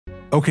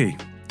Okay,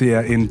 det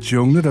er en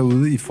jungle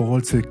derude i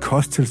forhold til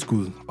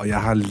kosttilskud, og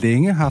jeg har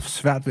længe haft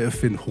svært ved at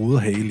finde hoved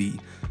og hale i,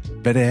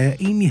 hvad det er, jeg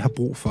egentlig har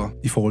brug for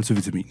i forhold til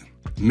vitaminer.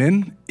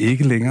 Men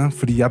ikke længere,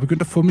 fordi jeg er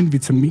begyndt at få mine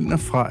vitaminer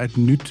fra et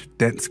nyt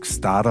dansk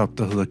startup,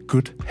 der hedder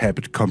Good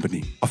Habit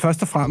Company. Og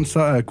først og fremmest så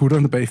er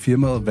gutterne bag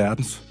firmaet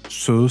verdens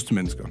sødeste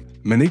mennesker.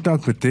 Men ikke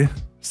nok med det,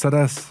 så er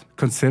deres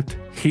koncept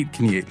helt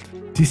genialt.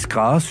 De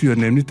skræddersyrer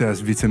nemlig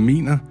deres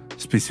vitaminer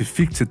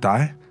specifikt til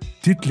dig,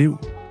 dit liv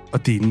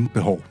og dine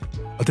behov.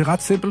 Og det er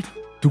ret simpelt.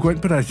 Du går ind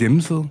på deres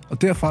hjemmeside,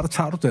 og derfra der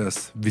tager du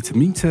deres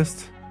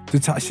vitamintest.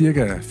 Det tager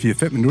cirka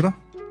 4-5 minutter.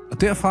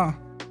 Og derfra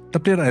der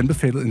bliver der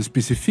anbefalet en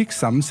specifik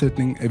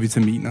sammensætning af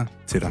vitaminer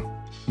til dig.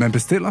 Man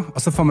bestiller,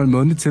 og så får man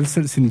månedligt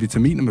tilsendt sine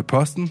vitaminer med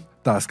posten,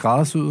 der er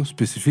skræddersyet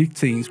specifikt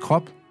til ens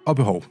krop og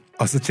behov.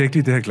 Og så tjek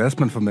lige det her glas,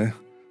 man får med.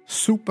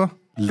 Super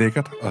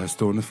lækkert at have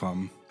stående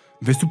fremme.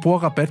 Hvis du bruger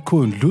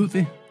rabatkoden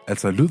Ludvig,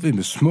 altså Ludvig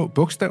med små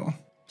bogstaver,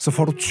 så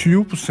får du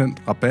 20%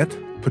 rabat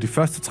på de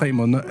første 3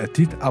 måneder af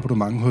dit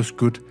abonnement hos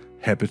Good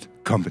Habit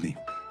Company. Jeg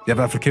er i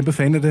hvert fald kæmpe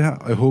fan af det her,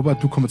 og jeg håber, at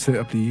du kommer til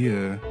at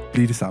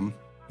blive det samme.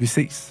 Vi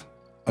ses.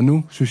 Og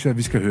nu synes jeg, at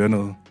vi skal høre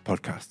noget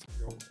podcast.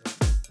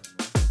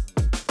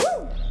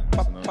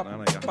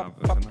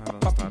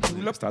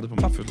 Jeg startede på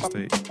min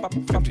fødselsdag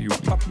 5. juli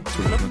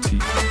 2010.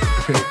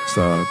 Okay.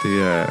 Så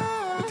det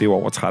er jo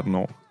over 13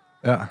 år.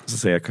 Ja. Så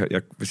sagde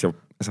hvis jeg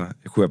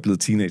kunne have blevet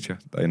teenager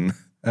derinde,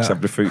 hvis jeg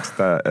blev født,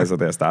 da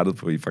jeg startede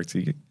på i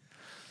praktik. Ikke?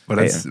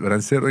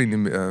 Hvordan ser du egentlig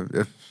med...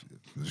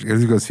 Jeg kan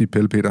lige godt sige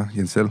Pelle, Peter,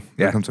 Jencel.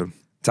 Velkommen til.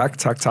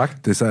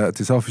 Tak. Det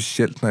er så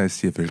officielt, når jeg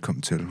siger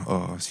velkommen til,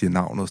 og siger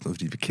navn og sådan noget,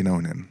 fordi vi kender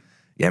hinanden.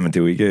 Ja, men det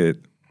er jo ikke...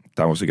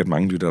 Der er jo sikkert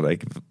mange lyttere, der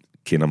ikke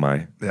kender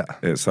mig.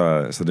 Ja.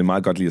 Så det er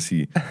meget godt lige at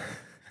sige...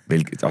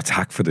 Og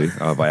tak for det,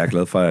 og var jeg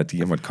glad for, at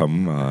de måtte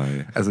komme. Og...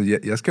 Altså,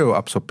 jeg skal jo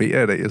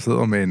absorbere i dag. Jeg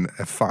sidder med en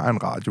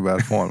erfaren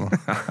radiovært foran mig.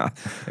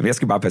 Jamen, jeg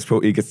skal bare passe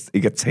på ikke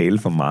at tale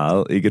for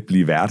meget, ikke at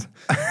blive vært.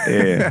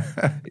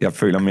 Jeg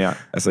føler mere...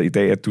 Altså, i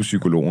dag er du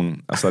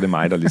psykologen, og så er det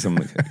mig, der ligesom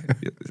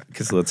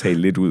kan sidde og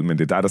tale lidt ud, men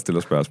det er dig, der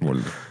stiller spørgsmål.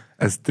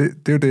 Altså,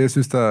 det er jo det, jeg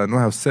synes, der... Nu har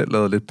jeg jo selv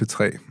lavet lidt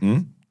P3.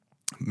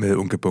 Med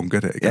Unga Bunga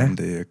der igen.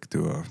 Ja. Det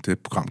var det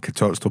program,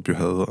 Katolstrup jo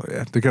havde, og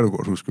ja, det kan du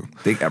godt huske.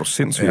 Det er du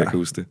sindssygt, jeg kan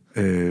huske det.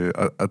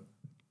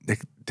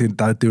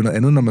 Det er jo noget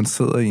andet, når man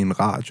sidder i en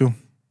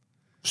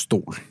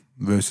radiostol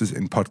versus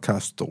en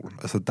podcaststol.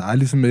 Altså, der er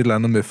ligesom et eller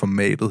andet med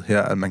formatet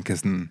her, at man kan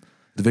sådan...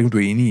 Det ved ikke, om du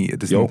er enig i,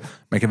 at det sådan,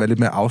 man kan være lidt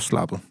mere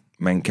afslappet.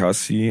 Man kan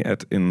også sige,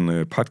 at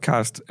en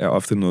podcast er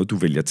ofte noget, du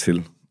vælger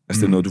til.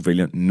 Altså, det er noget, du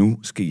vælger. Nu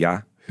skal jeg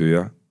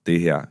høre det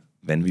her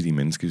vanvittige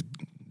menneske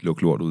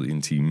lukke lort ud i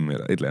en time,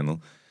 eller et eller andet.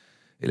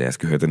 Eller jeg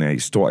skal høre den her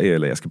historie,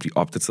 eller jeg skal blive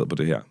opdateret på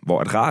det her.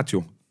 Hvor et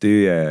radio,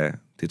 det er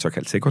et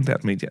såkaldt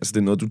sekundært medie. Altså det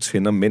er noget, du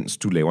tænder, mens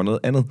du laver noget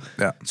andet.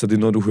 Ja. Så det er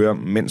noget, du hører,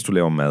 mens du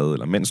laver mad,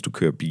 eller mens du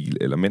kører bil,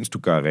 eller mens du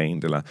gør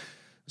rent.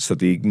 Så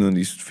det er ikke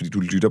noget, fordi du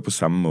lytter på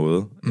samme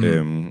måde.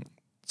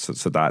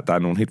 Så der er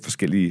nogle helt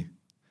forskellige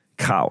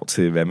krav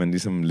til, hvad man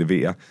ligesom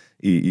leverer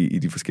i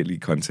de forskellige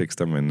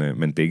kontekster.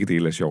 Men begge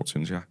dele er sjovt,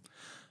 synes jeg.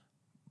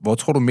 Hvor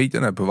tror du,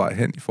 medierne er på vej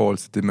hen i forhold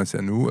til det, man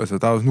ser nu?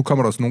 Altså, nu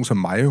kommer der også nogen som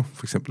mig jo,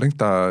 for eksempel, ikke?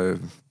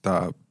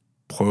 Der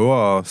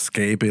prøver at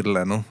skabe et eller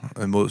andet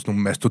mod sådan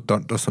nogle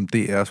mastodonter, som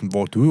det er,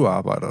 hvor du jo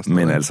arbejder. Og sådan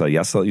Men noget. Altså,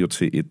 jeg sad jo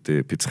til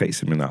et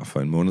P3-seminar for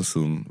en måned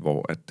siden,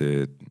 hvor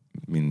at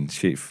min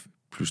chef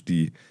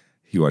pludselig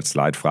hiver et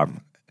slide frem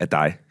af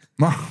dig.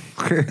 Nå,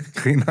 okay.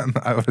 Grineren.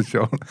 Ej, hvor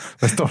sjovt.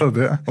 Hvad står der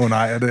der?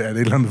 Nej, er det et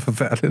eller andet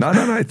forfærdeligt?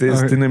 Nej. Det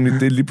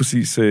er lige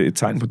præcis et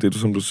tegn på det,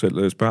 som du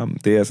selv spørger om.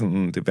 Det er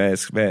sådan,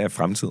 hvad er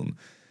fremtiden?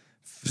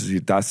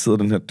 Der sidder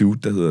den her dude,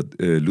 der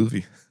hedder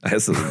Ludvig.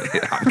 Altså,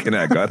 ham kender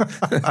jeg godt.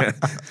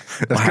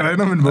 Jeg skal da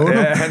ind om en måned.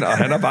 Ja,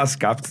 han har bare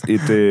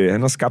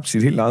skabt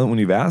sit helt eget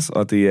univers,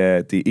 og det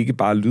er ikke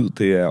bare lyd,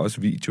 det er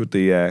også video,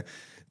 det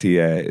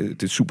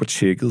er super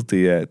tjekket,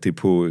 det er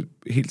på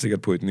helt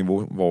sikkert på et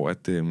niveau, hvor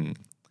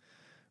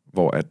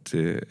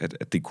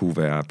det kunne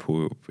være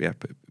på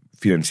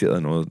finansieret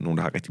af nogen,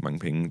 der har rigtig mange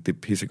penge. Det er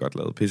pissegodt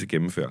lavet, pisse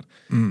gennemført.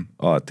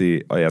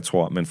 Og jeg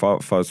tror, men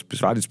for at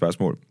besvare dit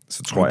spørgsmål,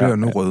 så tror jeg...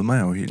 Nu rødmer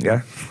mig jo helt.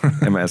 Ja,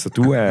 jamen altså,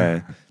 du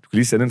kan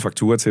lige sende en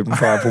faktura til dem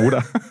for at bruge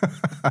dig.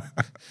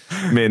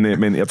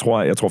 Men jeg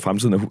tror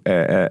fremtiden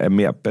er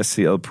mere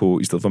baseret på,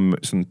 i stedet for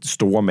sådan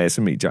store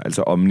massemedier,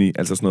 altså omni,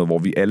 altså sådan noget, hvor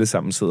vi alle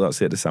sammen sidder og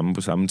ser det samme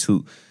på samme tid,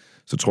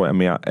 så tror jeg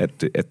mere,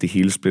 at det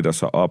hele splitter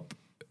sig op,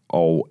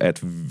 og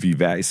at vi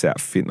hver især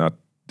finder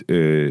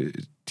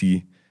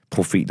de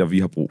profeter, vi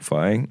har brug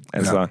for, ikke?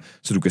 Altså,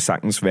 så du kan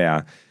sagtens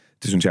være...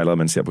 Det synes jeg allerede,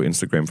 man ser på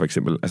Instagram for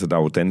eksempel. Altså, der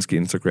er jo danske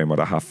Instagrammer,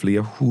 der har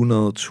flere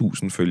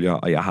 100.000 følgere,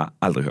 og jeg har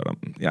aldrig hørt om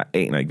dem. Jeg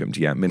aner ikke, hvem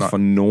de er. Men for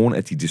nogle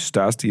er de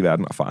største i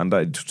verden, og for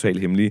andre er de totalt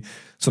hemmelige.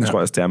 Sådan tror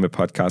jeg også, det er med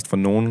podcast. For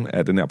nogle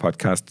er den her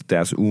podcast,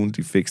 deres ugen,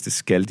 de fikste,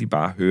 skal de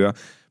bare høre,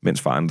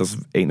 mens for andre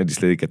aner de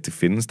slet ikke, at det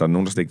findes. Der er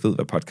nogen, der slet ikke ved,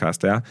 hvad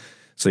podcast er.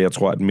 Så jeg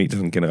tror, at medier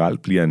sådan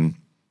generelt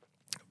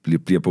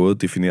bliver både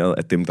defineret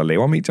af dem, der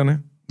laver medierne,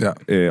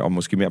 og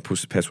måske mere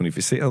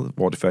personificeret,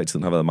 hvor det før i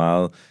tiden har været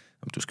meget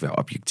om du skal være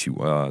objektiv,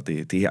 og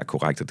det her er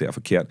korrekt, og det er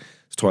forkert,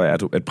 så tror jeg,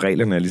 at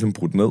reglerne er ligesom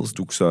brudt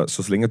ned,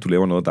 så længe du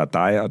laver noget, der er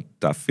dig, og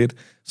der er fedt,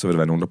 så vil der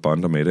være nogen, der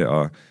bonder med det,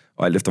 og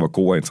alt efter hvor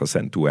god og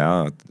interessant du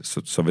er,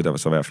 så vil der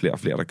så være flere og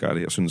flere, der gør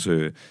det. Jeg synes,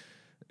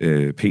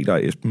 Peter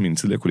og Esben, mine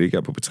tidligere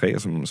kollegaer på P3,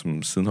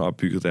 som siden har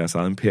opbygget deres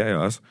eget imperie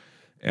også,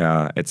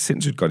 er et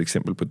sindssygt godt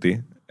eksempel på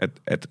det,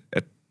 at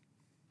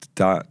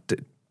der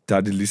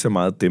er det lige så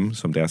meget dem,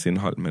 som deres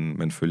indhold,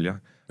 man følger.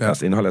 Ja.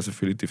 Deres indhold er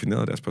selvfølgelig defineret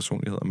af deres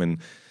personligheder,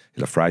 men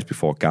eller Fries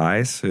Before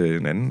Guys,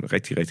 en anden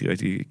rigtig, rigtig,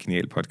 rigtig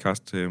genial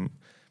podcast,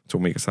 to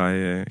mega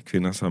seje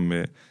kvinder,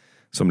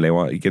 som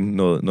laver igen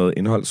noget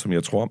indhold, som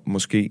jeg tror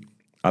måske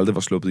aldrig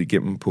var sluppet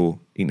igennem på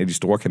en af de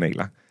store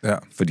kanaler,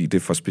 fordi det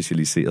er for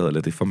specialiseret,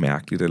 eller det er for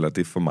mærkeligt, eller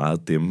det er for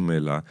meget dem,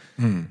 eller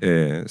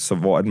så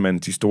hvor at man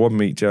de store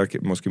medier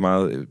måske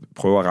meget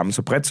prøver at ramme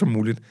så bredt som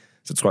muligt,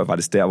 så tror jeg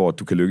faktisk der, hvor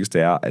du kan lykkes,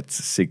 det er at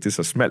sigte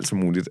så smalt som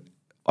muligt,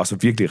 og så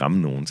virkelig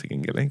ramme nogen til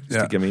gengæld, ikke? Hvis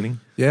det giver mening.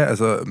 Ja,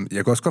 altså,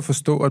 jeg kan også godt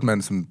forstå, at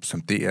man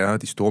som DR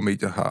og de store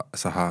medier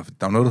har,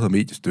 der er noget, der hedder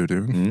mediestøtte,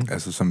 ikke?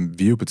 Altså, som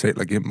vi jo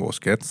betaler gennem vores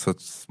skat.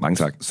 Så, mange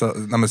tak. Så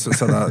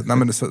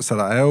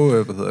der er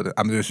jo, hvad hedder det?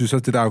 Jamen, jeg synes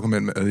også, det der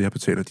argument med, at jeg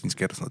betaler din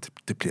skat og sådan noget,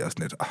 det bliver også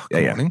net,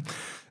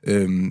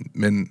 ikke?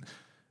 Men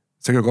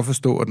så kan jeg godt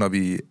forstå, at når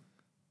vi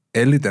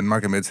alle i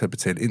Danmark er med til at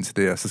betale ind til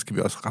det, så skal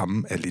vi også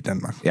ramme alle i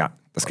Danmark. Ja,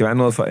 der skal være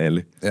noget for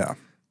alle. Ja.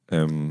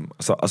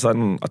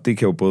 Og det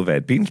kan jo både være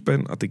et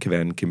benspænd, og det kan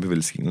være en kæmpe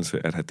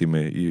velsignelse at have det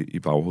med i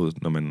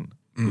baghovedet, når man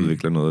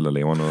udvikler noget eller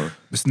laver noget.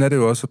 Men sådan er det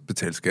jo også at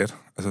betale skat.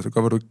 Altså, det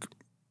går,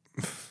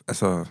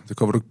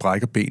 hvor du ikke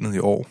brækker benet i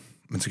år,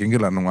 men til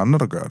gengæld er der nogle andre,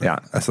 der gør det. Ja.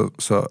 Altså,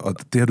 og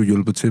det har du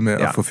hjulpet til med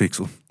at få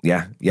fikset.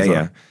 Ja.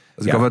 Altså,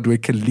 det kan godt være, at du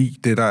ikke kan lide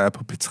det, der er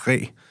på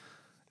P3,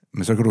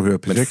 men så kan du høre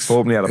P6. Men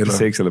forhåbentlig er der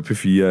P6, eller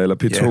P4, eller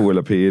P2,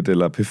 eller P1,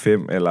 eller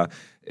P5, eller...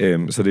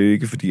 så det er jo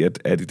ikke fordi,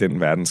 at i den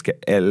verden skal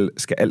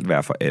alt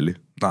være for alle.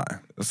 Nej. Der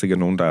er sikkert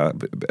nogen, der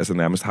altså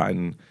nærmest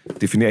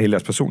definerer hele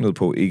deres personlighed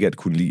på, ikke at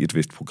kunne lide et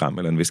vist program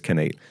eller en vis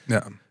kanal.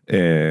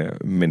 Ja.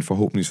 Men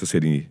forhåbentlig så ser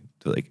de,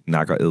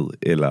 Nak og Æd,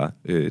 eller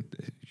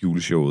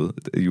juleshowet,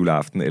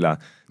 juleaften, eller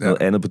noget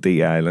andet på DR,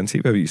 eller en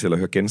TV-avis, eller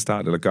høre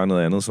Genstart, eller gøre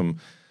noget andet,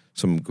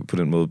 som på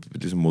den måde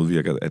ligesom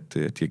modvirker, at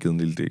de har givet en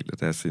lille del af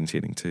deres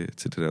indtjening til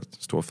det der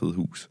store fede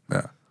hus. Ja.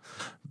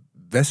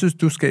 Hvad synes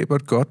du skaber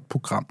et godt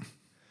program?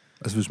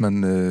 Altså hvis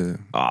man...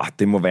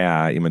 Det må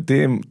være... Jamen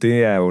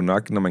det er jo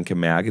nok, når man kan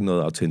mærke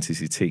noget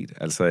autenticitet.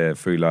 Altså jeg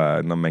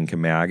føler, når man kan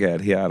mærke,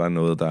 at her er der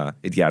noget,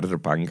 et hjerte, der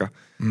banker.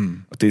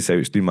 Og det er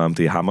seriøst lige meget, om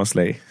det er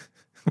hammerslag,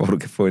 hvor du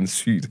kan få en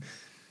sygt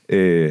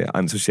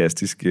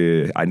entusiastisk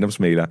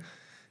ejendomsmægler,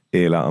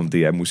 eller om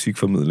det er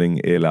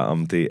musikformidling, eller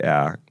om det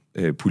er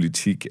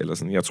politik, eller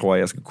sådan. Jeg tror,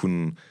 jeg skal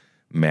kunne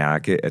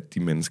mærke, at de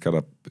mennesker,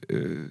 der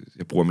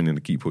jeg bruger min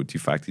energi på, de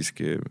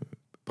faktisk...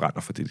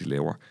 brænder for det, de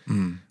laver.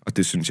 Og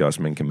det synes jeg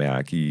også, man kan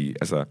mærke i,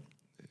 altså,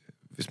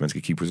 hvis man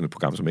skal kigge på sådan et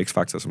program som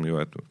X-Factor, som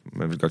jo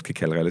man vil godt kan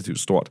kalde relativt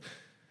stort,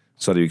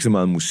 så er det jo ikke så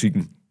meget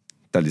musikken,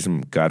 der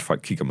ligesom gør, at folk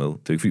kigger med. Det er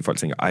jo ikke, fordi folk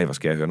tænker, ej, hvor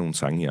skal jeg høre nogle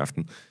sange i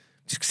aften?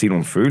 De skal se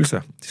nogle følelser.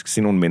 De skal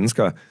se nogle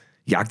mennesker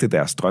jagte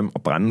deres drøm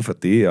og brænde for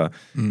det, og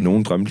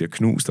nogle drømme bliver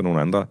knust, og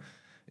nogle andre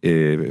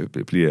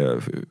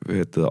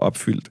bliver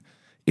opfyldt.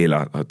 Eller,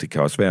 og det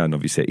kan også være, når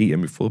vi ser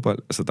EM i fodbold,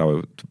 altså der er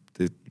jo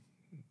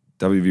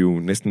der vil vi jo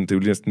næsten, det er jo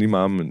næsten lige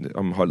meget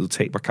om holdet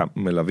taber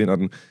kampen eller vinder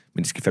den,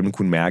 men de skal fandme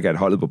kunne mærke, at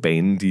holdet på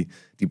banen,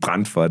 de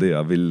brændte for det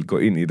og vil gå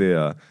ind i det.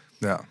 Og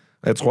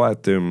jeg tror,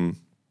 at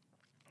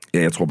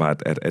jeg tror bare,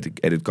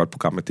 at et godt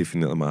program er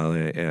defineret meget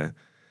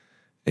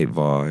af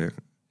hvor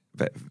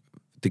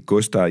det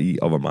gods, der er i,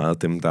 og hvor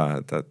meget dem,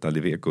 der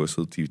leverer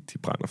godset, de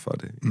brænder for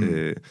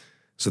det.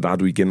 Så der har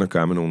du igen at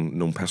gøre med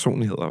nogle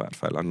personligheder i hvert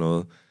fald,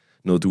 og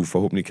noget du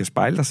forhåbentlig kan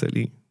spejle dig selv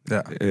i.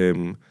 Ja.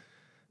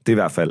 Det er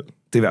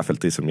i hvert fald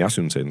det, som jeg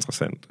synes er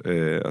interessant,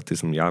 og det,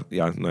 som jeg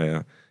når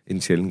jeg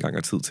en sjældent gang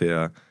har tid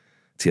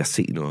til at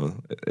se noget,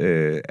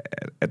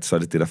 at så er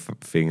det der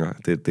fænger,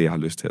 det er det, jeg har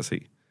lyst til at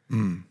se.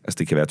 Altså,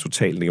 det kan være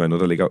totalt, det kan være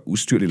noget, der ligger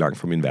ustyrligt langt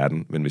fra min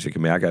verden, men hvis jeg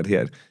kan mærke, at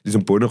her,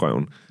 ligesom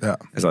bunderøven,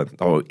 altså,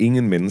 der var jo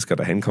ingen mennesker,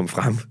 da han kom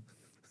frem,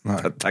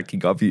 der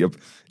gik op i at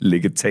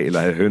lægge tal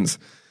og have høns,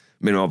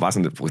 men man var bare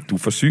sådan, du er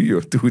for syg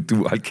jo,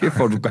 du hold kæft,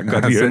 hvor du kan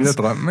godt lide høns.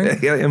 Drømme,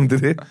 ikke? Ja, jamen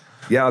det er det.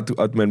 Ja,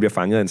 og man bliver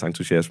fanget af en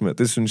entusiasme,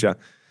 det synes jeg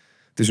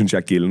er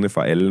gældende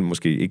for alle,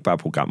 måske ikke bare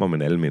programmer,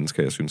 men alle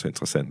mennesker, jeg synes er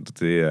interessant.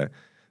 Det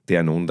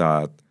er nogen,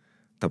 der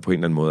på en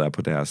eller anden måde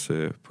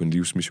er på en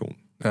livsmission.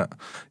 Ja, jeg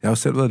har jo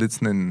selv været lidt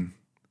sådan en...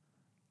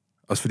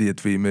 Også fordi,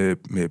 at vi med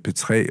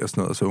P3 og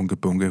sådan noget, og så Unge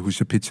Bunke, jeg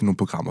husker, jeg pitchede nogle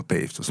programmer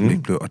bagefter, som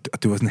ikke blev...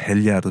 Og det var sådan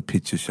halvhjertet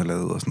pitches, jeg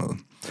lavede og sådan noget.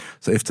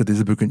 Så efter det,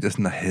 så begyndte jeg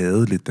sådan at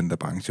hade lidt den der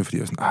branche, fordi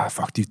jeg var sådan,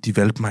 fuck, de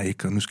valgte mig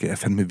ikke, og nu skal jeg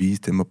fandme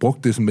vise dem, og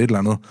brugte det som et eller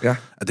andet. Ja.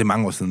 Og det er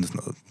mange år siden, sådan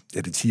noget. Ja,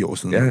 det er 10 år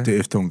siden, det er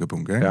efter Unge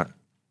Bunke, ikke? Ja.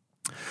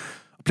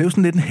 Og blev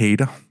sådan lidt en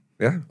hater.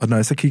 Ja. Og når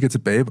jeg så kigger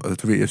tilbage,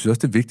 og du ved, jeg synes også,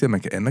 det er vigtigt, at man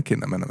kan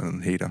anerkende, at man er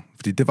en hater.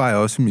 Fordi det var jeg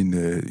også i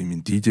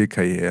min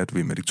DJ-karriere, du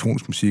ved, med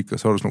elektronisk musik, og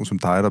så var der sådan nogen som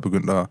dig, der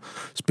begyndte at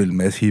spille en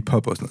masse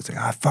hiphop og sådan noget. Og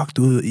tænkte, fuck,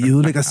 I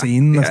ødelægger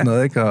scenen og sådan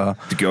noget, ikke? Og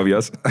det gjorde vi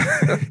også.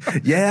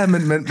 ja,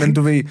 men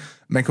du ved,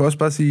 man kan også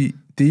bare sige,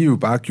 det er jo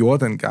bare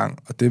gjort dengang,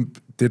 og det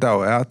der jo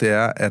er, det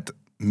er, at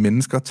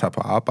mennesker tager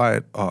på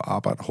arbejde og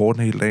arbejder hårdt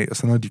en hel dag, og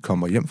så når de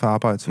kommer hjem fra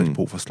arbejde, så har de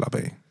brug for at slappe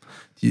af.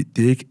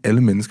 Det er ikke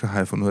alle mennesker, har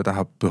jeg fundet ud af, der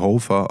har behov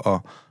for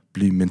at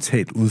blive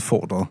mentalt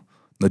udfordret,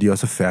 når de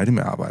også er færdige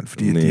med arbejde.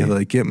 Fordi de har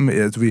været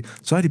igennem,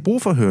 så har de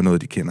brug for at høre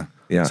noget, de kender.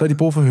 Ja. Så har de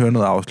brug for at høre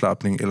noget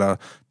afslapning, eller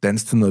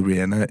danse til noget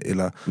Rihanna,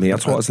 eller... Men jeg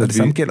tror også, at det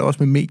samme gælder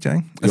også med medier,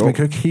 ikke? Altså, man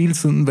kan jo ikke hele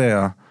tiden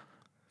være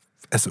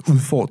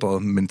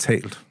udfordret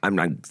mentalt.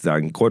 Jamen, der er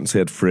en grund til,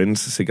 at Friends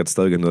sikkert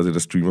stadig er noget af det, der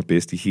streamer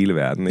bedst i hele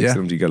verden, ikke?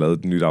 Selvom de ikke har lavet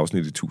et nyt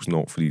afsnit i 1000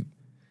 år, fordi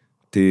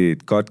det er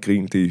et godt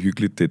grin, det er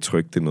hyggeligt, det er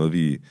trygt, det er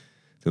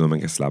noget, man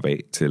kan slappe af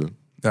til.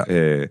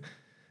 Ja.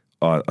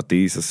 Og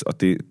det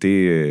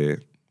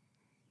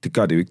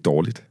gør det jo ikke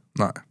dårligt.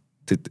 Nej.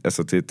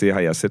 Det har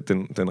jeg selv,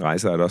 den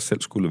rejse har jeg også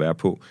selv skulle være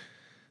på.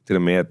 Det der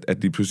med, at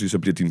lige pludselig så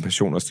bliver din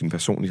passion også din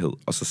personlighed,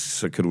 og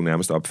så kan du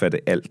nærmest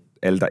opfatte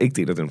alle, der ikke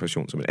deler den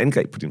passion, som et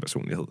angreb på din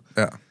personlighed.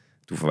 Ja.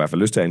 Du får i hvert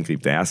fald lyst til at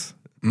angribe deres.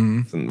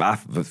 Sådan,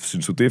 hvad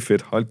synes du, det er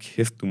fedt? Hold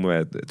kæft, du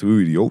er jo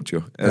idiot,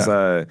 jo. Ja.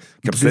 Altså,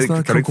 kan du slet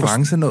ikke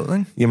konkurrence noget,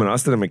 ikke? Jamen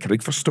også det der med, kan du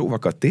ikke forstå, hvor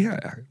godt det her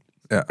er?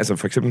 Ja. Altså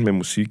for eksempel med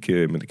musik,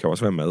 men det kan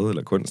også være mad,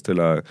 eller kunst,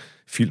 eller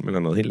film, eller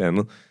noget helt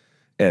andet,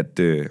 at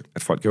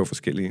folk er jo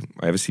forskellige.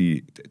 Og jeg vil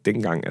sige,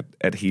 dengang,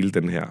 at hele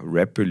den her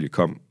rapbølge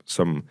kom,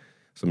 som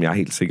jeg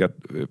helt sikkert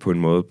på en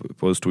måde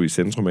både stod i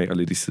centrum af, og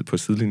lidt på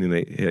sidelinjen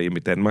af her hjemme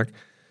i Danmark,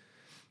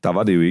 der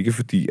var det jo ikke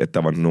fordi, at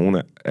der var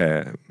nogen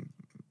af...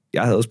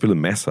 Jeg havde spillet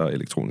masser af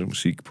elektronisk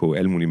musik på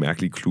alle mulige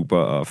mærkelige klubber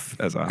og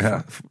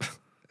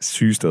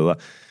syge steder.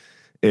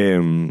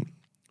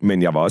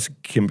 Men jeg var også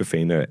kæmpe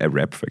fan af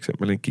rap, for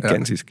eksempel. Ikke?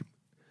 Gigantisk. Ja.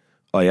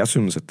 Og jeg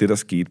synes, at det, der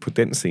skete på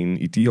den scene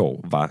i de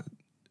år,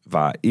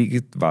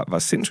 var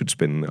sindssygt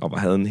spændende, og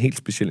havde en helt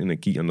speciel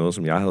energi, og noget,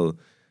 som jeg havde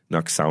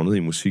nok savnet i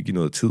musik i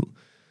noget tid.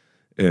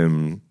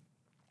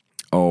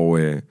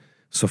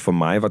 Så for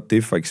mig var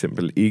det for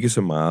eksempel ikke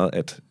så meget,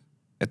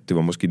 at det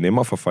var måske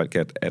nemmere for folk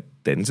at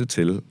danse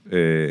til en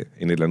et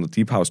eller andet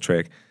deep house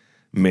track,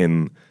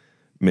 men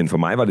for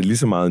mig var det lige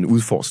så meget en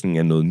udforskning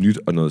af noget nyt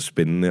og noget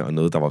spændende, og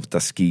noget, der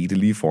skete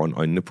lige foran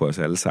øjnene på os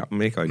alle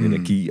sammen, ikke? Og en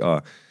energi,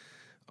 og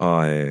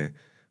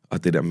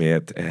det der med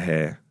at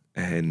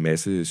have en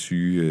masse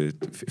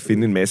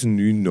finde en masse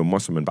nye numre,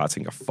 som man bare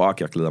tænker, fuck,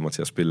 jeg glæder mig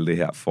til at spille det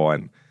her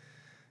foran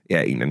en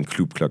eller anden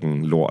klub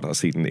klokken lort, og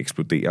se den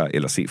eksplodere,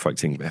 eller se folk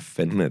tænke, hvad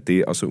fanden er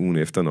det? Og så ugen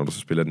efter, når du så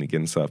spiller den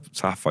igen, så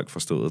har folk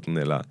forstået den,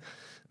 eller...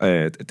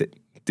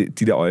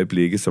 de der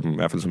øjeblikke, som i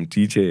hvert fald som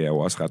DJ, er jo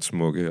også ret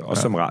smukke,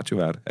 også som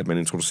radiovært, at man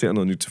introducerer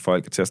noget nyt til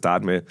folk, til at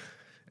starte med,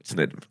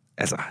 sådan at,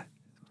 altså,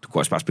 du kan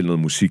også bare spille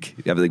noget musik,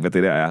 jeg ved ikke, hvad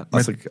det der er,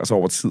 og så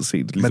over tid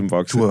se det ligesom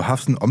vokse. Du har jo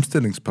haft sådan en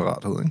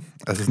omstillingsparathed, ikke?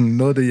 Altså sådan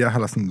noget af det, jeg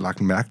har sådan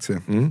lagt mærke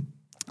til,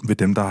 ved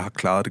dem, der har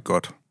klaret det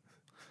godt,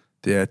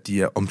 det er, at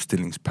de er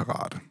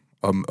omstillingsparate.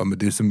 Og med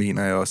det, så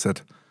mener jeg også,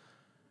 at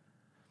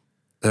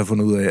jeg har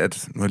fundet ud af,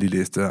 at nu har jeg lige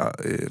læst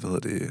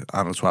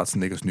Arnold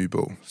Schwarzeneggers nye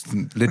bog.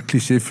 Sådan lidt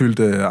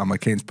klichéfyldt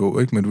amerikansk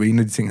bog, ikke? Men du er en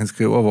af de ting, han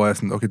skriver, hvor jeg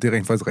sådan, okay, det er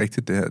rent faktisk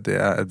rigtigt, det her. Det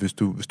er, at hvis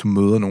du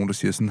møder nogen, der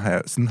siger,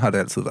 sådan har det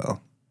altid været.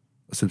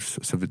 Og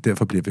så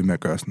derfor bliver jeg ved med at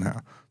gøre sådan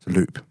her. Så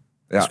løb.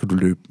 Så skal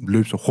du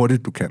løbe så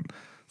hurtigt, du kan.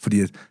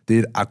 Fordi det er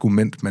et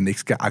argument, man ikke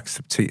skal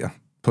acceptere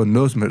på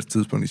noget som helst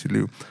tidspunkt i sit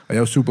liv. Og jeg er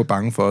jo super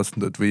bange for, at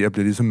du ved, jeg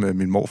bliver ligesom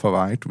min morfar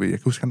var, ikke? Du ved, jeg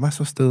kan huske, han var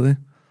så stedig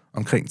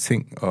omkring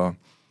ting, og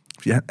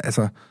jeg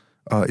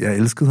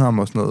elskede ham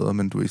og sådan noget,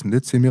 men du er sådan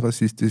lidt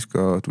semi-racistisk,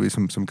 og du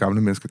er som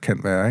gamle mennesker kan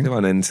være, ikke? Det var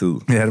en anden tid.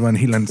 Ja, det var en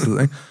helt anden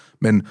tid, ikke?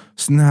 Men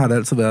sådan har det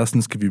altid været,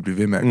 sådan skal vi blive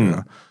ved med at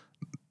gøre.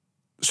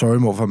 Sorry,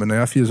 morfar, men når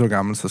jeg er 80 år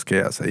gammel, så skal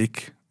jeg altså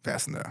ikke være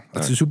sådan der.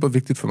 Og det er super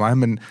vigtigt for mig,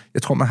 men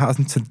jeg tror, man har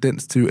sådan en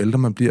tendens til, jo ældre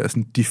man bliver,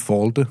 sådan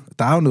defaultet.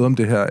 Der er jo noget om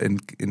det her,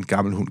 en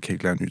gammel hund kan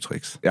ikke lære nye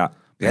tricks. Ja.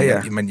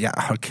 Men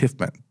hold kæft,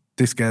 mand.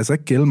 Det skal altså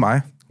ikke gælde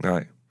mig.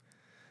 Nej.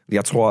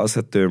 Jeg tror også,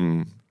 at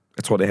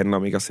det handler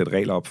om ikke at sætte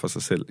regler op for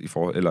sig selv,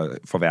 eller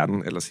for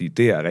verden, eller sige,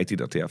 det er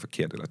rigtigt, og det er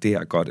forkert, eller det her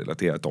er godt, eller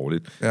det her er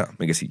dårligt. Ja.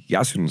 Man kan sige,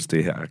 jeg synes,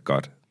 det her er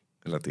godt,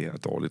 eller det her er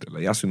dårligt, eller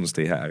jeg synes,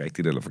 det her er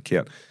rigtigt, eller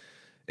forkert.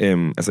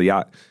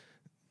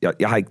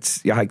 Jeg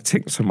har ikke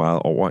tænkt så meget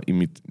over i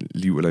mit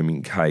liv, eller i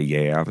min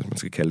karriere, hvis man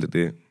skal kalde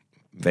det,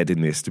 hvad det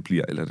næste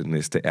bliver, eller det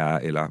næste er,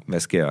 eller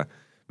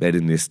hvad er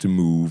det næste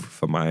move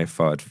for mig,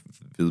 for at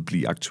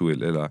vedblive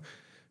aktuel, eller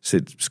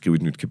skrive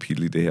et nyt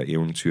kapitel i det her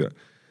eventyr.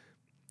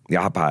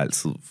 Jeg har bare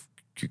altid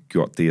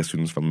gjort det, jeg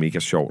synes var mega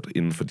sjovt,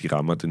 inden for de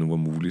rammer, det nu var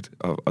muligt.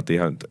 Og det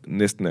har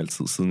næsten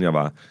altid, siden jeg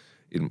var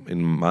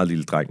en meget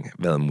lille dreng,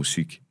 været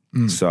musik.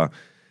 Så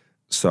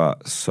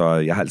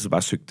jeg har altid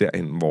bare søgt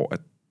derhen, hvor at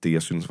det,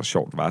 jeg synes var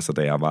sjovt, var så,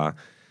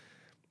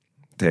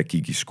 da jeg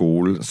gik i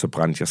skole, så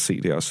brændte jeg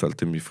CD'er og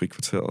solgte dem i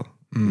frikvarteret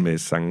med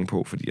sange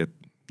på, fordi at,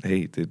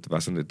 hey, det var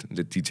sådan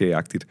lidt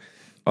DJ-agtigt.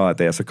 Og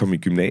da jeg så kom i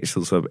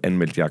gymnasiet, så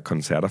anmeldte jeg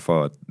koncerter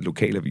for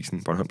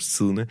lokalavisen Bornholms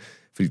Tidende,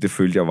 fordi det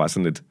følte jeg var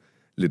sådan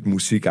lidt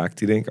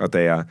musikagtigt, ikke? Og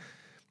da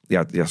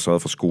jeg sørgede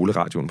for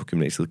skoleradioen på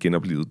gymnasiet,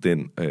 genoplevede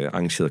den,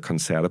 arrangerede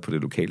koncerter på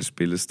det lokale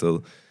spillested,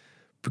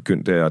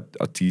 begyndte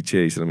at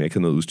DJ, selvom jeg ikke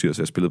havde noget udstyr,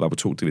 så jeg spillede bare på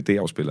 2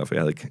 DVD-afspillere, for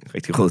jeg havde ikke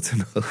rigtig råd til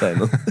noget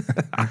andet.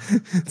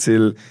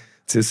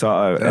 til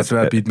så... Det er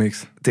svært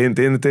beatmix.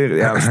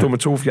 Jeg stod med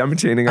 2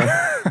 fjernbetjeninger,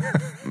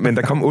 men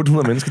der kom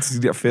 800 mennesker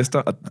til de der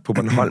fester på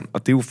Bornholm,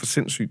 og det er jo for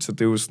sindssygt, så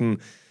det er jo sådan...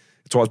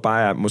 Jeg tror også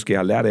bare, at jeg måske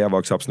har lært af at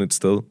vokse op sådan et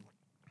sted,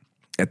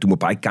 at du må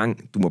bare i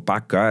gang, du må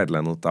bare gøre et eller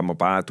andet,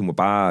 du må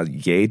bare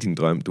jage din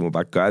drøm, du må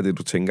bare gøre det,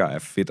 du tænker er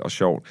fedt og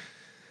sjovt,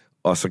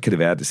 og så kan det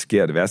være, at det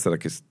sker. Det værste, der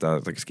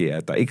kan ske, er,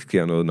 at der ikke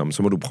sker noget,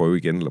 så må du prøve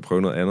igen, eller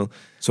prøve noget andet.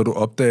 Så du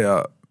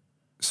opdager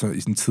så i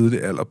sin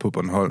tidlige alder på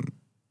Bornholm,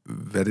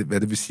 hvad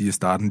det vil sige at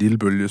starte en lille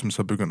bølge, som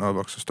så begynder at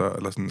vokse større,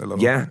 eller sådan,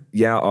 eller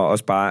ja, og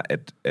også bare,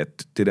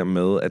 at det der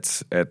med,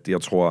 at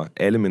jeg tror,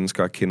 alle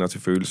mennesker kender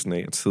til følelsen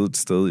af at sidde et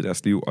sted i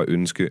deres liv og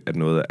ønske, at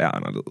noget er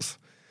anderledes.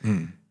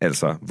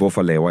 Altså,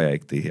 hvorfor laver jeg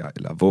ikke det her?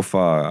 Eller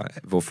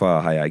hvorfor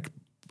har jeg ikke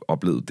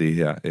oplevet det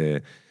her?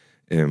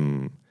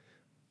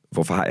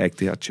 Hvorfor har jeg ikke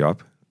det her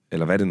job?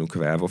 Eller hvad det nu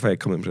kan være? Hvorfor er jeg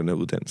ikke kommet ind på den her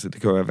uddannelse?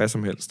 Det kan jo være hvad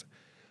som helst.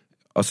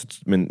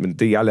 Men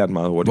det, jeg har lært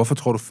meget hurtigt... Hvorfor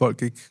tror du,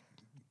 folk ikke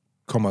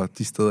kommer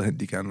de steder hen,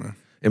 de gerne vil?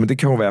 Jamen, det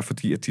kan jo være,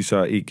 fordi at de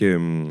så ikke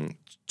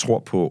tror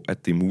på,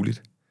 at det er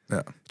muligt. Ja.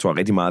 Jeg tror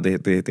rigtig meget,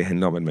 det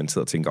handler om, at man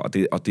sidder og tænker, og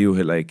det er jo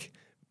heller ikke...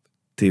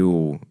 Det er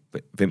jo...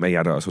 Hvem er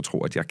jeg, der også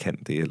tror, at jeg kan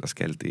det, eller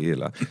skal det,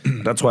 eller...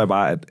 Og der tror jeg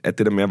bare, at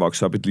det der med at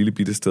vokse op et lille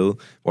bitte sted,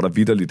 hvor der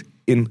vitterligt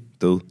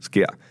intet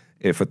sker,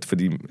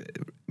 fordi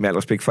med al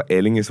respekt for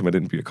Allinge, som er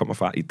den by, jeg kommer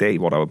fra i dag,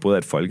 hvor der var både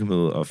et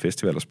folkemøde og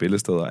festival og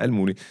spillesteder og alt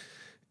muligt.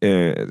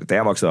 Da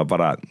jeg voksede op,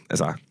 var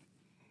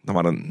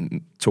der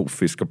 2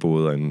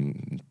 fiskerbåde og en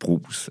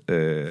brus.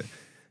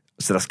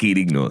 Så der skete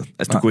ikke noget.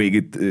 Altså, du kunne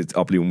ikke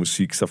opleve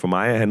musik. Så for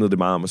mig handlede det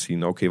meget om at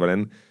sige, okay,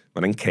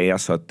 hvordan kan jeg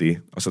så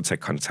det? Og så tage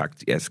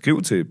kontakt. Ja,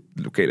 skriv til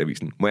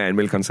lokalavisen. Må jeg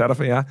anmelde koncerter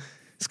for jer?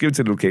 Skriv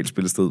til det lokale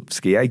spillested.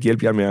 Skal jeg ikke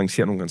hjælpe jer med at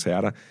arrangere nogle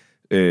koncerter?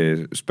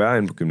 Spørg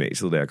ind på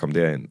gymnasiet, da jeg kom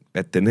derind,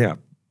 at den her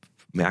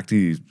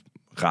mærkelige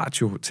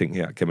radio-ting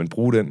her, kan man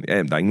bruge den? Ja,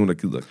 jamen, der er ingen nogen,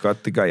 der gider.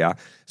 Godt, det gør jeg.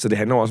 Så det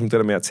handler også om det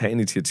der med at tage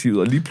initiativet,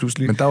 og lige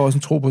pludselig... Men der er også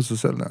en tro på sig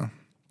selv der.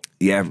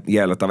 Ja,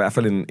 eller der er i hvert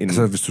fald en...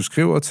 Altså, hvis du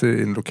skriver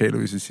til en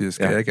lokalavis og siger,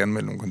 skal jeg ikke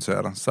anmelde nogle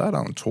koncerter, så er der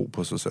jo en tro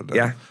på sig selv der.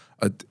 Ja.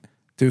 Og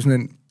det er jo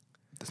sådan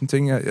en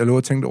ting, jeg lå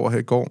og tænkte over her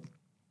i går,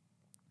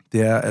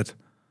 det er, at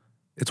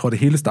jeg tror, det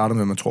hele starter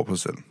med, at man tror på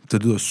sig selv.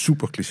 Det lyder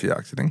super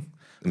klichéagtigt, ikke?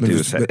 Men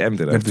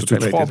hvis du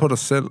tror på dig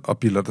selv og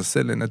bilder dig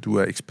selv ind, at du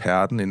er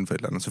eksperten inden for et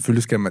eller andet,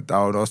 selvfølgelig skal man, der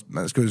er jo også,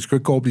 man skal ikke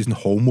gå og blive sådan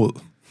hovmod.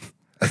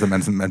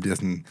 Altså, man bliver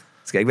sådan...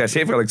 Skal ikke være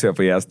chefredaktør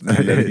på jeres...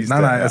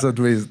 nej, altså,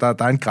 du ved, der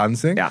er en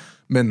grænse, ikke? Ja.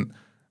 Men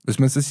hvis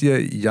man så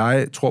siger,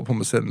 jeg tror på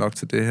mig selv nok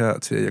til det her,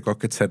 til at jeg godt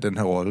kan tage den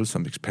her rolle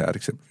som ekspert,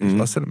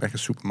 eksempelvis, også selvom jeg har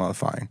super meget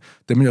erfaring.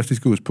 Det, man også lige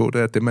skal huske på, det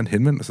er, at det, man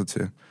henvender sig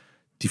til.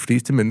 De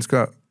fleste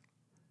mennesker,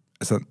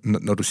 altså,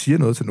 når du siger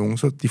noget til nogen,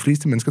 så de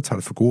fleste mennesker tager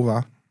det for gode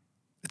varer.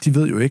 De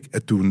ved jo ikke,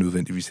 at du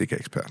nødvendigvis ikke er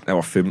ekspert. Jeg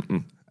var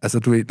 15. Altså,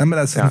 du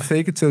ved,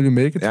 fake it till you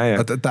make it. Ja.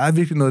 Og der er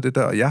virkelig noget af det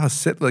der, og jeg har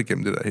selv været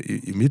igennem det der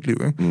i mit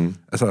liv, ikke?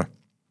 Altså,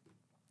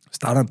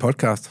 starter en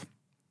podcast,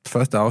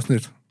 første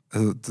afsnit,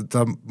 altså,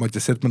 der måtte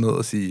jeg sætte mig ned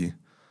og sige,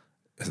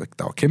 altså,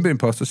 der var kæmpe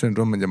imposter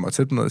syndrom, men jeg måtte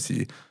sætte mig ned og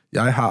sige,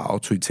 jeg har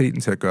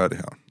autoriteten til at gøre det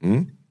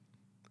her.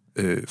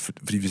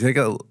 Fordi hvis jeg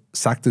ikke havde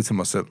sagt det til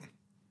mig selv,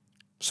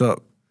 så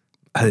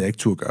havde jeg ikke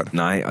tur at gøre det.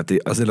 Nej, og det...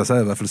 Altså, ellers havde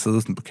jeg i hvert fald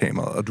siddet sådan på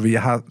kameraet, og du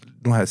ved,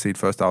 nu har jeg set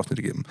første afsnit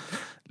igennem.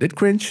 Lidt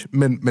cringe,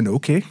 men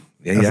okay.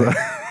 Ja. Altså.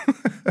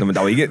 Nå, men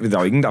der er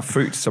jo ingen, der er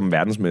født som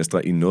verdensmester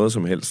i noget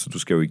som helst, så du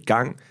skal jo i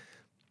gang,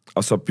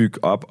 og så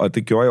bygge op, og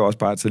det gjorde jeg jo også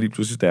bare til lige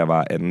pludselig, da jeg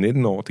var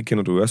 18-19 år, det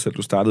kender du jo også selv,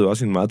 du startede jo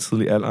også i en meget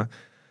tidlig alder,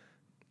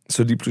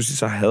 så lige pludselig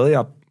så havde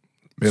jeg...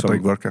 Med at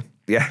drikke vodka?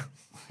 Ja,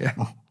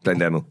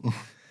 blandt andet.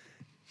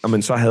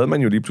 Men så havde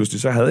man jo lige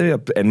pludselig, så havde jeg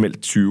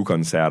anmeldt 20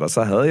 koncerter,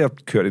 så havde jeg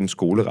kørt en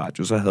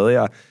skoleradio, så havde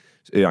jeg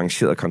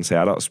arrangeret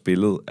koncerter og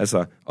spillet,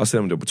 altså, også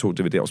selvom det var på 2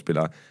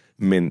 DVD-afspillere,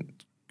 men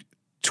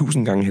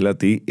 1000 gange hellere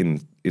det, end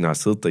at have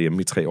siddet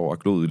derhjemme i 3 år og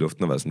glået i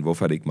luften og været sådan,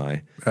 hvorfor er det ikke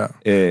mig?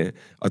 Ja.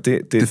 Og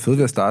det fede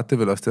ved at starte, det er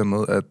vel også der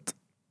med, at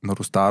når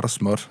du starter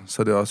småt,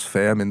 så er det også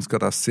færre mennesker,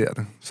 der ser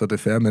det. Så det er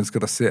færre mennesker,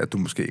 der ser, at du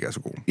måske ikke er så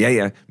god.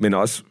 Ja, men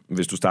også,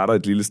 hvis du starter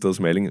et lille sted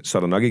som Allinge, så er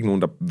der nok ikke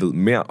nogen, der ved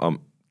mere om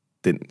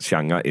den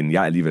genre, end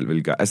jeg alligevel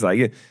vil gøre. Altså, det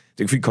er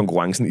ikke fordi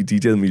konkurrencen i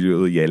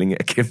DJ-miljøet i Allinge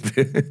er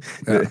kæmpe.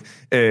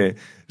 Ja.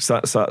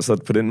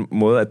 Så på den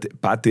måde, at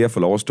bare det at få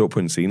lov at stå på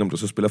en scene, om du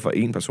så spiller for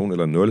 1 person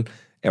eller 0,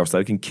 er jo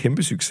stadig en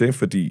kæmpe succes,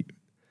 fordi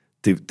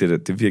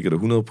det virker da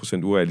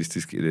 100%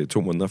 urealistisk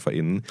 2 måneder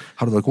forinden.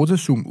 Har du været god til at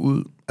zoome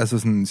ud? Altså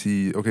sådan at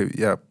sige, okay,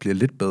 jeg bliver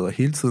lidt bedre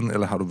hele tiden,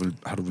 eller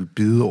har du vel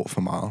bide over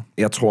for meget?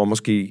 Jeg tror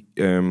måske,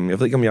 jeg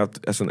ved ikke, om jeg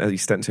er i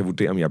stand til at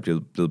vurdere, om jeg er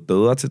blevet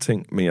bedre til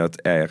ting, men jeg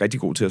er rigtig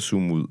god til at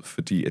zoome ud,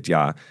 fordi at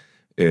jeg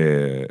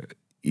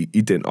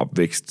i den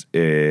opvækst,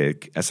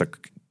 altså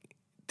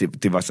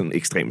det var sådan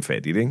ekstremt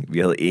fattigt, ikke? Vi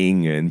havde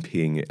ingen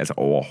penge, altså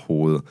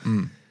overhovedet.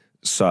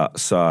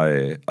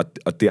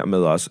 Og dermed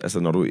også, altså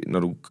når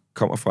du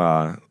kommer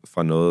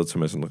fra noget,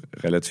 som er sådan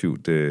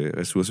relativt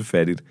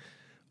ressourcefattigt,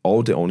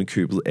 og det oven i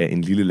købet af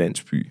en lille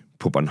landsby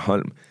på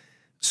Bornholm,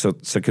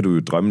 så kan du jo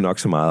drømme nok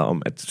så meget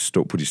om at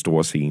stå på de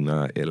store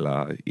scener,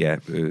 eller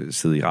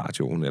sidde i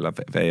radioen, eller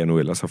hvad jeg nu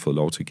ellers har fået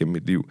lov til gennem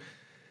mit liv.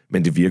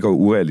 Men det virker jo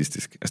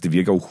urealistisk. Altså det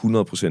virker jo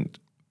 100%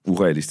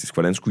 urealistisk.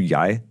 Hvordan skulle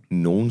jeg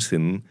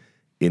nogensinde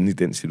ende i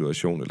den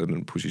situation, eller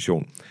den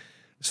position?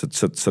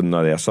 Så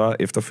når jeg så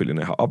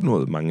efterfølgende har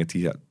opnået mange af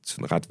de her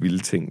sådan ret vilde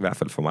ting, i hvert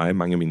fald for mig,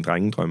 mange af mine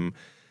drengedrømme,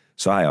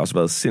 så har jeg også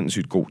været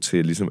sindssygt god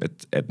til ligesom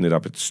at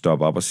netop at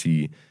stoppe op og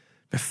sige,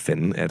 hvad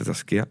fanden er det, der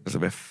sker? Altså,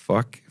 hvad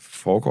fuck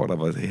foregår der?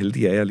 Hvor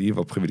heldig er jeg lige?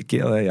 Hvor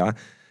privilegeret er jeg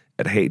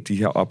at have de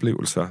her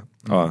oplevelser?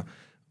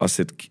 Og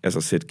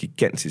sætte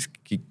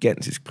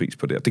gigantisk pris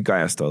på det. Og det gør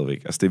jeg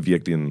stadigvæk. Altså, det er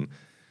virkelig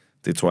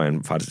det tror jeg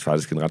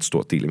faktisk en ret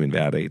stor del af min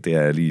hverdag. Det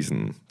er lige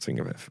sådan,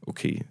 tænker jeg,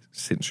 okay,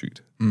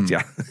 sindssygt. Ja,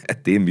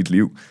 det er mit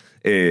liv.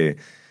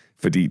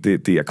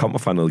 Fordi jeg kommer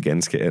fra noget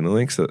ganske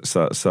andet, ikke?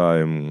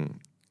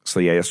 Så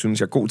ja, jeg synes,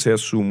 jeg er god til at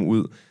zoome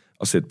ud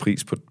og sætte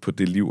pris på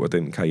det liv og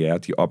den karriere,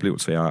 de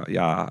oplevelser,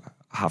 jeg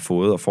har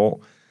fået og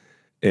får.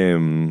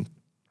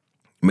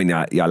 Men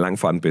jeg er langt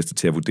fra den bedste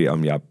til at vurdere,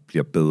 om jeg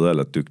bliver bedre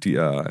eller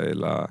dygtigere,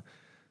 eller...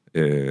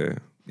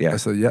 ja.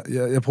 Altså,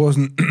 jeg prøver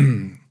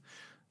sådan...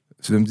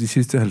 så de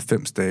sidste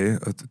 90 dage,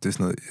 og det er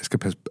sådan noget, jeg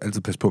skal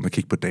altid passe på med at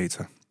kigge på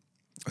data,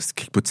 og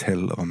kigge på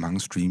tal, og hvor mange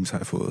streams har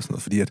jeg fået, og sådan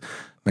noget, fordi at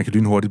man kan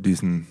lynhurtigt blive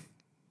sådan,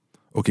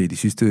 okay, de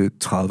sidste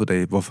 30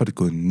 dage, hvorfor er det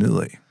gået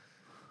nedad?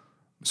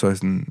 Så er jeg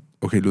sådan,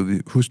 okay,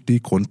 Ludvig, husk lige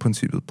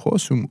grundprincippet. Prøv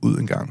at zoome ud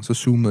en gang. Så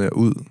zoomede jeg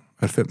ud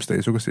 90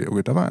 dage, så kan jeg se,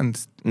 okay, der var en...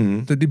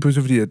 Det er lige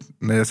pludselig, fordi at,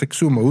 når jeg så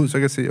zoomer ud, så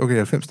kan jeg se, okay,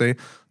 90 dage,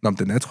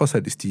 den er trods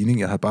alt i stigning.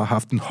 Jeg havde bare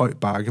haft en høj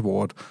bakke,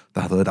 hvor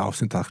der har været et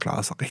afsnit, der har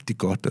klaret sig rigtig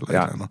godt, eller et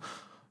eller andet.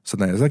 Så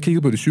når jeg så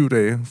kiggede på de 7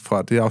 dage,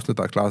 fra det afsnit,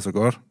 der har klaret sig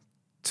godt,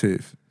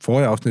 til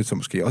forrige afsnit, som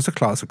måske også har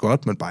klaret sig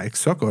godt, men bare ikke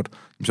så godt,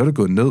 så er det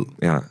gået ned.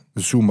 Ja.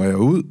 Så zoomer jeg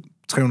ud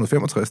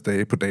 365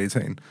 dage på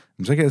dataen,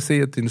 så kan jeg se,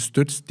 at det er en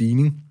støt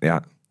stigning. Ja.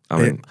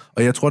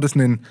 Og jeg tror, det er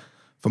sådan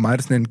for mig er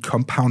det sådan en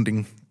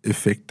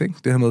compounding-effekt, ikke?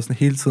 Det her med sådan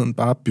hele tiden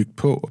bare bygge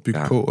på og bygge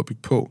på og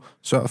bygge på.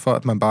 Sørg for,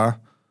 at man bare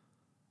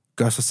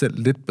gør sig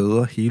selv lidt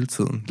bedre hele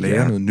tiden.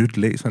 Lærer noget nyt,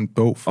 læser en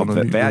bog. Og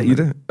hvad er i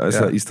det?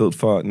 Altså, i stedet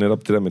for netop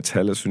det der med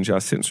tal, synes jeg er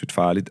sindssygt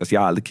farligt. Altså,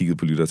 jeg har aldrig kigget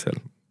på lyttertal.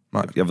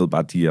 Nej. Jeg ved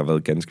bare, at de har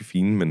været ganske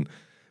fine, men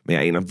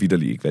jeg aner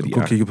vitterligt ikke, hvad de er. Du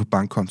kunne kigge på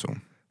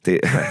bankkontoen. Det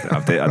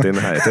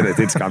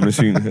er et skræmmende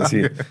syn, jeg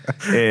siger.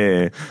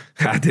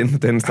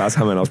 Den start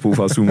har man også brug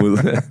for at zoome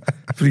ud.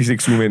 Please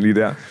ikke zoome ind lige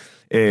der.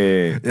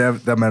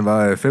 Da man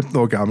var 15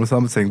 år gammel, så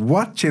havde man tænkt,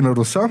 what, tjener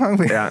du så mange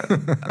penge?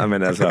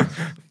 Men altså,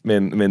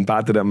 men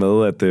bare det der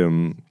med,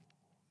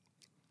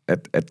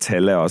 at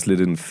tal er også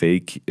lidt en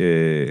fake,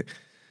 det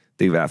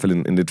er i hvert fald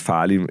en lidt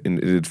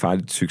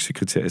farlig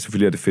succeskriterie.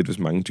 Selvfølgelig er det fedt, hvis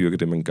mange dyrker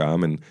det, man gør,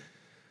 men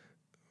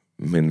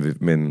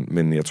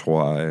jeg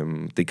tror,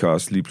 det kan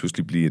også lige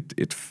pludselig blive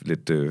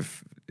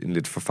en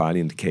lidt for farlig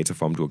indikator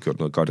for, om du har gjort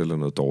noget godt eller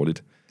noget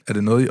dårligt. Er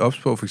det noget, I ops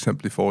på, for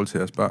eksempel i forhold til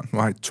jeres børn? Nu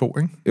har I 2,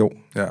 ikke? Jo.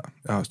 Ja, jeg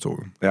har også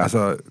 2. Ja.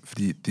 Altså,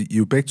 fordi I er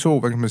jo begge 2,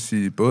 hvad kan man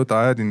sige, både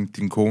dig og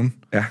din kone.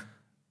 Ja.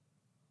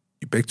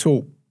 I er begge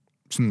 2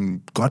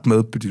 sådan godt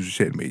med på de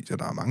sociale medier.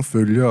 Der er mange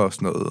følgere og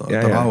sådan noget. Og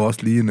der var jo også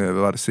lige en, hvad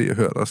var det, Se og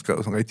Hør, der skrev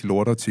sådan en rigtig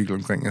lortartikel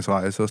omkring jeres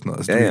rejse og sådan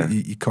noget. Altså,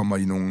 I kommer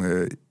i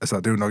nogle... altså,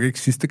 det er jo nok ikke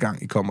sidste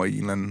gang, I kommer i en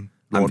eller anden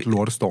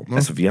lortestorm, nu.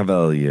 Altså, vi har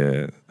været i...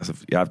 jeg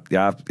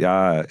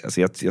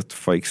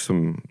får ikke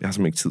jeg har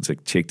simpelthen ikke tid til at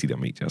tjekke de der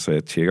medier, så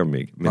jeg tjekker dem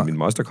ikke. Men min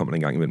moster kommer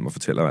en gang imellem og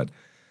fortæller, at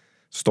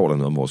står der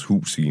noget om vores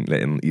hus i en eller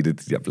anden, i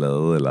det de der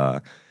blade,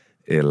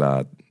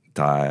 eller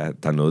der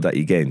er noget, der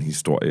ikke er en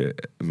historie,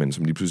 men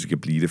som lige pludselig kan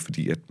blive det,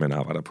 fordi at man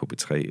arbejder på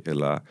B3,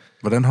 eller...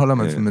 Hvordan holder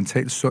man sig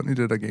mentalt sund i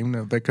det der game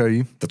der? Hvad gør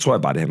I? Der tror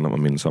jeg bare, det handler om at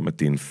minde sig om, at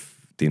det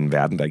er en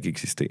verden, der ikke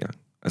eksisterer.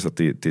 Altså,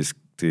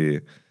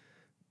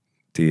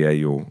 det er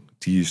jo...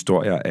 De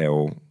historier er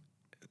jo...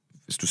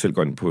 Hvis du selv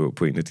går ind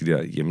på en af de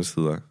der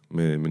hjemmesider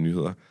med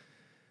nyheder,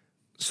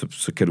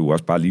 så kan du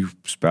også bare lige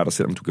spørge dig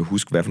selv, om du kan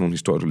huske, hvad for nogle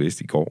historier, du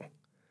læste i går.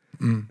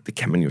 Det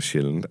kan man jo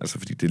sjældent, altså,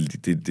 fordi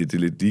det er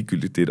lidt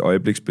ligegyldigt. Det er et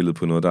øjebliksbillede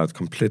på noget, der er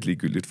komplet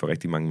ligegyldigt for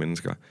rigtig mange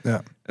mennesker. Ja.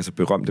 Altså,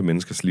 berømte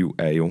menneskers liv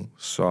er jo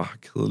så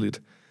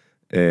kedeligt.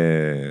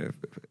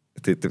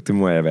 Det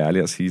må jeg være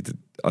ærlig at sige.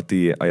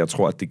 Og jeg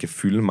tror, at det kan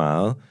fylde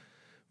meget,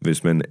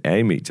 hvis man er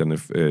i medierne.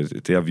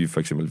 Det har vi for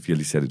eksempel, vi har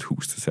lige sat et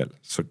hus til salg.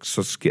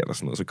 Så sker der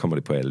sådan noget, så kommer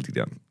det på alle de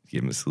der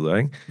hjemmesider,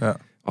 ikke? Ja.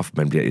 Og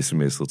man bliver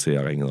sms'et til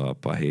at ringe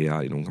op, og hey,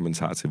 har I nogle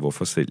kommentarer til,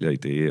 hvorfor sælger I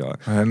det? Og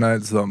det handler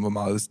altid om, hvor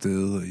meget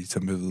sted I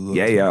tager med videre.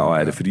 Ja, og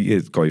er det fordi,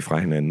 I går I fra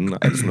hinanden,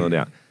 og alt sådan noget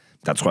der.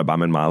 Der tror jeg bare,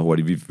 man meget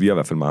hurtigt, vi har i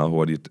hvert fald meget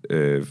hurtigt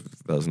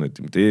været sådan, at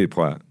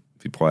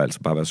vi prøver altså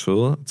bare at være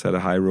søde, tage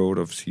det high road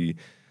og sige,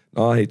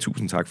 hey,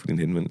 tusind tak for din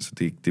henvendelse.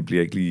 Det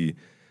bliver ikke lige,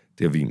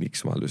 det har vi egentlig ikke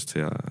så meget lyst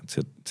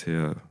til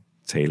at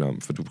tale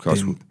om, for du kan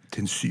også... Det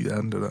er en syg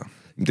verden, det der.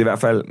 det er i hvert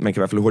fald, man kan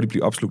i hvert fald hurtigt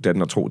blive opslugt af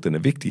den og tro, at den er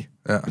vigtig.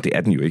 Ja. Men det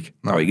er den jo ikke.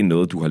 Der er jo ikke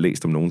noget, du har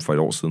læst om nogen for et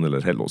år siden eller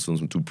et halvt år siden,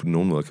 som du på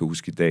nogen måde kan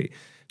huske i dag.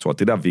 Jeg tror, at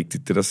det, der er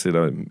vigtigt, det, der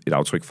sætter et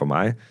aftryk for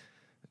mig,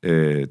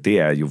 det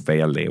er jo, hvad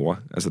jeg laver.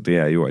 Altså, det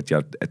er jo,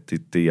 at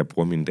det, jeg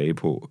bruger mine dage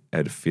på,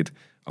 er det fedt.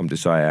 Om det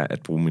så er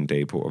at bruge mine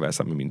dage på at være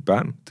sammen med mine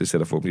børn, det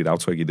sætter forhåbentlig et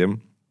aftryk i dem.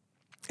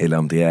 Eller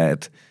om det er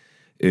at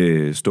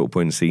stå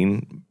på en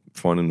scene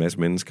foran en masse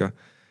mennesker,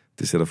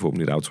 det sætter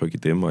forhåbentlig et aftryk i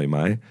dem og i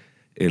mig.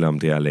 Eller om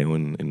det er at lave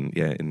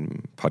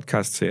en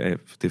podcast-serie,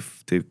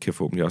 det kan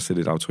forhåbentlig også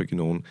sætte et aftryk i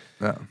nogen.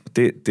 Ja.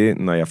 Det,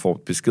 når jeg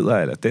får beskeder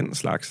af den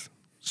slags,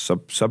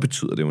 så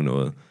betyder det jo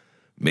noget.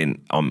 Men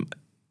om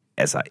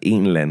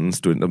en eller anden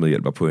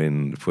studentermedhjælper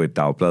på et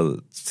dagblad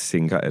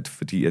tænker, at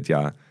fordi at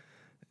jeg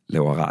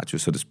laver radio,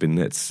 så er det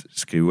spændende at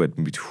skrive, at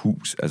mit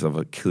hus, altså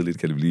hvor kedeligt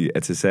kan det blive, er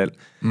til salg.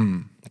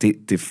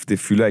 Det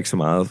fylder ikke så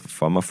meget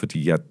for mig,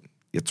 fordi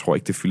jeg tror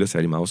ikke, det fylder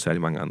særlig meget hos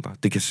særlig mange andre.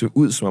 Det kan se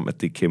ud som om,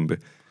 at det er kæmpe.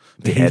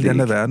 Det er hele den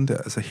der verden der,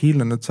 altså hele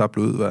den der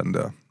tabloidverden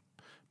der.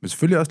 Men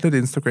selvfølgelig også lidt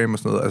Instagram og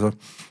sådan noget. Altså,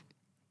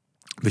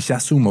 hvis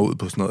jeg zoomer ud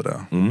på sådan noget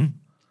der,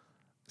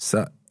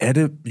 så er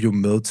det jo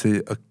med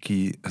til at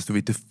give, altså du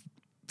ved, det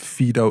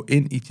feeder jo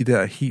ind i de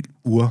der helt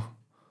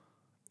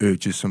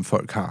urges, som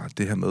folk har.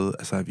 Det her med,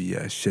 altså at vi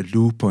er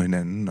jaloux på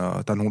hinanden,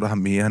 og der er nogen, der har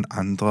mere end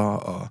andre,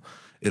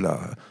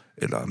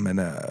 eller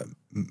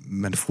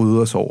man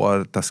fryder sig over,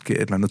 at der sker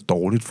et eller andet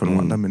dårligt for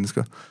nogle andre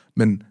mennesker.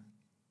 Men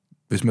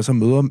hvis man så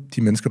møder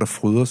de mennesker, der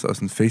fryder sig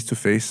sådan face to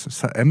face,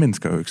 så er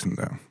mennesker jo ikke sådan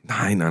der.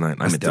 Nej,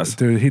 altså,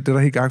 men det er helt det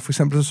der helt gang. For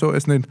eksempel så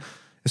jeg sådan et,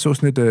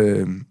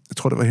 jeg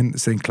tror det var hende,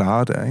 St.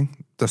 Clara der, ikke?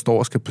 Der står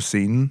og skal på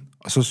scenen,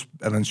 og så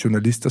er der en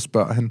journalist, der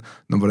spørger hende,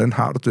 hvordan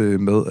har du det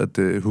med,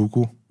 at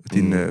Hugo,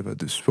 din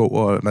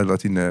svoger, eller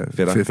din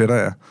fætter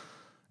er,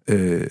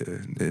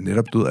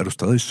 netop død, er du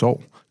stadig i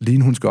sorg,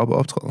 lige hun skal op og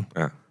optræde?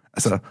 Ja.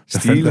 Altså,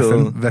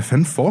 hvad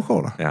fanden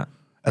foregår der? Ja.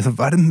 Altså,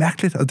 var det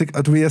mærkeligt?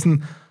 Og du ved,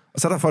 sådan... Og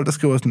så er der folk, der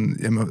skriver sådan,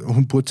 jamen,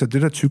 hun burde tage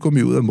det der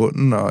tyggegummi ud af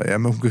munden, og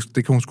jamen,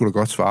 det kan hun sgu da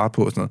godt svare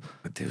på, og sådan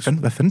noget.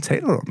 Hvad fanden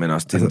taler du om? Men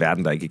også, det er en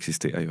verden, der ikke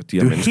eksisterer jo. Det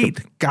er jo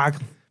helt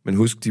gak. Men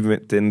husk,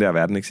 den der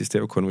verden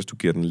eksisterer jo kun, hvis du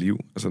giver den liv.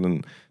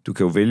 Altså, du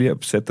kan jo vælge at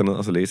sætte dig ned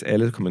og så læse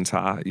alle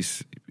kommentarer i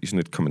sådan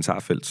et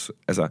kommentarfelt,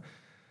 altså,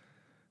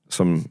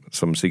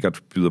 som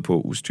sikkert byder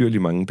på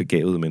ustyrligt mange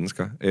begavede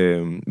mennesker.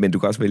 Men du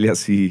kan også vælge at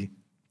sige,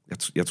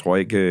 jeg tror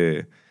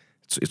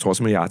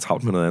simpelthen, jeg har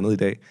travlt med noget andet i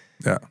dag.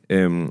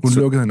 Ja. Hun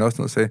lukkede hende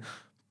også ned og sagde,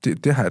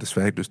 det har jeg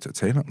desværre ikke lyst til at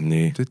tale om.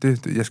 Nej.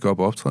 Jeg skal op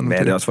og optræde nu. Men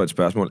er det også for et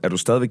spørgsmål? Er du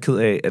stadigvæk ked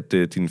af, at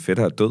din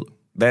fætter er død?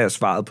 Hvad er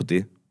svaret på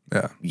det?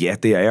 Ja,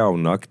 det er jeg jo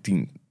nok,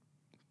 din...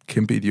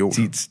 Kæmpe idiot.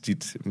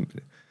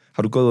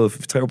 Har du gået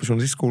 3 år på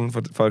journalistskolen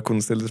for at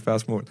kunne stille det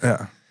spørgsmål? Ja.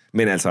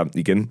 Men altså,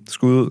 igen,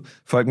 skud.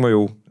 Folk må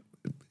jo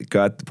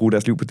bruge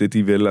deres liv på det,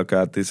 de vil, og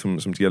gøre det,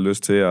 som de har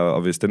lyst til.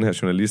 Og hvis den her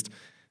journalist...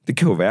 Det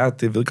kan jo være,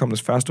 at det er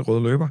vedkommendes første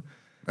røde løber.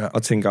 Ja.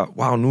 Og tænker,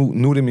 wow,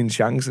 nu er det min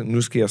chance,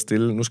 nu skal jeg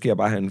stille, nu skal jeg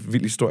bare have en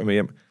vild historie med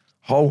hjem.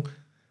 Hov,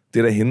 det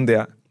er der hende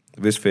der,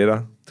 hvis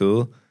fætter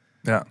døde.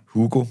 Ja.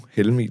 Hugo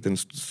Helmi, den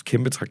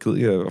kæmpe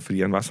tragedie,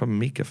 fordi han var så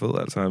mega fed,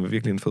 altså han var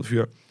virkelig en fed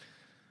fyr.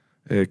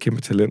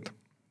 Kæmpe talent.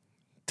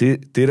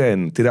 Det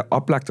er da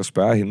oplagt at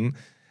spørge hende.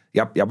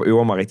 Jeg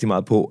øver mig rigtig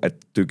meget på at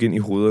dykke ind i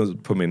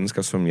hovedet på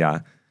mennesker,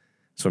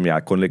 som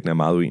jeg grundlæggende er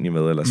meget uenig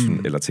med,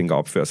 eller tænker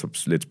opfører sig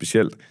lidt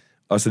specielt.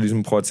 Og så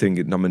ligesom prøve at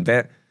tænke, men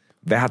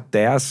hvad har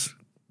deres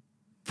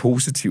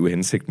positive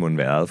hensigt må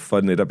være,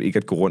 for netop ikke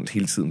at gå rundt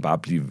hele tiden bare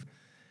blive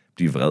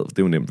vred. Det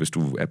er jo nemt, hvis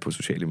du er på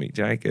sociale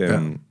medier, ikke? Ja.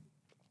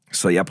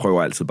 Så jeg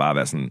prøver altid bare at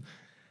være sådan,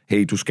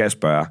 hey, du skal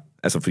spørge.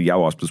 Altså, fordi jeg er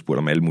jo også blevet spurgt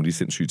om alle mulige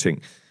sindssyge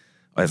ting.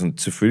 Og jeg er sådan,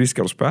 selvfølgelig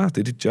skal du spørge, det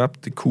er dit job,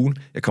 det er cool.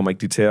 Jeg kommer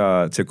ikke lige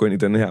til at gå ind i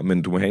den her,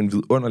 men du må have en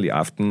vidunderlig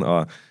aften,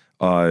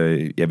 og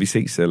ja, vi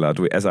ses, eller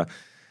du, altså,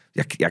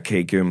 jeg kan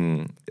ikke,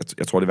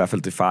 jeg tror det er i hvert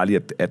fald det er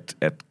farligt,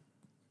 at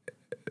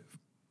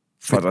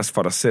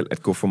for dig selv at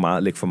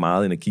lægge for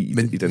meget energi i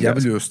den der. Men jeg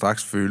vil jo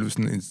straks føle,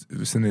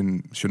 hvis sådan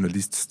en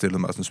journalist stillede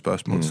mig sådan et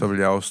spørgsmål, så vil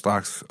jeg jo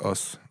straks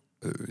også,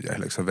 jeg er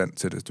heller ikke så vant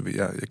til det, du ved,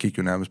 jeg gik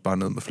jo nærmest bare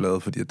ned med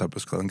flade, fordi der blev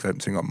skrevet en grim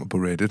ting om mig på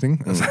Reddit, ikke?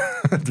 Altså,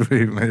 du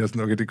ved, men jeg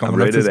sådan, okay, det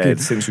kommer Reddit er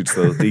et sindssygt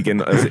sted. Det er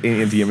igen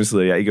en af de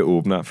hjemmesider, jeg ikke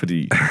åbner,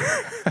 fordi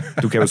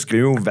du kan jo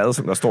skrive,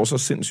 der står så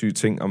sindssyge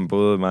ting om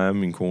både mig og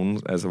min kone,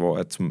 altså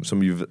hvor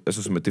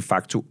som er de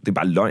facto, det er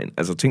bare løgn,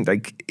 altså ting, der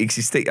ikke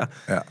eksisterer.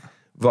 Ja.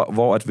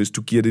 Hvor at hvis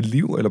du giver det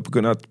liv, eller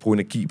begynder at bruge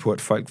energi på,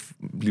 at folk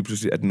lige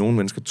pludselig, at nogle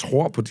mennesker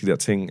tror på de der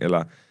ting,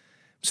 eller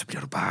så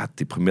bliver du bare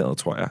deprimeret,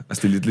 tror jeg.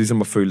 Altså det er lidt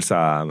ligesom at føle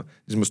sig,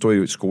 ligesom at stå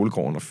i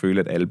skolegården og føle,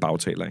 at alle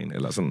bagtaler en,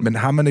 eller sådan. Men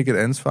har man ikke et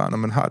ansvar, når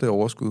man har det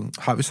overskud?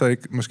 Har vi så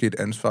ikke måske et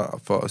ansvar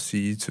for at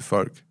sige til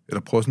folk,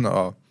 eller prøve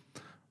sådan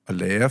at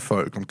lære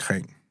folk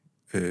omkring,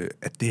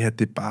 at det her,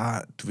 det er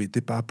bare, du ved,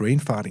 det er bare brain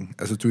farting.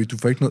 Altså, du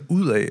får ikke noget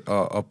ud af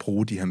at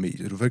bruge de her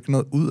medier. Du får ikke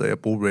noget ud af at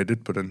bruge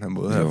Reddit på den her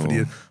måde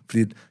her,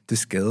 fordi det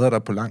skader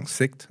dig på lang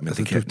sigt. Men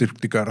altså,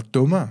 det gør dig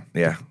dummere.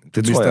 Ja,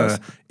 det tror jeg også.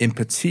 Du mister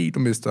empati, du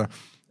mister...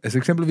 Altså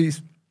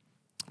eksempelvis,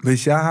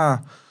 hvis jeg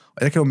har...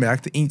 Og jeg kan jo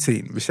mærke det en til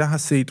en. Hvis jeg har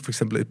set for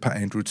eksempel et par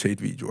Andrew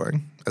Tate-videoer,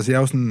 ikke? Altså, jeg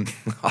er jo sådan...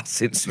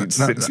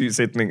 Sindssyg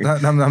sætning.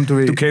 Du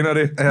ved... Du kender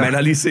det. Ja. Man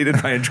har lige set et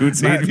par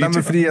Andrew-video. Nej,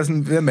 men fordi jeg er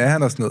sådan, hvem er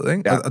han og sådan noget,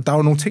 ikke? Ja. Og der er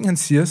jo nogle ting, han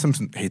siger, som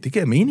sådan, hey, det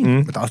giver mening.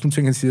 Men der er også nogle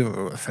ting, han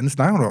siger, hvad fanden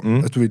snakker du om?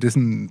 Altså, du ved, det er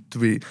sådan, du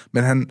ved...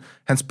 Men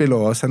han spiller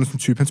jo også, han er sådan en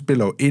type, han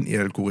spiller jo ind i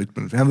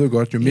algoritmen. Han ved jo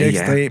godt, jo mere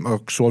ekstrem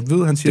og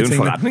sort-hvid, han siger ting... Det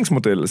er jo en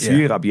forretningsmodel at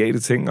sige rabiate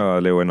ting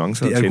og lave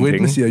annoncer og tjene penge.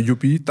 Algoritmen siger, you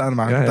beat, der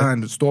er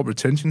en stor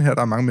retention her,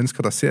 der er mange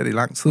mennesker, der ser det i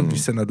lang tid, vi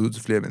sender det ud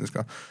til flere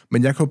mennesker.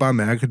 Men jeg kan jo bare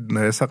mærke, at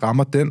når jeg så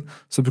rammer den,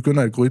 så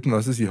begynder algoritmen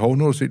også at sige, hov,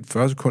 nu har du set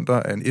 40 sekunder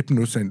af en 1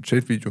 minuts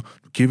video,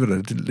 du giver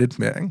dig lidt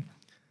mere, ikke?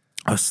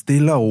 Og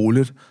stille og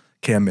roligt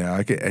kan jeg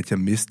mærke, at jeg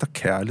mister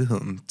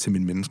kærligheden til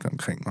mine mennesker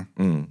omkring mig.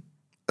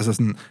 Altså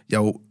sådan, jeg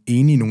er jo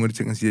enig i nogle af de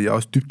ting, han siger, jeg er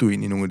også dybt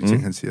uenig i nogle af de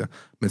ting, han siger,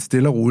 men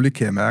stille og roligt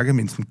kan jeg mærke, at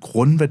mine sådan,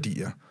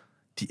 grundværdier,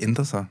 de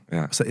ændrer sig.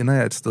 Ja. Og så ender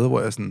jeg et sted,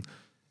 hvor jeg sådan,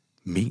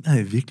 mener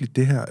jeg virkelig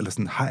det her? Eller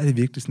sådan, har jeg det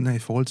virkelig sådan her i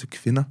forhold til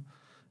kvinder?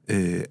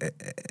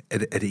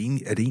 Er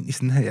det egentlig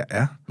sådan her, jeg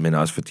er? Men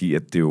også fordi,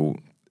 at det er jo...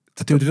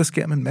 Så det er jo det, der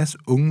sker med en masse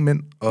unge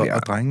mænd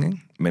og drenge,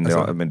 ikke? Men,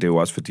 altså, men det er jo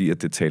også fordi,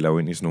 at det taler jo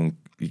ind i sådan nogle,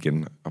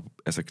 igen,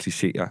 altså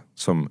klichéer,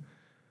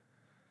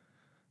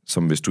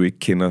 som hvis du ikke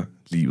kender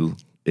livet,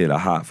 eller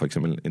har for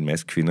eksempel en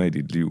masse kvinder i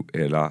dit liv,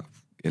 eller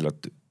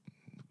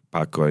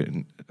bare går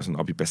sådan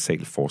op i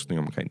basal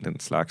forskning omkring den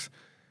slags,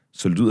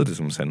 så lyder det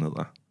som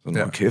sandheder.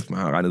 Sådan, kæft, man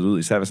har regnet ud,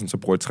 især hvis man så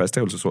bruger et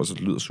træstavelsesord, så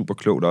det lyder super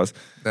klogt også.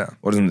 Ja.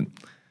 Hvor det sådan,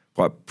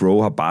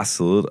 bro har bare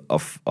siddet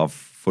og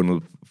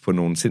fundet på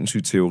nogle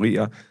sindssyge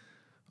teorier,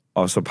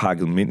 og så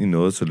pakket dem ind i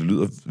noget, så det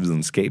lyder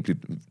videnskabeligt.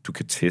 Du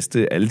kan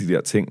teste alle de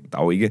der ting. Der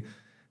er jo ikke...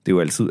 Det er jo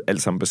altid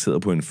alt sammen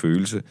baseret på en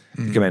følelse.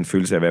 Det kan være en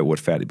følelse af at være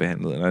uretfærdigt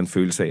behandlet, eller en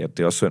følelse af, at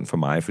det er også synd for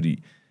mig,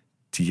 fordi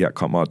de her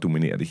kommer og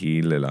dominerer det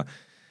hele, eller...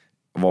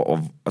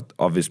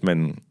 Og hvis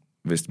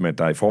man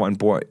der i forvejen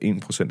bor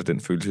 1% af den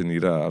følelse i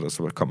dig, og der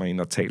så kommer en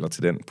og taler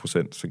til den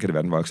procent, så kan det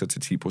være, den vokser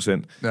til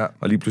 10%. Ja.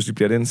 Og lige pludselig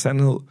bliver det en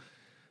sandhed.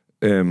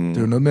 Det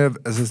er jo noget med,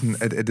 altså sådan,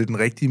 at det er den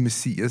rigtige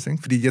messias,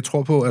 ikke? Fordi jeg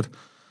tror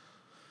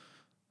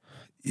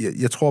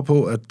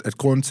på, at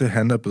grunden til, at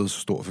han er blevet så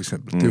stor, for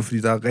eksempel, det er jo,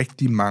 fordi der er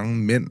rigtig mange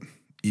mænd,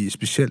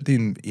 specielt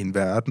i en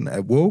verden af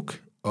woke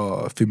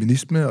og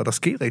feminisme, og der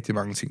sker rigtig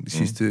mange ting de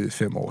sidste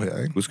 5 år her,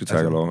 ikke? Husk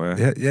tak og lov,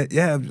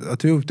 ja,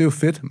 og det er jo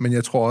fedt, men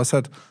jeg tror også,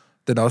 at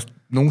den er også,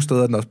 nogle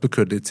steder er den også blevet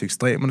kørt lidt til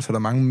ekstremerne, så der er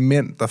mange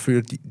mænd, der føler,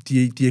 at de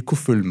ikke kunne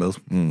følge med.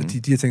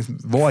 De har tænkt sådan,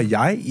 hvor er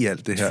jeg i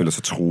alt det her? De føler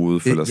sig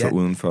truet, føler sig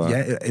udenfor.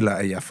 Ja, eller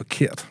er jeg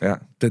forkert? Ja.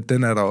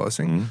 Den er der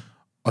også, ikke?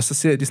 Og så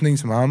ser de sådan en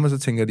som ham, og så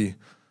tænker de,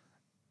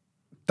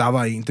 der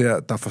var en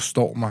der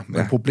forstår mig.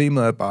 Men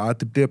problemet er bare, at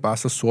det bliver bare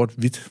så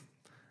sort-hvidt,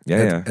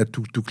 at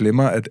du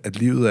glemmer, at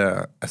livet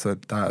er, altså,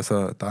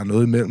 der er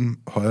noget imellem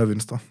højre og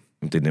venstre.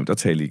 Det er nemt at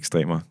tale i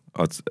ekstremer.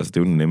 Og, altså, det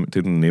er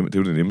jo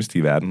det nemmeste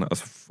i verden,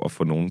 at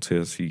få nogen til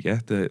at sige, ja,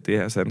 det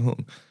er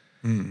sandheden.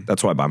 Der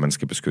tror jeg bare, man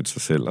skal beskytte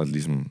sig selv, og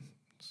ligesom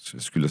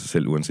skylder sig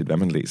selv, uanset hvad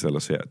man læser eller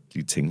ser,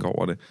 lige tænker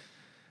over det.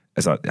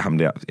 Altså, ham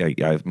der,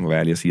 jeg må være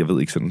ærlig at sige, jeg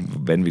ved ikke sådan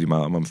vanvittigt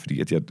meget om ham, fordi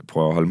at jeg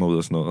prøver at holde mig ud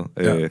og sådan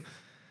noget.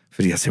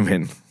 Fordi jeg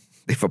simpelthen,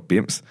 det er for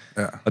bims.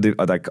 Ja.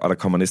 Og der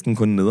kommer næsten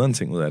kun nederen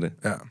ting ud af det.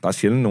 Ja. Der er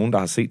sjældent nogen, der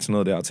har set sådan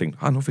noget der og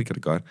tænkt, nu fik jeg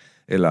det godt.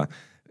 Eller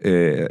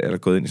er der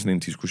gået ind i sådan en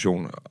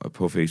diskussion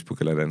på Facebook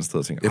eller et andet sted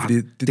og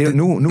tænkt,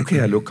 nu kan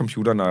jeg lukke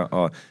computeren,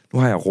 og nu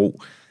har jeg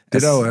ro.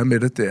 Det der jo er med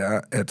det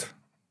er, at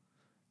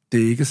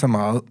det er ikke så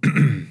meget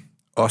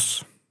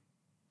os,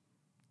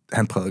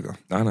 han prædiker.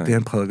 Nej. Det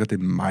han prædiker, det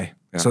er mig.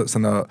 Ja.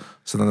 Så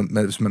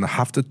hvis man har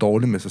haft det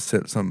dårligt med sig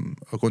selv,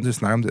 og grund til at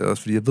snakke om det er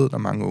også, fordi jeg ved, der er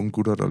mange unge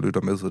gutter, der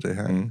lytter med til det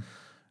her,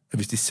 at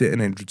hvis de ser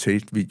en Andrew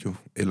Tate-video,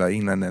 eller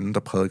en eller anden, der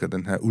prædiker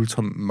den her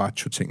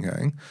ultra-macho-ting her,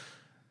 ikke?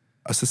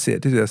 Og så ser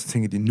de det, og så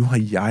tænker de, nu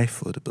har jeg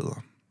fået det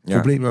bedre. Ja.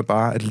 Problemet er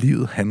bare, at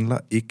livet handler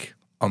ikke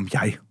om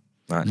jeg.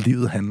 Nej.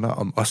 Livet handler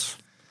om os.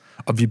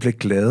 Og vi bliver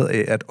glade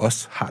af, at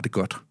os har det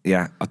godt.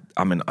 Ja,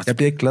 jeg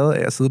bliver ikke glad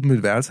af at sidde på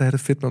mit værelse og have det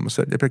fedt med mig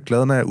selv. Jeg bliver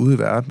glad, når jeg er ude i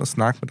verden og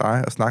snakke med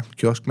dig, og snakke med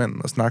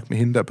kioskmanden, og snakke med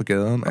hende der på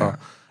gaden, og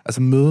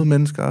altså møde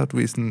mennesker, og du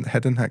vil sådan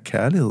have den her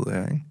kærlighed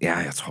her, ikke? Ja,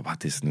 jeg tror bare,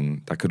 det er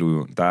sådan, der kan du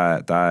jo, der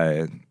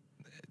er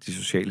de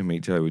sociale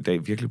medier er jo i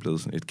dag virkelig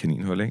blevet sådan et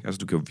kaninhul, ikke? Altså,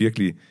 du kan jo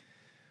virkelig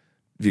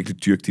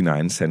dyrke din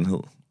egen sandhed,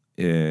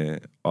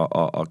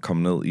 og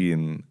komme ned i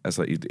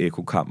et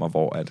ekokammer,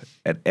 hvor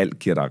at alt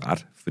giver dig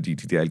ret, fordi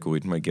de der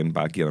algoritmer igen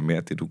bare giver dig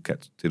mere det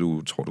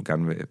du tror, du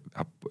gerne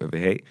vil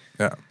have.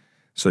 Ja.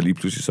 Så lige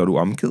pludselig så er du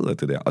omgivet af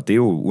det der. Og det er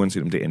jo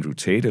uanset om det er Andrew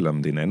Tate, eller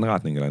om det er en anden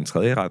retning, eller en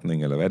tredje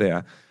retning, eller hvad det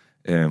er.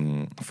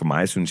 For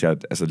mig synes jeg,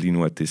 at lige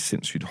nu, at det er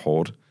sindssygt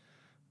hårdt.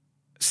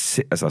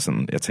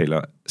 Jeg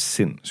taler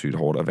sindssygt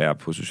hårdt at være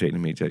på sociale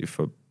medier i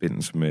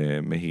forbindelse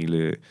med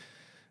hele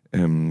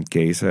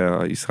Gaza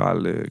og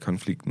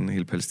Israel-konflikten,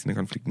 hele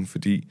Palæstina-konflikten,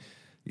 fordi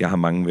jeg har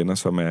mange venner,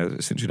 som er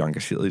sindssygt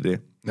engageret i det,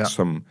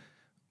 som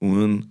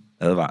uden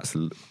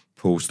advarsel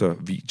poster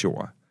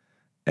videoer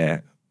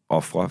af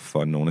ofre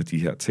for nogle af de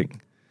her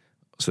ting.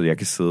 Så jeg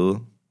kan sidde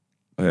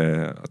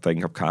og drikke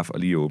en kop kaffe og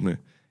lige åbne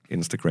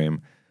Instagram,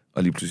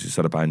 og lige pludselig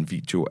så er der bare en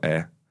video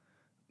af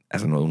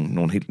Altså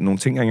nogle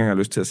ting, jeg ikke har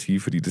lyst til at sige,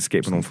 fordi det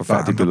skaber nogle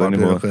forfærdelige billeder. Der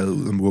bare bliver revet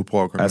ud af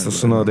murbrokkerne. Altså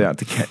sådan noget der,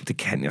 det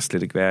kan jeg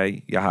slet ikke være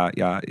i.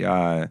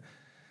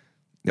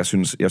 Jeg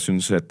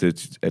synes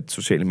at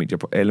sociale medier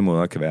på alle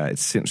måder kan være et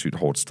sindssygt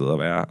hårdt sted at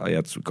være, og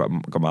jeg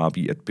går meget op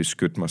i at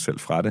beskytte mig selv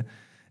fra det.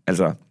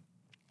 Altså,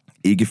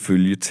 ikke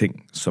følge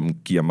ting, som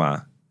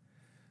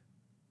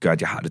gør,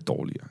 at jeg har det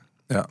dårligere.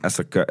 Ja.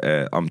 Altså,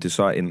 om det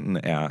så enten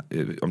er,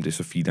 om det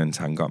så feeder en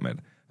tanke om, at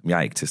jeg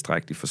er ikke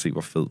tilstrækkelig for at se,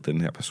 hvor fed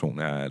den her person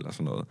er, eller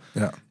sådan noget.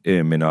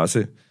 Ja. Men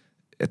også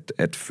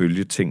at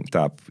følge ting,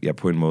 der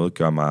på en måde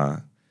gør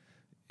mig,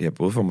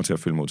 både får mig til at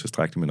føle mig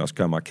tilstrækkelig, men også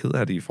gør mig ked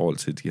af det i forhold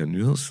til de her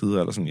nyhedssider,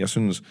 eller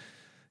sådan.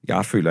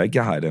 Jeg føler ikke,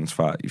 jeg har et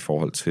ansvar i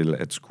forhold til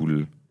at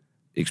skulle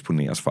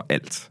eksponeres for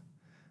alt.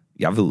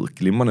 Jeg ved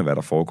glimrende, hvad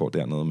der foregår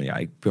dernede, men jeg har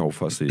ikke behov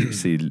for at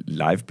se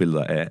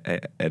live-billeder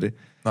af det.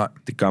 Nej.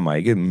 Det gør mig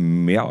ikke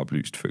mere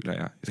oplyst, føler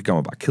jeg. Det gør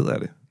mig bare ked af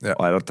det. Ja.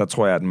 Og der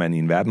tror jeg, at man i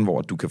en verden,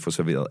 hvor du kan få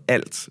serveret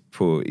alt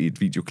på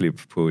et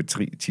videoklip på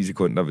 10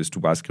 sekunder, hvis du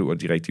bare skriver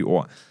de rigtige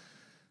ord,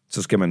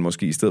 så skal man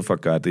måske i stedet for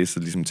at gøre det, så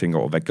ligesom tænke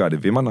over, hvad gør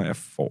det ved mig, når jeg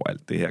får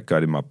alt det her?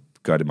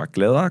 Gør det mig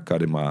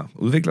gladere?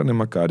 Udvikler det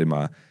mig?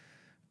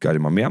 Gør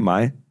det mig mere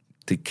mig?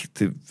 Jeg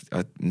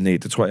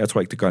tror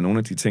ikke, det gør nogen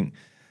af de ting.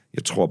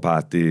 Jeg tror bare,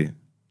 at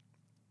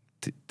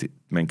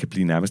man kan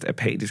blive nærmest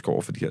apatisk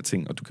over for de her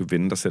ting, og du kan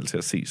vende dig selv til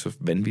at se så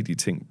vanvittige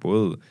ting,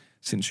 både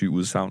sindssyge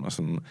udsagn og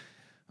sådan,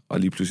 og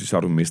lige pludselig så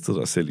har du mistet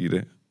dig selv i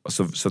det, og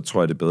så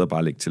tror jeg, det er bedre bare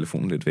at lægge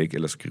telefonen lidt væk,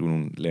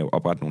 eller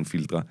oprette nogle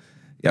filtre.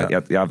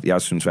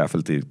 Jeg synes i hvert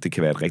fald, det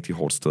kan være et rigtig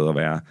hårdt sted at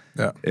være.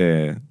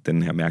 Ja.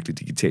 Den her mærkelige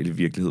digitale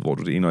virkelighed, hvor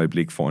du det ene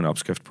øjeblik får en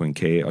opskrift på en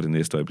kage, og det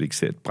næste øjeblik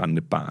ser et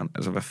brændende barn.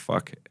 Altså, hvad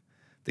fuck?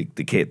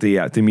 Det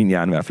er min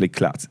hjerne i hvert fald ikke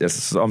klart.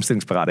 Altså, så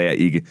omstillingsparat er jeg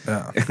ikke.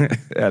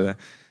 Ja.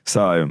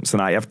 Så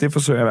nej, det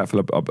forsøger jeg i hvert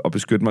fald at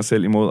beskytte mig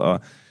selv imod.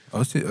 Og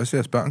også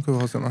jeres børn kan jo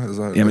også sådan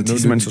noget. Jamen, de er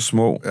simpelthen så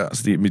små. Ja.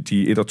 Altså,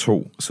 de er 1 og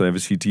 2, så jeg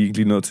vil sige, de er ikke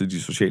lige nået til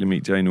de sociale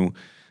medier endnu.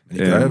 Men I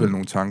gør vel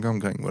nogle tanker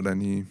omkring,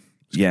 hvordan I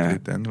skal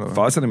gribe den?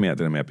 For os er det mere det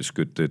der med at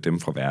beskytte dem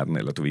fra verden,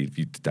 eller du ved,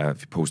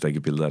 vi poster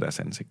ikke billeder af deres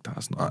ansigter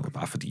og sådan noget,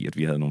 bare fordi, at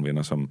vi havde nogle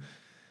venner, som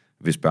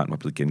hvis børn var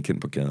blevet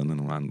genkendt på gaden af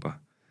nogle andre.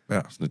 Ja.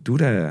 Sådan, du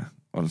der...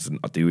 Og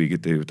det er jo ikke,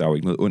 der er jo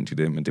ikke noget ondt i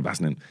det, men det er bare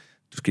sådan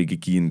du skal ikke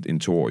give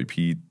en 2-årig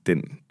pige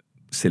den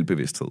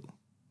selvbevidsthed.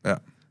 Ja.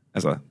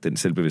 Altså, den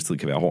selvbevidsthed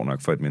kan være hård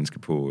nok for et menneske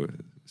på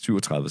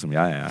 37, som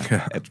jeg er,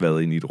 at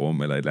være inde i et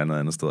rum eller et eller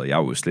andet sted. Jeg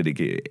er jo slet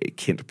ikke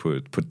kendt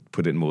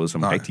på den måde,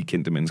 som rigtig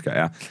kendte mennesker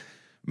er.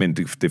 Men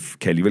det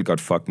kan alligevel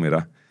godt fuck med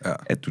dig,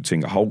 at du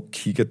tænker,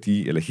 kigger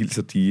de, eller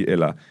hilser de,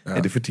 eller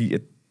er det fordi,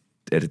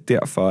 er det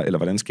derfor, eller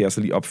hvordan skal jeg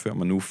så lige opføre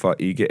mig nu, for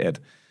ikke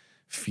at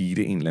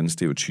feede en eller anden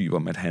stereotyp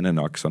om, at han er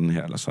nok sådan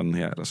her, eller sådan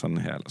her, eller sådan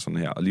her, eller sådan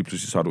her. Og lige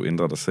pludselig så har du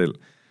ændret dig selv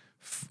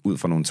ud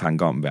fra nogle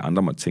tanker om, hvad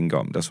andre må tænke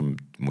om der, som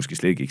måske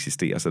slet ikke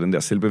eksisterer. Så den der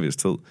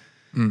selvbevidsthed,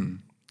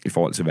 i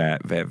forhold til,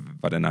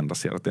 hvordan andre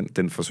ser dig,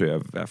 den forsøger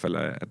jeg i hvert fald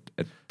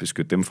at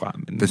beskytte dem fra.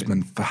 Hvis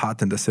man har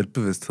den der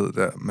selvbevidsthed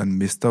der, man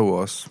mister jo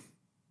også...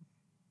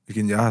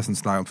 Igen, jeg har sådan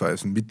snakket om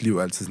før, mit liv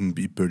er altid sådan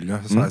i bølger.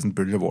 Så har jeg sådan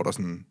bølger, hvor der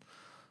sådan...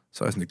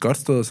 Så er jeg sådan et godt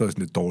sted, og så er jeg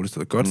sådan et dårligt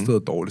sted. Godt sted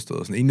og dårligt sted.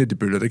 Og sådan en af de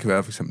bølger, det kan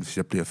være for eksempel, hvis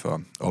jeg bliver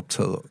for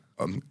optaget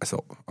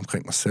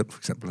omkring mig selv, for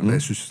eksempel. Eller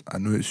jeg synes,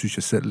 nu synes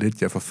jeg selv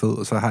lidt, jeg er for fed,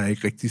 og så har jeg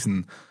ikke rigtig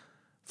sådan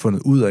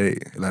fundet ud af,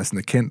 eller sådan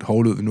erkendt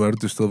hårdlød, nu er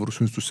det sted, hvor du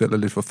synes, du selv er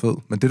lidt for fed.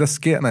 Men det, der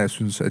sker, når jeg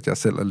synes, at jeg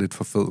selv er lidt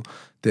for fed,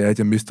 det er, at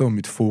jeg mister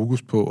mit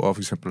fokus på at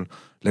for eksempel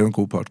lave en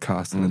god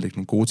podcast, eller lægge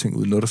nogle gode ting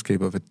ud, noget, der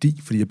skaber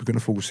værdi, fordi jeg begynder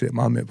at fokusere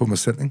meget mere på mig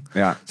selv. Ikke?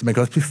 Ja. Så man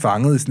kan også blive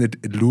fanget i sådan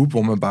et loop,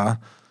 hvor man bare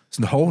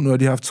sådan, nu har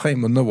de haft 3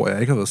 måneder, hvor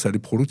jeg ikke har været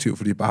særlig produktiv,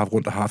 fordi jeg bare har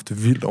rundt og haft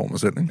det vildt over mig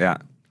selv. Ikke? Ja,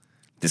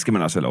 det skal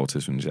man også have lov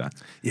til, synes jeg.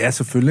 Ja,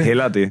 selvfølgelig.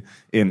 Hellere det,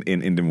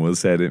 end det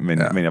modsatte. Men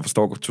jeg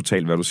forstår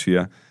totalt, hvad du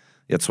siger.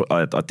 Jeg tror,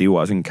 og det er jo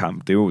også en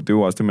kamp. Det er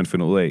jo også det, man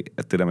finder ud af,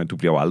 at det der med, at du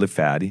bliver jo aldrig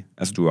færdig.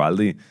 Altså, du er jo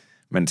aldrig...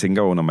 Man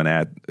tænker jo, når man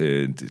er,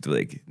 det ved jeg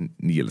ikke,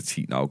 9 eller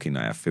 10, okay, når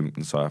jeg er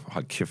 15, så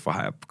hold kæft,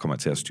 hvor kommer jeg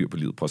til at styre på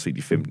livet. Prøv at se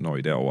de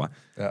 15-årige derovre.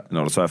 Ja.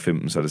 Når du så er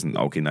 15, så er det sådan,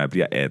 okay, når jeg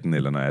bliver 18,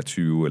 eller når jeg er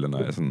 20, eller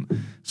når jeg sådan,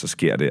 så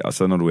sker det. Og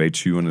så når du er i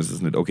 20'erne, så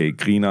sådan lidt, okay,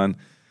 grineren,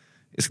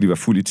 jeg skal lige være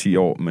fuld i 10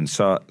 år, men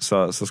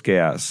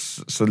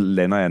så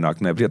lander jeg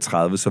nok, når jeg bliver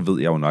 30, så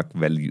ved jeg jo nok,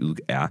 hvad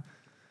livet er.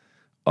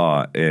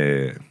 Og...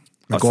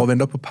 Man går og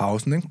venter på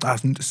pausen, ikke?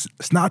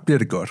 Snart bliver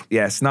det godt.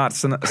 Ja,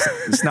 snart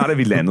er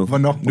vi landet.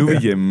 Hvornår? Nu er vi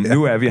hjemme. Ja.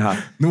 Nu er vi her.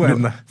 Nu er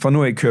den der. For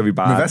nu af kører vi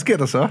bare... Men hvad sker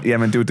der så?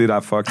 Jamen, det er jo det, der er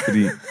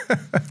fucked,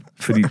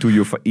 fordi du er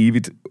jo for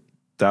evigt...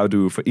 Der er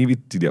jo for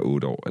evigt de der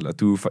 8 år, eller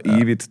du er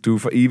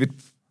for evigt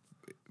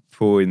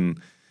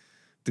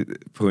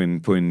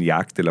på en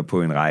jagt, eller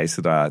på en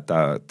rejse,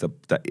 der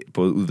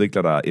både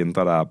udvikler dig og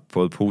ændrer dig,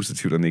 både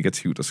positivt og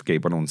negativt, og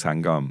skaber nogle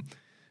tanker om,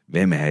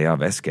 hvem er jeg,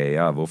 hvad skal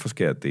jeg, og hvorfor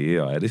skal jeg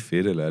det, og er det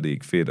fedt, eller er det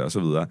ikke fedt, og så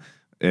videre.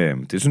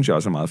 Det synes jeg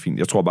også er meget fint.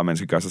 Jeg tror bare, man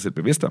skal gøre sig selv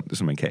bevidst om det,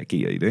 så man kan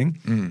agere i det, ikke?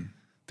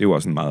 Det er jo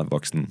også en meget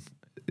voksen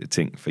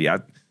ting, for der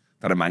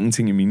er der mange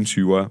ting i mine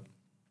 20'ere,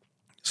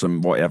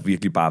 hvor jeg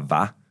virkelig bare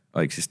var,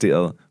 og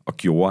eksisterede, og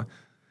gjorde,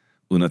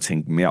 uden at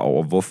tænke mere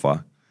over,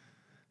 hvorfor.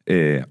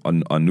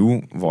 Og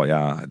nu, hvor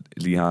jeg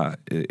lige har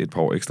et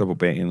par år ekstra på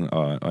banen,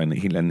 og en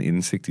helt anden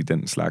indsigt i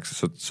den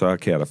slags, så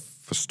kan jeg da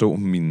forstå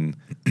mine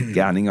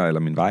gerninger eller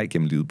min vej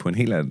gennem livet på et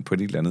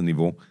helt andet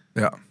niveau.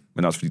 Ja.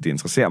 Men også fordi det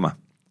interesserer mig.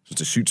 Så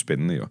det er sygt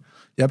spændende, jo.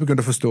 Jeg er begyndt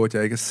at forstå, at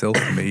jeg ikke er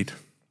self-made.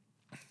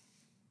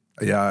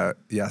 Jeg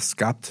er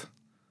skabt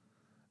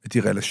af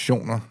de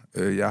relationer,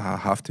 jeg har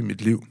haft i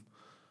mit liv.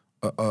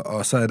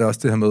 Og så er det også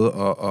det her med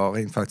at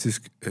rent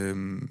faktisk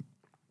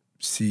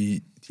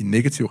sige, de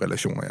negative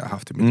relationer, jeg har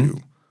haft i mit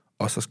liv,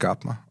 også har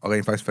skabt mig, og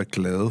rent faktisk være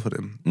glade for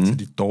dem. Så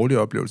de dårlige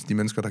oplevelser, de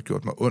mennesker, der har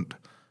gjort mig ondt,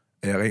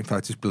 er jeg rent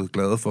faktisk blevet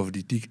glad for,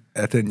 fordi de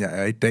er den,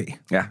 jeg er i dag.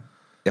 Ja,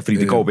 fordi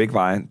det går begge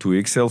veje. Du er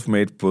ikke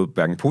self-made, både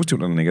hverken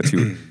positivt eller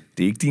negativt.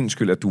 Det er ikke din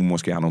skyld, at du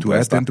måske har nogle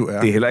brister. Den, du er.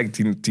 Det er heller ikke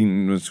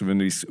din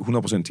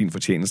 100% din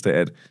fortjeneste,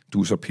 at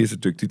du er så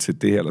pissedygtig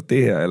til det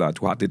her, eller at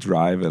du har det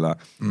drive, eller...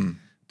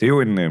 Det er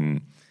jo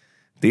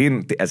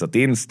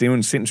det er jo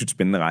en sindssygt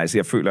spændende rejse.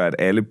 Jeg føler, at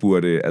alle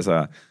burde...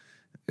 Altså,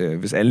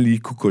 hvis alle lige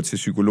kunne gå til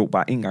psykolog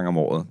bare en gang om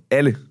året.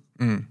 Alle.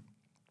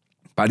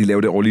 Bare lige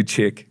lave det årlige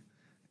tjek.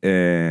 Det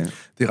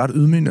er ret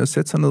ydmygende at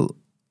sætte sig ned,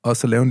 og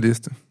så lave en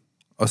liste,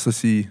 og så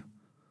sige,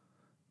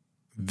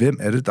 hvem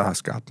er det, der har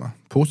skabt mig?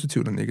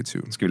 Positivt og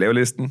negativt. Skal vi lave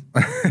listen?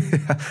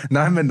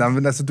 Nej,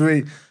 men altså, du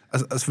er...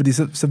 Altså, fordi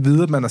så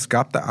videre, at man er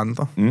skabt af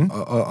andre,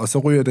 og så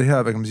ryger det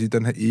her, hvad kan man sige,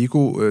 den her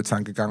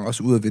ego-tankegang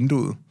også ud af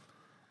vinduet.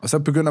 Og så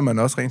begynder man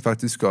også rent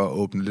faktisk at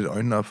åbne lidt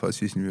øjnene op for at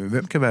sige, sådan,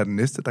 hvem kan være den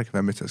næste, der kan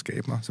være med til at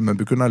skabe mig? Så man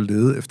begynder at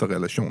lede efter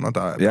relationer,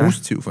 der er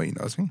positive for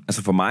en også, ikke?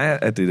 Altså for mig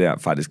er det der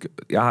faktisk,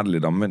 jeg har det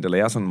lidt omvendt, eller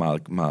jeg er sådan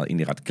meget, meget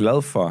egentlig ret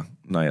glad for,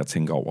 når jeg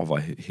tænker over, hvor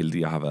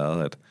heldig jeg har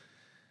været, at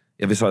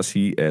jeg vil så også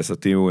sige, altså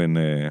det er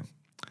jo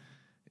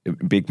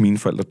begge mine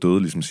forældre døde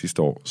ligesom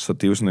sidste år, så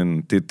det er jo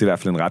sådan det er i hvert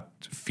fald en ret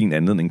fin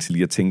anledning til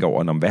lige at tænke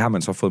over, hvad har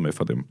man så fået med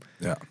fra dem?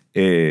 Ja.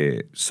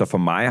 Så for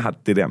mig har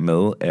det der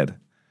med,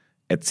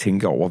 at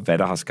tænke over, hvad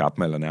der har skabt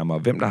mig, eller nærmere,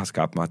 hvem der har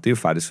skabt mig, det er jo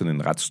faktisk sådan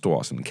en ret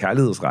stor sådan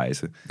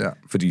kærlighedsrejse. Ja.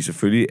 Fordi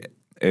selvfølgelig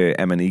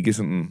er man ikke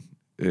sådan...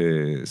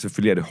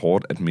 selvfølgelig er det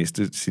hårdt at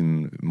miste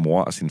sin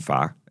mor og sin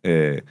far.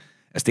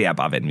 Altså, det er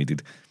bare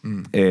vanvittigt.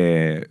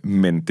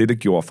 Men det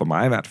gjorde for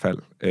mig i hvert fald,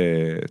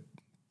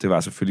 det var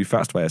selvfølgelig,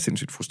 først var jeg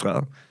sindssygt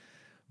frustreret,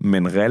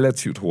 men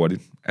relativt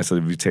hurtigt, altså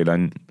vi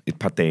taler et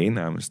par dage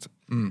nærmest,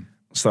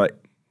 så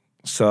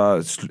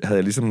havde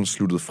jeg ligesom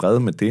sluttet fred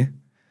med det,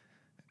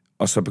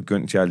 og så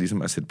begyndte jeg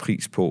ligesom at sætte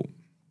pris på,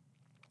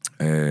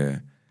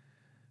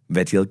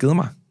 hvad de havde givet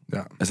mig.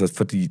 Ja. Altså,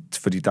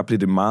 fordi der blev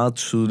det meget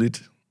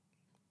tydeligt,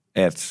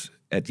 at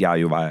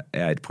jeg jo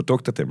er et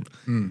produkt af dem.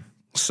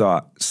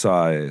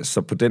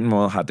 Så på den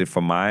måde har det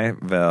for mig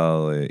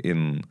været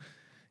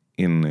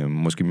en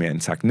måske mere en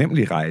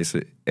taknemmelig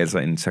rejse, altså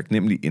en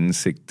taknemmelig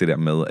indsigt, det der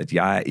med, at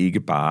jeg er ikke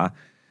bare...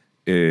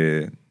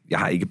 jeg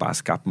har ikke bare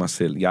skabt mig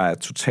selv. Jeg er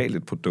totalt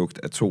et produkt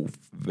af 2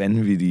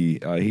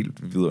 vanvittige og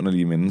helt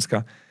vidunderlige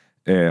mennesker,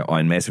 og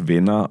en masse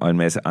venner og en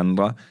masse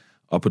andre.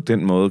 Og på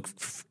den måde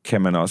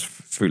kan man også,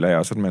 føler jeg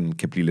også, at man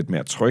kan blive lidt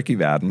mere tryg i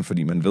verden,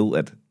 fordi man ved,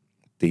 at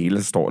det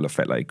hele står eller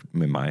falder ikke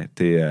med mig.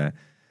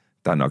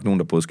 Der er nok nogen,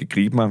 der både skal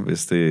gribe mig,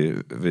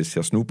 hvis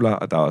jeg snubler,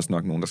 og der er også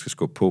nok nogen, der skal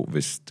skubbe på,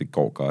 hvis det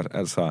går godt.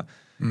 Altså,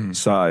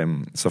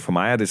 så for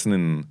mig er det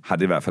sådan har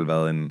det i hvert fald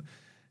været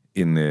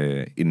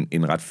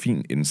en ret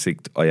fin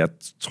indsigt, og jeg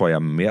tror, jeg er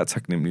mere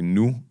taknemmelig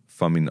nu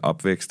for min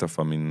opvækst og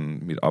for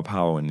mit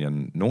ophav, end jeg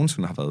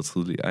nogensinde har været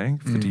tidligere,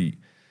 ikke?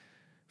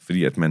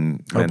 Fordi at man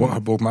har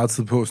brugt meget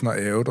tid på sådan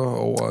at æve dig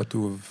over, at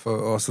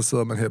og så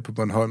sidder man her på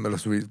Bornholm,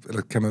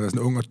 eller kan man være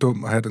sådan ung og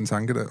dum og have den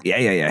tanke der?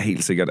 Ja,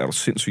 helt sikkert. Er du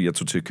sindssygt, jeg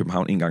tog til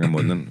København 1 gang om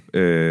måneden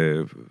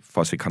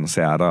for at se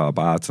koncerter, og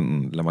bare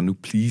sådan, lad mig nu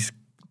please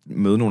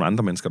møde nogle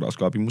andre mennesker, der også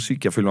går op i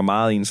musik. Jeg føler mig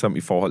meget ensom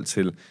i forhold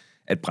til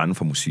at brænde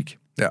for musik.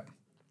 Ja.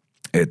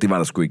 Det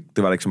var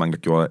der ikke så mange, der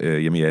gjorde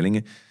hjemme i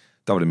Allinge.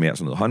 Der var det mere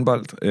sådan noget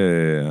håndbold,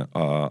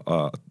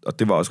 og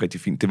det var også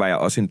rigtig fint. Det var jeg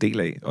også en del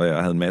af, og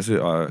jeg havde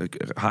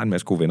har en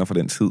masse gode venner fra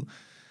den tid,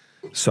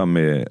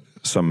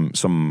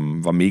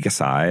 som var mega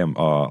seje,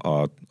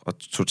 og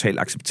totalt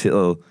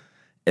accepterede,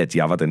 at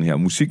jeg var den her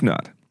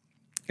musiknørd,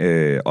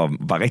 og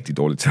var rigtig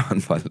dårlig til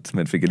håndbold,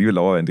 men fik alligevel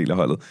lov at være en del af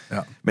holdet. Ja.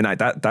 Men nej,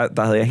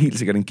 der havde jeg helt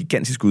sikkert en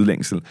gigantisk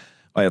udlængsel,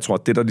 og jeg tror,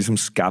 at det, der ligesom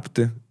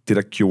skabte, det,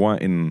 der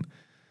gjorde en...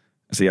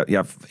 Altså,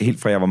 jeg helt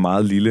fra jeg var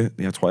meget lille,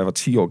 jeg tror, jeg var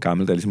 10 år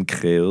gammel, der ligesom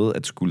krævede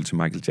at skulle til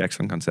Michael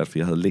Jackson-koncert, for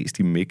jeg havde læst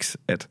i Mix,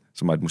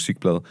 som var et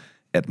musikblad,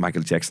 at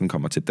Michael Jackson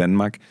kommer til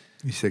Danmark.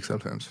 I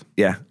 96.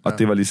 Ja, og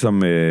det var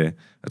ligesom, jeg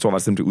tror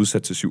faktisk, det blev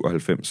udsat til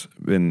 97,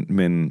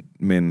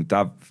 men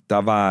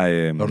der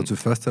var... Var du til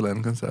første eller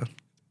anden koncert?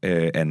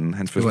 Anden,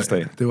 hans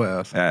fødselsdag. Det var jeg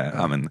også.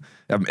 Ja. Men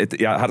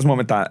jeg har det som om,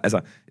 at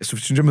jeg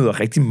synes, jeg møder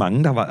rigtig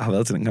mange, der har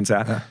været til den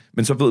koncert,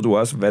 men så ved du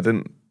også, hvad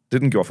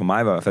den gjorde for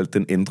mig i hvert fald,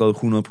 den ændrede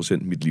 100%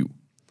 mit liv.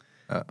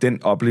 Ja.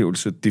 Den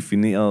oplevelse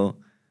definerede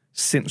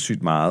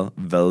sindssygt meget,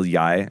 hvad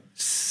jeg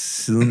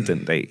siden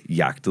den dag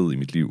jagtede i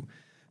mit liv.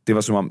 Det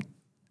var som om,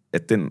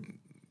 at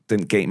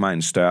den gav mig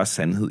en større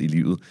sandhed i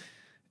livet.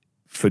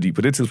 Fordi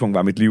på det tidspunkt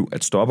var mit liv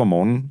at stå op om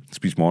morgenen,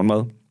 spise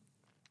morgenmad,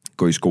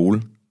 gå i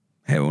skole,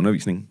 have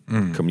undervisning,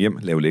 komme hjem,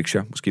 lave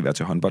lektier, måske være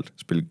til håndbold,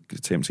 spille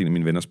til en af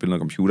mine venner, spille noget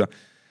computer,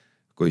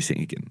 gå i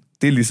seng igen.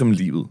 Det er ligesom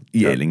livet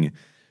i Allinge.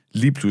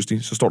 Lige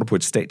pludselig, så står du på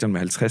et stadion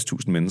med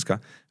 50.000 mennesker,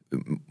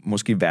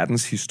 måske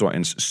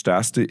verdenshistoriens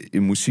største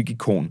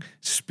musikikon,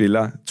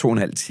 spiller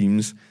 2,5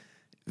 times,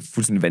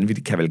 fuldstændig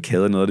vanvittig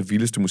kavalkade, noget af det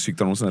vildeste musik,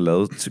 der nogensinde er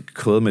lavet,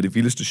 krydret med det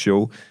vildeste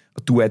show,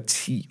 og du er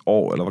 10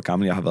 år, eller hvor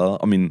gammel jeg har været,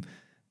 og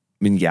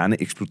min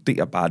hjerne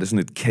eksploderer bare. Det er sådan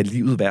et, kan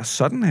livet være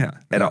sådan her?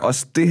 Er der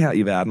også det her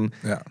i verden?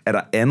 Ja. Er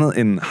der andet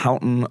end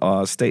havnen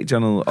og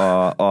stadionet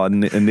og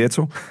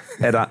Netto?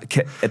 Er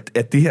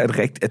det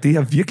her er det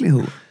her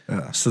virkelighed? Ja.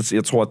 Så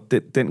jeg tror,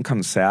 at den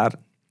koncert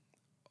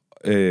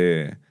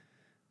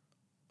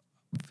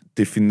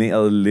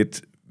definerede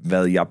lidt,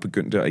 hvad jeg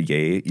begyndte at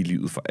jage i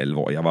livet for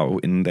alvor. Jeg var jo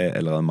inden da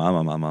allerede meget,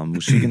 meget, meget, meget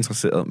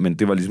musikinteresseret, men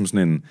det var ligesom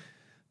sådan en,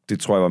 det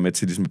tror jeg var med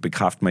til ligesom at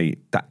bekræfte mig i,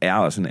 der er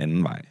også en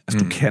anden vej.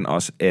 Altså, du kan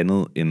også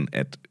andet end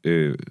at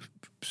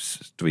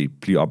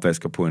blive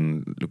opvasker på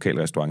en lokal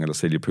restaurant, eller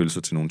sælge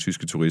pølser til nogle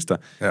tyske turister.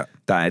 Ja.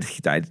 Der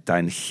er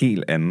en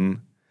helt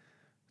anden,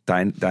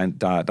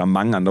 der er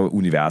mange andre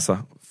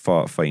universer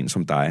for en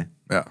som dig.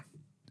 Ja.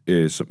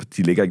 Så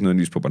de ligger ikke noget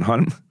lys på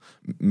Bornholm,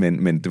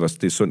 men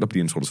det er sundt at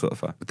blive introduceret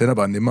for. Den er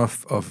bare nemmere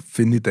at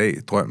finde i dag,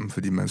 drømmen,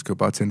 fordi man skal jo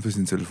bare tænde for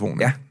sin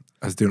telefon. Ja.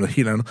 Altså, det er jo noget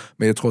helt andet.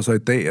 Men jeg tror så i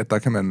dag, at der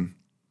kan man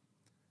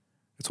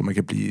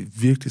kan blive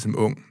virkelig som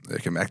ung. Jeg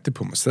kan mærke det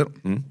på mig selv.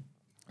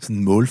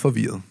 Sådan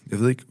målforvirret. Jeg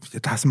ved ikke,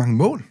 der er så mange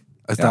mål.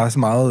 Altså, der er så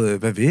meget,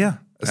 hvad vil jeg?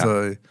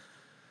 Altså,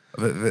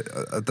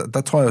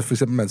 der tror jeg for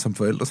eksempel, man som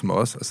forældre som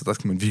os, altså, der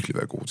skal man virkelig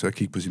være god til at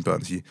kigge på sine børn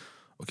og sige,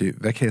 okay,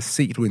 hvad kan jeg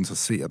se, du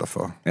interesserer dig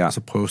for? Ja. Og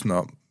så prøve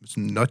sådan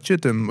nudge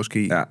dem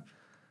måske. Ja.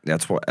 Jeg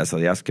tror, altså,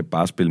 jeg skal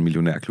bare spille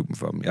Millionærklubben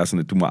for dem. Jeg er sådan,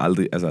 at du må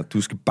aldrig, altså,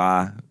 du skal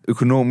bare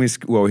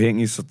økonomisk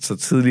uafhængig, så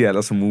tidlig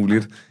alder som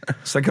muligt.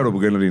 Så kan du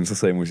begynde at blive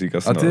interesseret i musik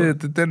og sådan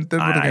noget. Og den vil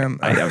du gerne.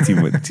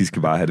 Nej, de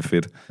skal bare have det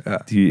fedt. Ja.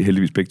 De er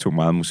heldigvis begge to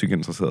meget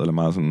musikinteresserede, eller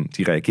meget sådan,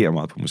 de reagerer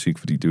meget på musik,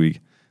 fordi det er jo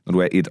ikke, når du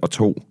er 1 og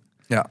 2.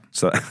 Ja.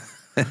 Så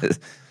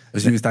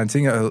hvis der er en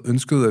ting, jeg havde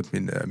ønsket, at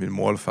min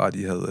mor eller far,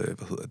 de havde,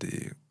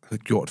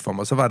 havde gjort for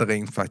mig, så var det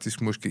rent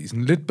faktisk måske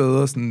sådan lidt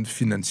bedre sådan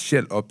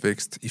finansiel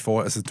opvækst i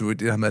forhold, altså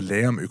det her med at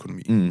lære om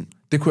økonomi.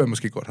 Det kunne jeg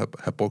måske godt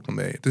have brugt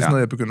noget af. Det er sådan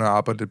noget, jeg begynder at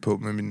arbejde lidt på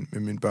med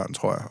mine børn,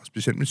 tror jeg. Og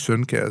specielt min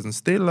søn kan jeg sådan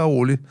stille og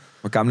roligt.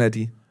 Hvor gamle er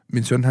de?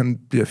 Min søn, han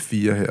bliver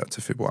 4 her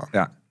til februar.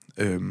 Ja.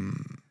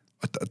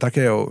 Og der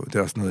kan jeg jo, det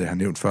er også noget, jeg har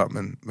nævnt før,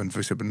 men for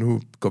eksempel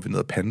nu går vi ned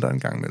og panter en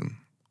gang imellem,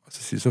 og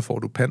så får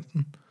du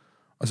panten,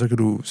 og så kan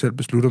du selv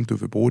beslutte, om du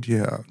vil bruge de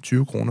her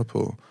 20 kroner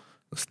på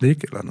noget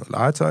slik eller noget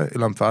legetøj,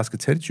 eller om far skal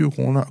tage de 20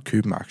 kroner og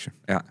købe en aktie.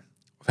 Ja.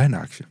 Hvad er en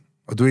aktie?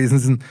 Og du er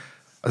sådan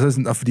og så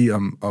sådan, og fordi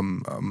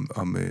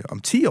om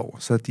 10 år,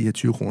 så er de her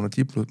 20 kroner,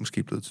 de er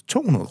måske blevet til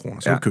 200 kroner,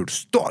 så kan du købe et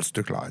stort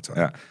stykke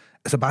legetøj. Ja.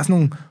 Altså bare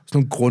sådan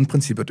nogle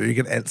grundprincipper, det er jo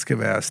ikke, at alt skal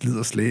være slid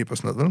og slæb og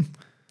sådan noget, vel?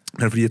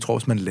 Men fordi jeg tror,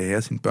 at man lærer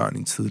sine børn i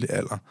en tidlig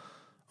alder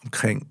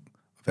omkring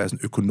at være sådan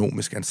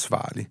økonomisk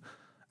ansvarlig.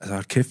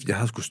 Altså kæft, jeg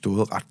havde sgu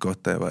stået ret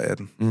godt, da jeg var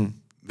 18,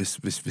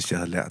 hvis jeg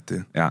havde lært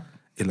det. Ja.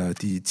 Eller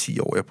de 10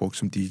 år, jeg brugte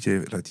som DJ,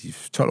 eller de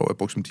 12 år, jeg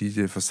brugte som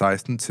DJ, fra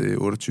 16 til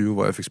 28,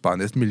 hvor jeg fik sparet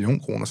næsten 1 million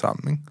kroner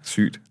sammen, ikke?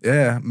 Sygt.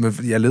 Ja, men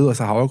jeg levede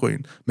også af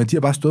havregryn. Men de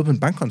har bare stået på en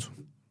bankkonto.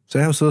 Så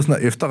jeg har jo siddet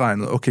sådan og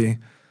efterregnet, okay,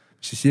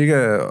 hvis jeg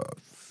cirka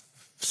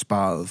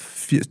sparet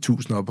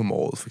 80.000 op om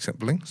året, for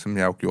eksempel, ikke? Som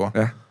jeg jo gjorde.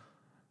 Ja.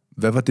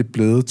 Hvad var det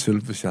blevet til,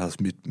 hvis jeg havde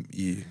smidt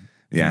i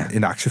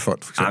en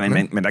aktiefond, for eksempel?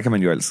 Ja, men der kan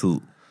man jo altid...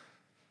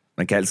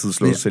 Man kan altid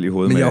slå sig selv i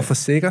hovedet med... Men jeg er for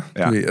sikker.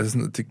 Ja. Altså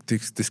sådan,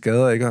 det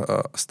skader ikke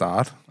at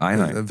starte. Nej.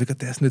 Det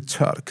er sådan lidt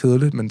tørt og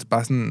kedeligt, men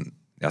bare sådan...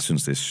 Jeg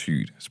synes, det er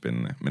sygt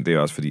spændende. Men det er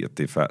også fordi, at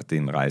det er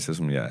en rejse,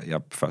 som jeg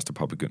først er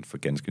påbegyndt for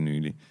ganske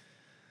nylig.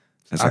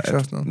 Altså, aktier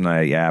og sådan noget? Nej,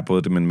 ja,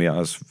 både det, men mere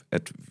også,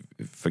 at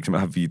for eksempel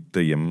har vi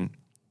derhjemme,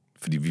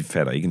 fordi vi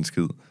fatter ikke en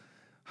skid,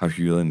 har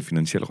hyret en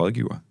finansiel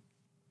rådgiver.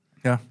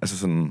 Ja. Altså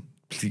sådan,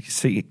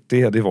 se, det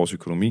her det er vores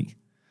økonomi.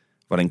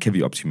 Hvordan kan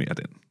vi optimere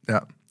den? Ja.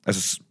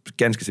 Altså,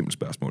 ganske simpelt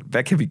spørgsmål.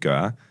 Hvad kan vi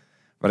gøre?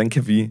 Hvordan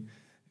kan vi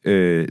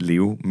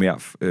leve mere,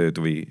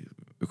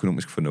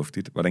 økonomisk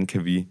fornuftigt? Hvordan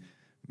kan vi,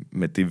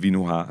 med det vi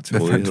nu har til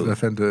rådighed... Hvad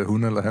fandt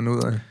hun eller han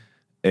ud af?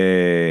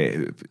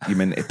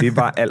 Jamen, det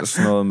var alt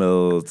sådan noget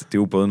med... Det er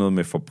jo både noget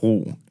med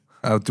forbrug.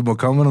 Ja, du må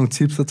komme med nogle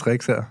tips og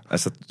tricks her.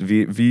 Altså,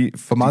 vi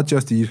for meget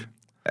Just Eat.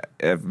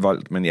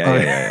 Voldt, men ja.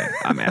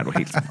 Jamen, er du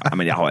helt...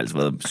 Men jeg har jo altid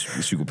været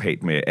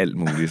psykopat med alt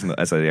muligt. Sådan noget.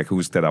 Altså, jeg kan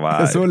huske, da der var...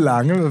 Jeg så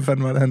Lange, hvad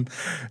fanden var det, han... Et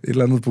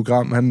eller andet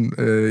program,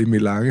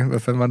 Emil Lange, hvad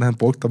fanden var det, han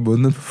brugte om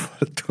måneden på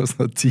folk? Det var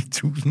sådan noget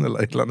 10.000 eller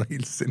et eller andet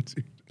helt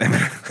sindssygt.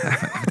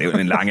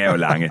 Men Lange er jo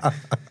Lange.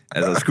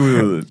 Altså,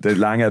 skud ud. Det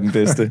Lange er den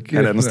bedste.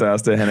 Han er den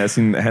største.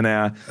 Han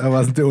er... Jeg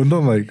var sådan, det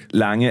undrer mig ikke.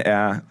 Lange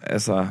er...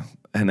 Altså,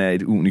 han er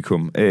et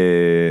unikum.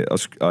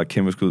 Og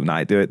kæmpe skud.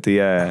 Nej, det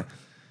er...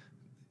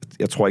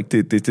 Jeg tror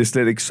ikke, det er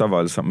slet ikke så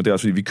voldsomt, men det er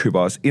også fordi, vi køber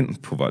os ind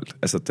på vold.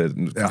 Altså,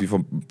 vi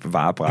får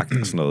varebragt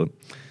og sådan noget.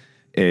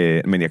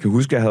 Men jeg kan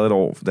huske, at jeg havde et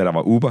år, da der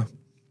var Uber,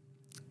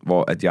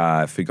 hvor at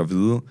jeg fik at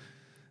vide,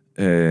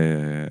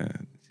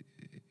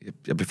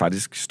 jeg blev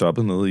faktisk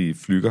stoppet nede i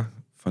Flygger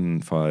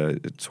for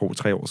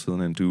 2-3 år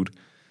siden, en dude,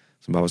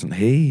 som bare var sådan,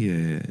 hey,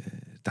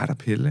 der er der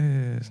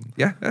Pelle. Sådan,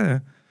 ja.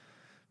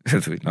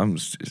 Nå,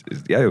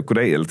 ja, jo,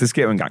 goddag, eller det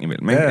sker jo en gang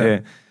imellem, ikke? Ja.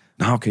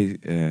 Nå, okay,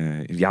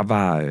 jeg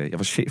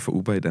var chef for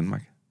Uber i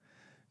Danmark.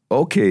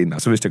 Okay,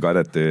 så vidste jeg godt,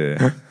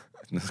 at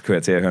nu skulle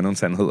jeg til at høre nogle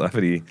sandheder,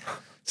 fordi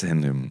så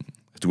han,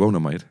 du var jo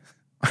nummer 1.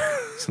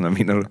 Så hvad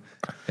mener du?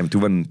 Jamen,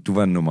 du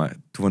var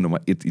nummer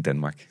 1 i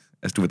Danmark.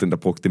 Altså, du var den, der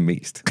brugte det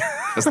mest.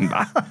 Og sådan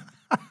bare.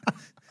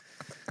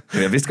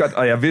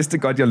 Jeg vidste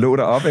godt, jeg lå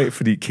deroppe af,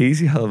 fordi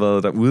Casey havde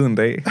været derude en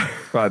dag.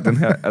 Fra den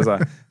her, altså,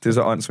 det er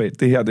så åndssvagt.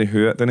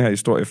 Den her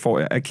historie får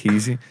jeg af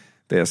Casey,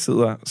 da jeg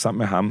sidder sammen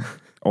med ham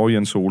over i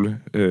Jencel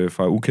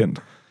fra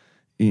Ukendt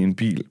i en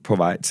bil på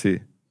vej til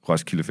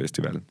Roskilde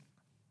Festival.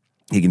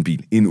 Ikke en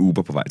bil, en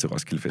Uber på vej til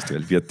Roskilde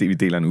Festival. Vi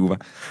deler en Uber.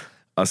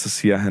 Og så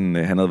siger han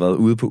havde været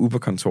ude på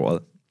Uber-kontoret.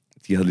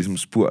 De havde ligesom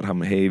spurgt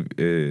ham, hey,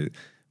 vil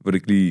du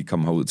ikke lige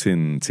komme herud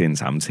til en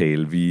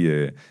samtale?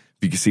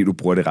 Vi kan se, du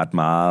bruger det ret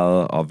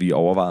meget, og vi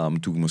overvejer, om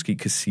du måske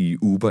kan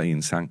sige Uber i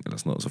en sang, eller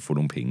sådan noget, så få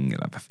nogle penge,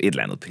 eller et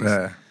eller andet penge.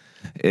 Ja.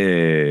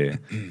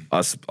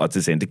 Og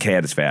det sagde han, det kan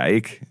jeg desværre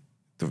ikke.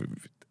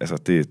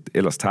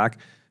 Ellers tak.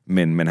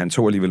 Men han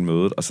tog alligevel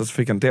mødet, og så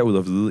fik han derud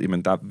at vide,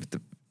 jamen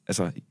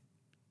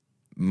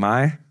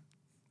mig,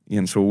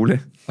 Jencel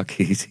og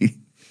Casey,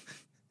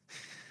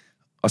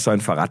 og så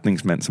en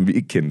forretningsmand, som vi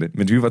ikke kendte,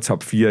 men vi var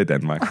top 4 i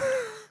Danmark.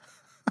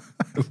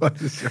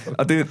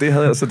 Og det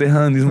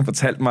havde han ligesom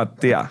fortalt mig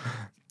der,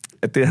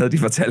 at det havde de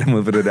fortalt mig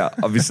ud på det der,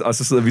 og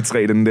så sidder vi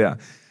 3 i den der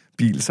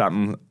bil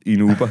sammen i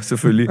en Uber,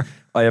 selvfølgelig.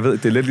 Og jeg ved,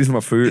 det er lidt ligesom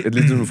at få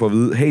at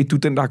vide, hey, du er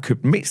den, der har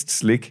købt mest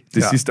slik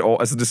det sidste år.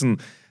 Altså det er sådan,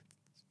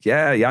 ja,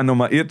 jeg er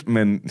nummer 1,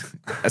 men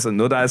altså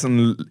noget, der er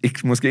sådan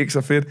måske ikke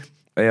så fedt.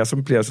 Og så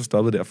bliver jeg så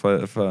stoppet der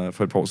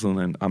for et par år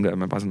siden, ham der,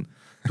 man bare sådan,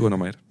 du er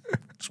nummer 1.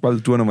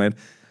 Du er nummer 1.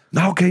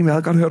 Nå, okay, men jeg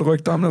havde godt hørt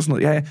rygter om det og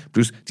sådan noget. Ja.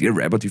 Plus, de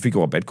her rapper, de fik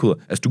jo rabatkoder.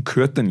 Altså, du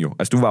kørte den jo.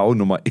 Altså, du var jo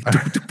nummer 1.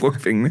 Du brugte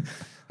pengene.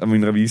 Og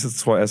min revisor,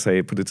 tror jeg,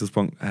 sagde på det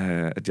tidspunkt,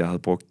 at jeg havde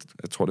brugt,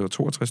 jeg tror, det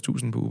var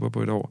 62.000 på Uber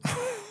på et år.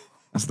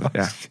 Altså,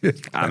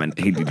 ja, men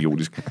helt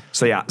idiotisk.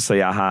 Så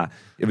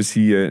jeg vil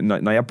sige,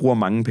 når jeg bruger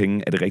mange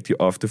penge, er det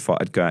rigtig ofte for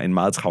at gøre en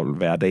meget travl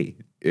hverdag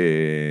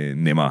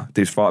nemmere.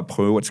 Det er for at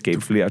prøve at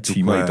skabe flere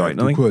timer i døgnet.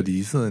 Du kunne have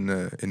leaset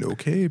en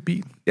okay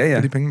bil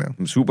for de penge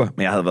der. Super,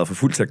 men jeg havde været for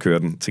fuld til at køre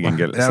den til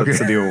gengæld. Ja, okay.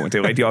 Så det er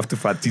jo rigtig ofte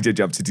fra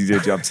DJ-job til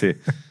DJ-job til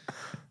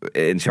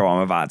en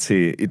shawarma-bar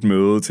til et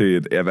møde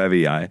til hvad ved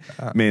jeg.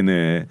 Ja. Men,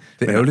 det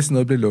er jo lidt sådan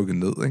noget, der bliver lukket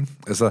ned, ikke?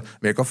 Altså, men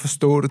jeg kan godt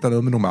forstå det, der er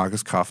noget med nogle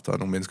markedskræfter og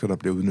nogle mennesker, der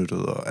bliver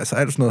udnyttet. Og, altså,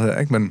 er det sådan noget her,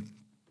 ikke?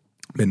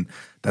 Men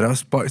der er da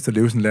også spøjst at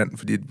leve i sådan et land,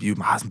 fordi vi er jo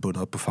meget sådan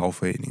bundet op på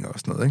fagforeninger og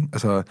sådan noget, ikke?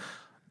 Altså,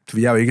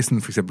 jeg er jo ikke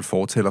sådan for eksempel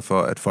fortæller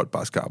for, at folk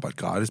bare skal arbejde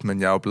gratis,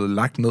 men jeg er jo blevet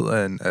lagt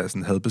ned af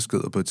sådan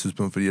hadbeskeder på et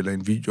tidspunkt, fordi jeg lavede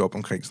en video op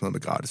omkring sådan noget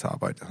med gratis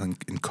arbejde. Jeg havde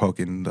en kok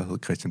inden, der hed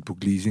Christian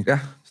Puglisi. Ja.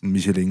 Sådan en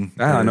Michelin.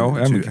 Ja,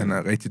 han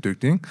er rigtig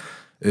dygtig,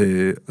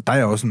 ikke? Og der er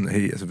jeg også sådan,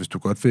 hey, altså hvis du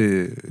godt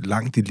vil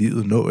langt i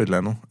livet nå et eller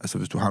andet, altså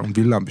hvis du har nogle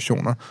vilde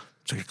ambitioner,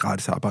 så kan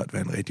gratis arbejde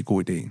være en rigtig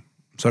god idé.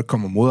 Så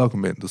kommer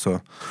modargumentet så,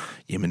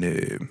 jamen,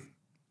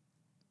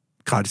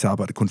 gratis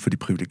arbejde kun for de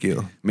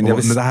privilegerede. Men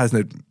der har jeg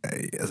sådan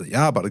jeg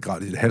har arbejdet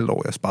gratis i et halvt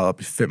år, jeg har sparet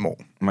op i 5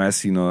 år. Må jeg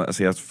sige noget?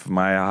 Altså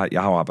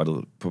jeg har jo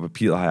arbejdet, på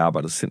papiret har jeg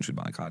arbejdet sindssygt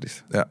meget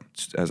gratis. Ja.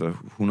 Altså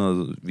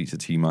hundredvis af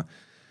timer.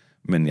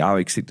 Men jeg har jo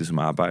ikke set det som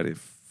arbejde.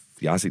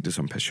 Jeg har set det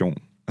som passion.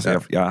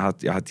 Altså jeg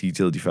har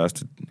DJ'et de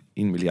første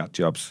 1 milliard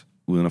jobs,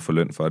 uden at få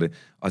løn for det.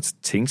 Og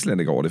tænkte slet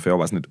ikke over det, for jeg var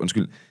bare sådan et,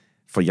 undskyld,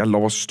 for jeg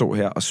lover at stå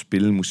her og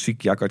spille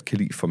musik, jeg godt kan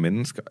lide for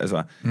mennesker.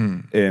 Altså,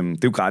 det er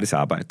jo gratis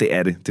arbejde. Det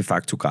er det. Det er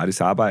faktisk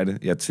gratis arbejde.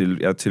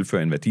 Jeg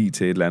tilfører en værdi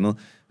til et eller andet.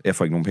 Jeg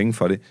får ikke nogen penge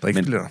for det.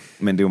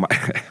 Men det er jo mig,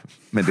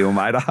 men det er jo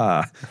mig, der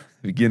har...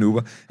 Vi giver en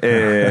Uber.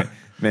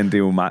 Men det er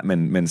jo mig,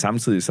 men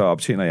samtidig så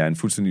optjener jeg en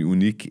fuldstændig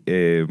unik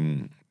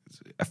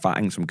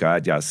erfaring, som gør,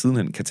 at jeg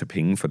sidenhen kan tage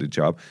penge for det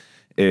job.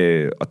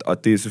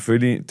 Og det er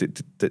selvfølgelig,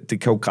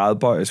 det kan jo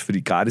gradbøjes, fordi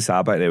gratis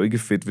arbejde er jo ikke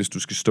fedt, hvis du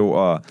skal stå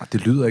og...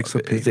 Det lyder ikke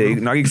så pænt. Det er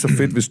nok ikke så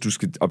fedt, hvis du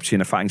skal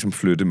optjene erfaring som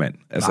flyttemand.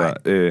 Altså,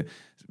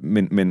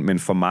 men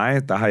for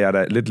mig, der har jeg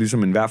da lidt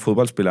ligesom enhver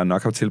fodboldspiller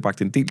nok har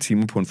tilbragt en del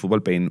timer på en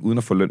fodboldbane, uden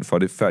at få løn for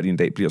det, før de en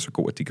dag bliver så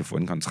god, at de kan få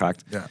en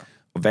kontrakt. Ja.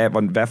 Og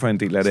hvad for en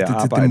del af det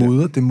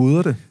arbejde? Det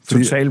modder det.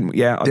 Totalt,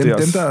 ja. Og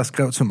dem, der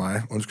skrev til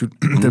mig,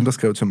 dem, der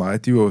skrev til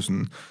mig, de var jo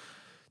sådan...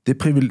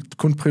 Det er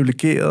kun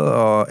privilegeret,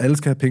 og alle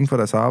skal have penge for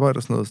deres arbejde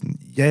og sådan noget. Sådan,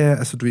 ja,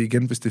 altså du ved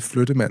igen, hvis det er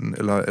flyttemanden,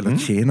 eller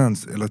tjeneren,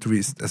 eller du ved,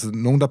 altså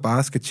nogen, der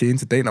bare skal tjene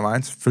til dagen og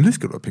vejen, selvfølgelig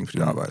skal du have penge for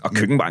dit arbejde. Og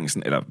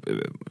køkkenbranchen, eller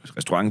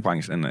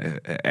restaurantbranchen,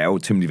 er jo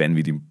temmelig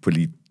vanvittig på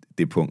lige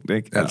det punkt,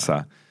 ikke? Ja.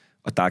 Altså,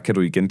 og der kan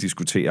du igen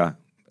diskutere,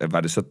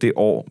 var det så det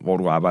år, hvor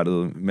du arbejdede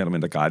mere eller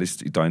mindre gratis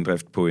i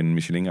døgndrift på en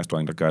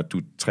Michelin-restaurant, der gør, at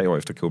du 3 år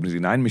efter kan åbne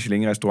din egen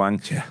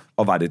Michelin-restaurant,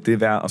 og var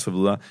det værd, og så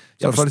videre.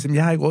 Så folk siger,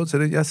 jeg har ikke råd til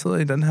det. Jeg sidder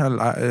i den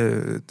her,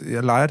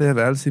 jeg lejer det her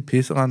værelse i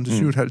pisseranden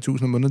til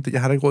 7.500 om måneden.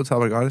 Jeg har da ikke råd til at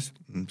arbejde gratis.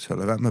 Så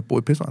lad være med at bo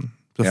i pisseranden.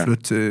 Så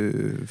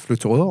flyt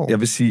til Rødovre.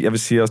 Jeg vil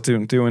sige også,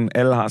 det er jo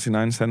alle har sin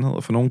egen sandhed,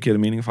 og for nogen giver det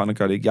mening, for andre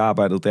gør det ikke. Jeg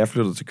arbejdede, da jeg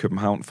flyttede til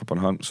København fra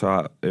Bornholm,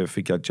 så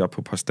fik jeg et job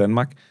på Post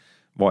Danmark,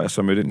 hvor jeg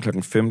så mødte ind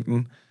klokken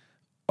 15,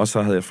 og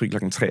så havde jeg fri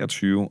klokken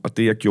 23, og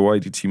det jeg gjorde i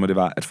de timer, det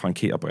var at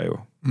frankere breve.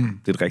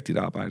 Det er et rigtigt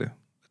arbejde.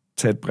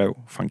 Tag et brev,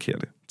 franker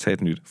det. Tag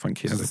et nyt,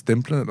 franker det. Så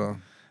stemple, eller?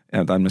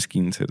 Ja, der er en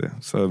maskine til det.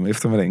 Så om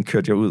eftermiddagen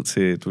kørte jeg ud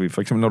til,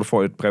 for eksempel når du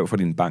får et brev fra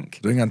din bank.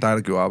 Det er ikke engang dig,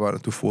 der gjorde arbejde.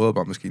 Du fodrede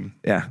bare maskinen.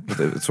 Ja,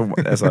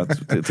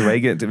 det var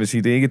ikke, det vil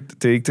sige, det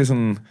er ikke det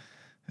sådan,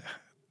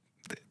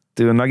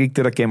 det var nok ikke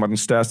det, der gav mig den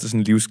største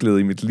sådan livsglæde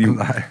i mit liv.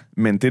 Nej.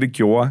 Men det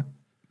gjorde,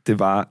 det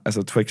var,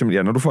 altså for eksempel,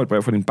 ja, når du får et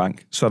brev fra din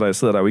bank, så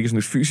sidder der jo ikke sådan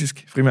et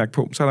fysisk frimærke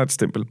på, så er der et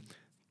stempel. Det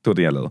var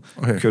det, jeg lavede.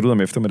 Okay. Kørte ud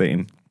om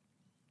eftermiddagen,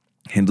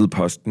 hentede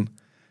posten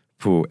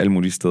på alle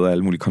mulige steder,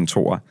 alle mulige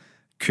kontorer,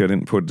 kørte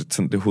ind på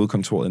det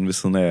hovedkontor inde ved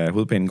siden af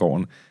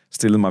hovedbanegården,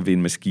 stillede mig ved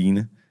en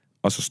maskine,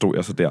 og så stod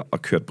jeg så der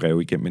og kørte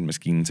breve igennem en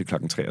maskine til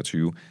klokken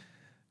 23.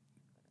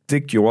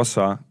 Det gjorde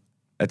så,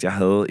 at jeg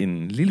havde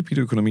en lille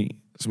bitte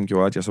økonomi, som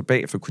gjorde, at jeg så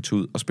bagefter kunne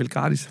tage ud og spille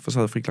gratis, for så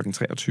havde jeg fri klokken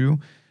 23,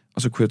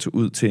 og så kunne jeg tage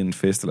ud til en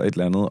fest eller et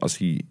eller andet og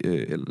sige,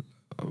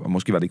 og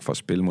måske var det ikke for at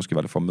spille, måske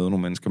var det for at møde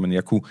nogle mennesker, men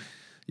jeg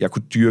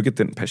kunne dyrke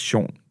den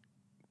passion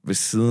ved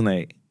siden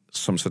af,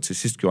 som så til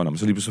sidst gjorde,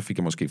 så lige pludselig fik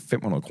jeg måske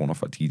 500 kroner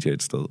for at DJ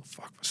et sted. Fuck,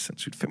 hvor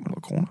sindssygt,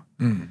 500 kroner.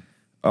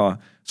 Og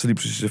så lige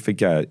pludselig så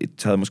fik jeg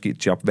taget måske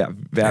et job hver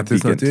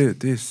weekend.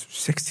 Det er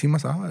 6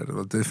 timers arbejde,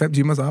 eller det er 5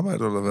 timers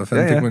arbejde, eller hvad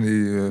fanden fik man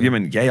i...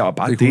 Jamen, ja, og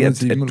bare det,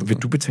 at vil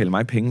du betale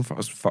mig penge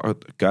for at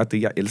gøre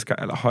det, jeg elsker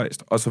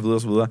allerhøjst, og så videre,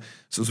 og så videre.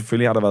 Så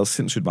selvfølgelig har der været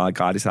sindssygt meget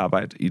gratis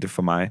arbejde i det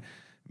for mig,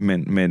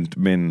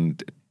 men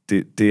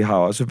det har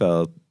også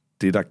været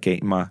det, der gav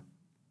mig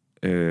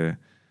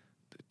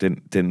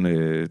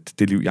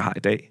det liv, jeg har i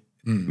dag.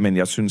 Men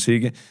jeg synes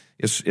ikke...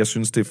 Jeg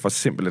synes, det er for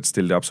simpelt at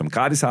stille det op som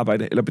gratis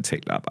arbejde eller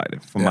betalt arbejde.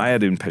 For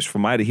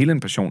mig er det hele en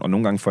passion, og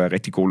nogle gange får jeg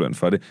rigtig god løn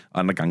for det, og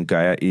andre gange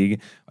gør jeg ikke,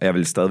 og jeg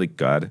vil stadigvæk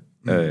gøre det.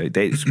 I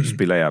dag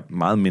spiller jeg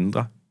meget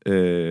mindre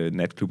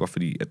natklubber,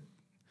 fordi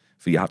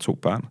jeg har 2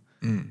 børn.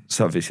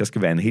 Så hvis jeg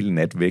skal være en hel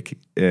nat væk,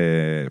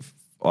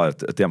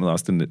 og dermed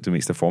også det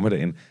meste af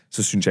formiddagen,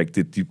 så synes jeg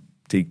ikke, det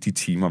er ikke de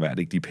timer værd, det er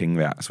ikke de penge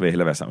værd. Så vil jeg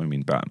hellere være sammen med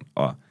mine børn,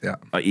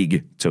 og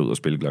ikke tage ud og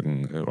spille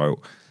klokken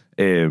røv.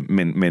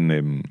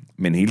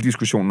 Men hele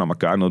diskussionen om at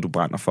gøre noget, du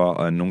brænder for,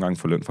 og nogle gange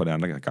få løn for det,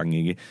 andre gange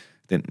ikke,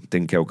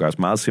 den kan jo gøres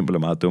meget simpel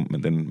og meget dum,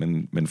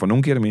 men for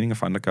nogen giver det mening, og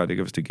for andre gør det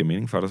ikke, og hvis det giver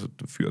mening for dig, så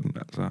fyr den.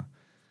 Altså.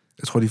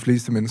 Jeg tror, de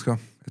fleste mennesker,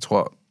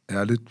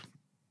 ærligt,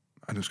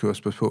 og nu skal jeg også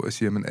spørge på, at jeg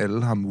siger, at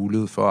alle har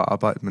mulighed for at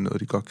arbejde med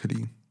noget, de godt kan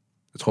lide.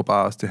 Jeg tror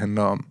bare også, det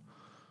handler om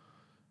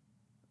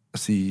at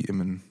sige,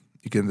 jamen,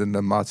 igen, den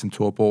der Martin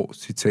Thorborg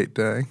citat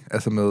der, ikke?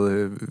 Altså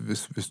med,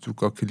 hvis du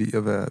godt kan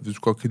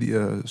lide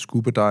at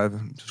scuba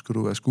dive, så skal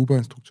du være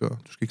scuba-instruktør.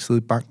 Du skal ikke sidde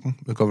i banken.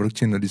 Det kan godt være, du ikke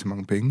tjener lige så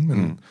mange penge,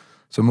 men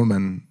så må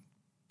man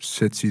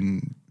sætte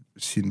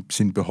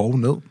sin behov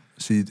ned.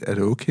 Sige, er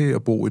det okay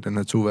at bo i den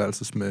her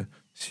 2-værelses med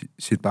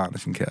sit barn og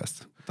sin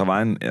kæreste? Der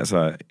var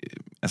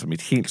altså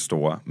mit helt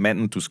store,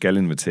 manden du skal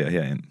invitere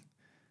herind,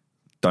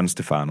 Don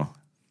Stefano.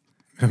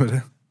 Hvem er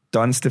det?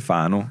 Don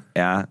Stefano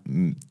er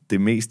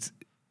det mest...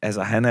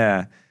 Altså, han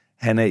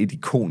er et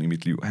ikon i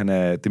mit liv. Han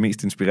er det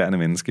mest inspirerende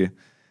menneske,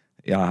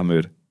 jeg har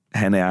mødt.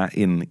 Han er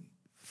en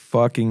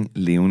fucking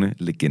levende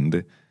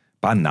legende.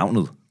 Bare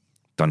navnet,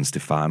 Don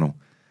Stefano.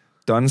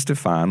 Don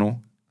Stefano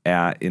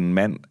er en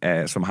mand,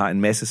 som har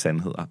en masse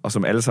sandheder, og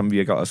som alle sammen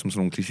virker også som sådan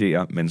nogle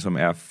klichéer, men som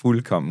er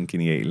fuldkommen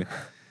geniale.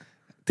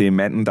 Det er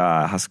manden,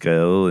 der har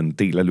skrevet en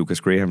del af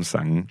Lucas Grahams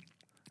sange.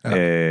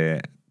 Ja.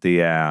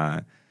 Det er...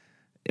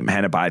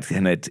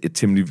 Han er et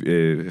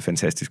temmelig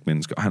fantastisk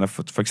menneske. Og han er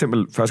for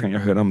eksempel, første gang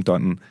jeg hørte om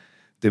Donnen,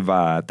 det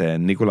var da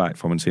Nikolaj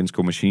fra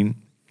Jencel Machine,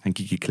 han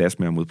gik i klasse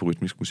med ham ud på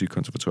Rytmisk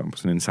Musikkonservatorium på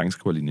sådan en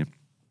sangskriverlinje.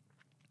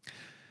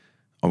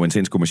 Og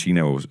Jencel Machine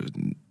er jo,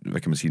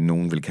 hvad kan man sige,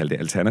 nogen vil kalde det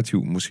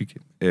alternativ musik.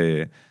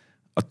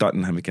 Og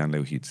Donnen, han vil gerne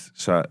lave hits.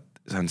 Så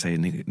han sagde,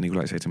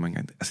 Nikolaj sagde til mig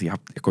engang, altså jeg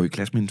går i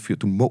klasse med en fyr,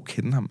 du må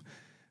kende ham.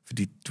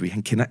 Fordi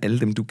han kender alle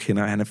dem, du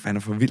kender. Han er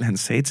for vild. Han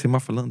sagde til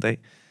mig forleden dag,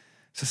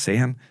 så sagde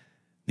han,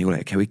 Nikolaj,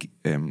 jeg kan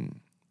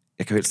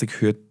jo helst ikke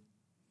høre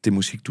det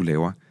musik, du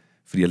laver,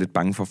 fordi jeg er lidt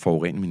bange for at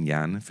forurene min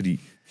hjerne,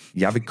 fordi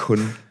jeg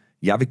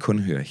vil kun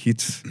høre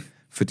hits,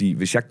 fordi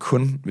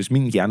hvis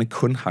min hjerne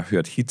kun har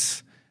hørt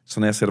hits, så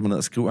når jeg sætter mig ned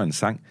og skriver en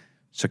sang,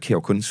 så kan jeg jo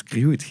kun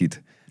skrive et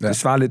hit. Ja. Det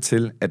svarer lidt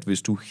til, at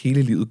hvis du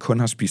hele livet kun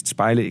har spist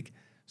spejlæg,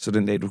 så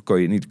den dag, du går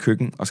ind i et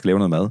køkken og skal lave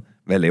noget mad,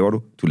 hvad laver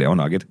du? Du laver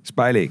nok et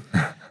spejlæg.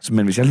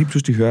 Men hvis jeg lige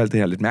pludselig hører alt det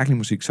her lidt mærkelige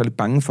musik, så er jeg lidt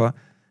bange for,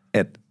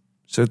 at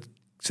så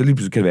lige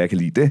pludselig kan det være, at jeg kan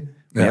lide det.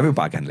 Men jeg vil jo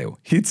bare gerne lave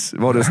hits,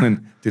 hvor det er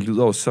sådan det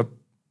lyder jo så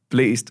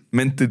blæst,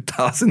 men der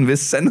er også en vis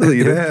sandhed i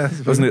det. Ja,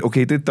 sådan et,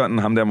 okay, det er Donnen,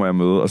 ham der må jeg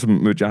møde, og så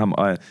mødte jeg ham.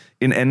 Og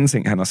en anden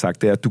ting, han har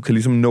sagt, det er, at du kan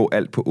ligesom nå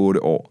alt på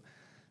 8 år.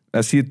 Lad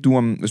os sige,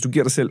 at hvis du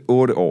giver dig selv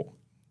 8 år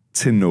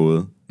til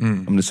noget,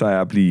 om det så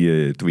er at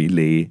blive,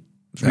 læge.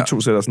 Hvis vi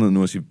 2 sætter os ned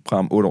nu og siger, fra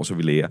om 8 år, så er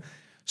vi læger,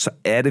 så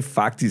er det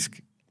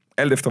faktisk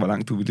alt efter, hvor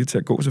langt du er villig til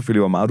at gå,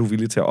 selvfølgelig, hvor meget du er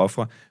villig til at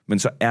ofre, men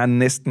så er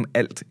næsten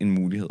alt en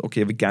mulighed. Okay,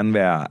 jeg vil gerne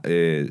være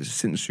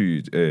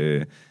sindssygt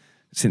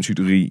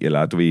rig,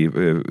 eller du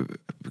vil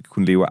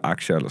kunne leve af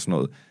aktier, eller sådan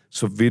noget.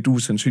 Så vil du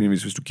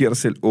sandsynligvis, hvis du giver dig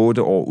selv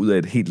 8 år ud af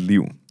et helt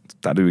liv,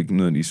 der er det jo ikke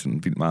nødvendigvis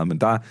sådan vildt meget,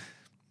 men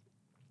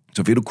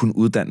så vil du kunne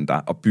uddanne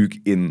dig og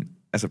bygge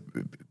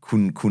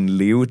kunne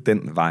leve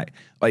den vej.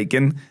 Og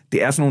igen,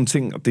 det er sådan nogle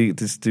ting, og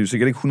det er jo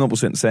sikkert ikke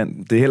 100%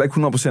 sandt, det er heller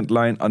ikke 100%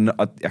 løgn,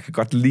 og jeg kan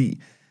godt lide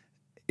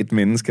et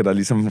menneske, der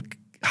ligesom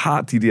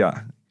har de der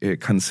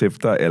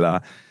koncepter,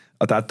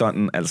 og der er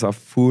Donnen altså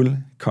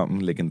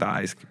fuldkommen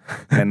legendarisk.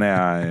 Han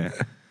er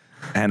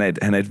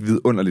et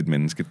vidunderligt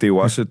menneske. Det er jo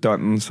også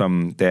Donnen,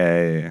 som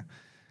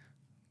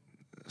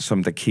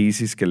da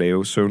Casey skal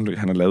lave Søvnløs.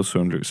 Han har lavet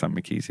Søvnløs sammen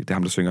med Casey. Det er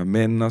ham, der synger,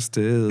 men og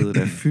stedet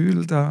er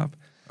fyldt op.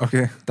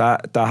 Okay.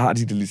 Der har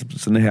de det ligesom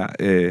sådan her,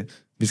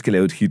 vi skal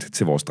lave et hit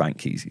til vores dreng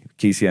Casey.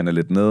 Casey han er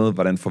lidt nede,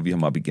 hvordan får vi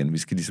ham op igen? Vi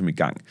skal ligesom i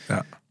gang. Ja.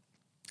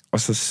 Og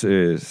så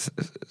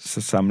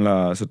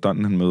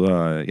Donnen, han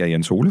møder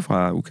Jencel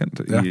fra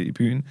Ukendt i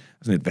byen.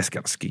 Og sådan et, hvad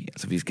skal der ske?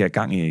 Altså, vi skal have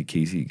gang i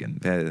Casey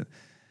igen.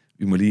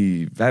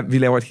 Vi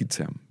laver et hit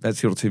til ham. Hvad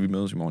siger du til, at vi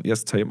mødes i morgen? Jeg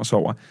tager hjem og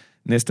sover.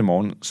 Næste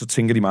morgen, så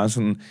tænker de meget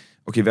sådan,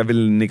 okay, hvad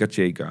vil Nick og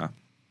Jay gøre?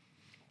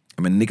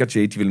 Men Nick og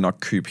Jay, de vil nok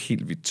købe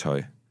helt hvidt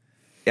tøj.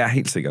 Ja,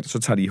 helt sikkert. Så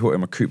tager de i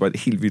H&M og køber et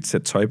helt hvidt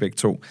sæt tøj begge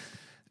to,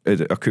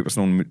 og køber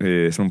sådan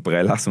nogle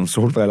briller, sådan nogle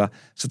solbriller.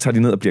 Så tager de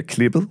ned og bliver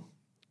klippet,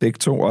 begge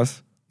to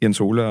også,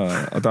 Jencel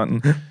og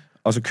Donnen,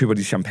 og så køber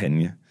de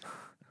champagne.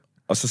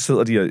 Og så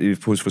sidder de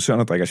hos frisøren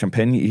og drikker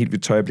champagne i helt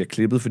hvidt tøj og bliver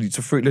klippet, fordi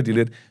så føler de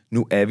lidt,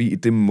 nu er vi i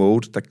det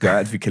mode, der gør,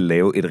 at vi kan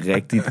lave et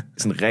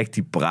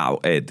rigtig brag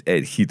af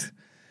et hit.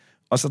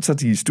 Og så tager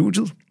de i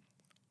studiet,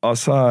 og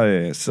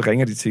så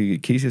ringer de til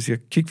Casey og siger,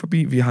 kig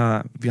forbi, vi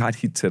har et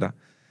hit til dig.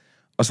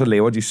 Og så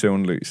laver de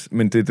Søvnløs.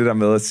 Men det er det der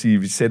med at sige,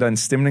 vi sætter en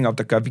stemning op,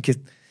 der gør, at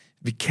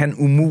vi kan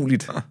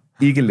umuligt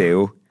ikke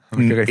lave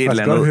et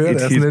eller andet høre,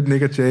 det er sådan lidt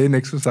Nick og Jay,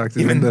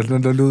 Nexus-agtigt,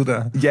 der lyd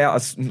der. Ja,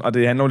 og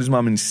det handler jo ligesom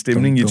om en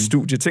stemning i et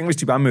studie. Tænk, hvis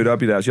de bare mødte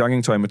op i deres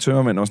joggingtøj med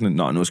tørmænd, og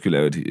sådan, nu skal vi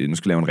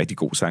lave en rigtig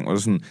god sang. Og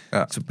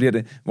så bliver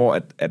det, hvor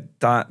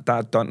der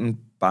er Donnen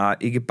bare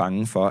ikke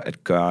bange for at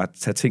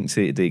tage ting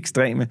til det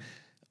ekstreme.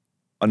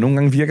 Og nogle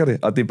gange virker det,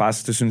 og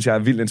det synes jeg er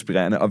vildt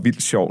inspirerende og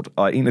vildt sjovt.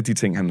 Og en af de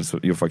ting, han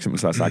jo for eksempel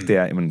så har sagt, det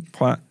er, jamen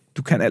prøv,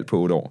 du kan alt på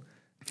 8 år.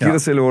 Giv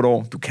dig selv 8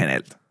 år, du kan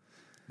alt.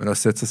 Men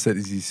også sætte sig selv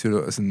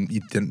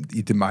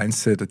i det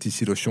mindset og de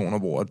situationer,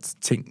 hvor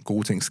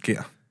gode ting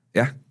sker.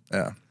 Ja.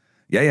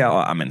 Ja,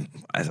 og amen,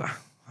 altså,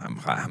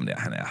 ham der,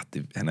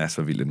 han er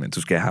så vild, men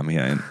du skal have ham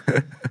herind.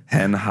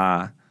 Han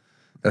har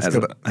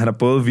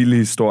både vilde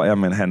historier,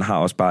 men han har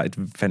også bare et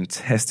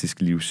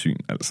fantastisk livssyn,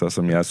 altså,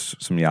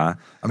 som jeg...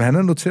 Jamen, han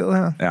er noteret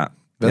her. Ja.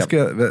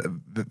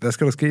 Hvad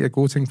skal der ske af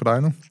gode ting for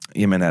dig nu?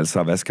 Jamen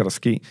altså, hvad skal der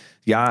ske?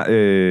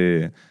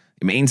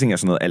 Men en ting er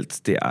sådan noget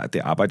alt, det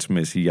er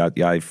arbejdsmæssigt. Jeg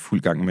er i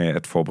fuld gang med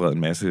at forberede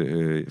en masse...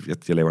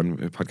 Jeg laver en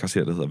podcast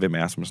her, der hedder Hvem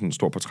er, som er sådan en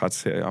stor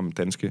portrætserie om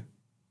danske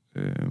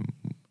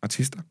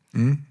artister.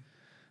 Mm.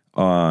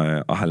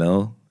 Og har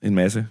lavet en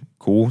masse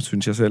gode,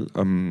 synes jeg selv,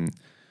 om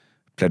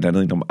blandt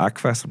andet en om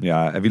Aqua, som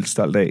jeg er vildt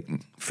stolt af,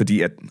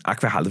 fordi at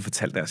Aqua har aldrig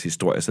fortalt deres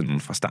historie sådan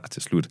fra start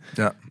til slut.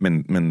 Ja.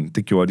 Men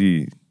det gjorde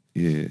de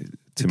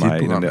til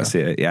mig i den der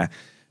serie. Ja.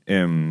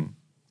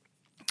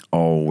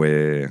 Og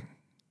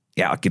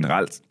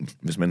generelt,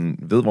 hvis man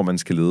ved, hvor man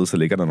skal lede, så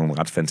ligger der nogle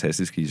ret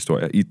fantastiske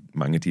historier i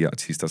mange af de her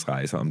artisters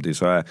rejser. Om det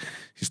så er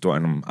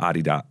historien om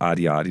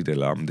Artie,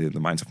 eller om det er The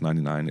Minds of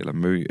 99, eller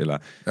Mø, eller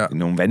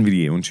nogle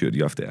vanvittige eventyr,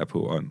 de ofte er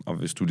på. Og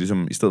hvis du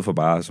ligesom, i stedet for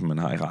bare, som man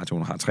har i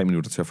radioen, har 3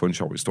 minutter til at få en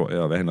sjov historie,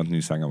 og hvad handler den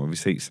nye sang om, og vi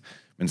ses,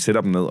 men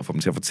sætter dem ned og får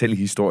dem til at fortælle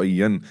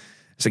historien,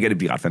 så kan det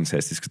blive ret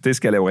fantastisk. Det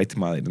skal jeg lave rigtig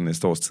meget i den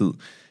næste års tid.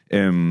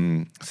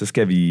 Så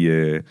skal vi...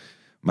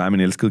 mig og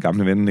min elskede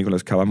gamle ven,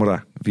 Nicolas Kalamura,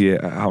 vi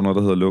har noget,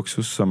 der hedder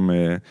Luksus, som vi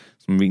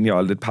egentlig har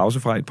holdt lidt pause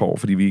fra et par år,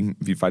 fordi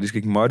vi faktisk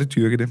ikke måtte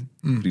dyrke det,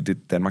 fordi det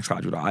er Danmarks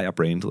Radio, der ejer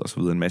brandet og så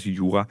videre, en masse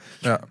jura.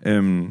 Ja.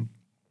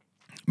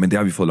 Men det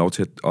har vi fået lov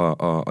til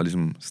at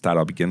ligesom starte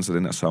op igen, så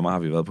den her sommer har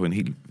vi været på en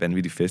helt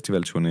vanvittig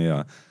festivalturné,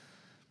 og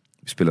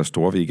vi spiller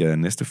Storvega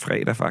næste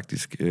fredag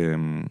faktisk.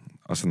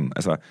 Og sådan,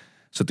 altså,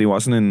 så det er jo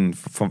også sådan en...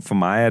 For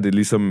mig er det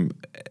ligesom,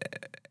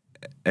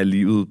 at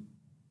livet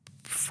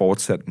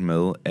fortsat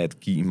med at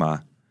give mig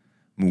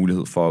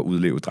mulighed for at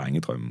udleve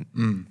drengedrømmen.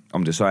 Mm.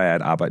 Om det så er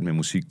at arbejde med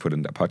musik på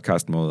den der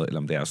podcast-måde, eller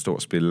om det er at stå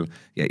og spille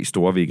i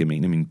Storvega med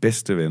en af mine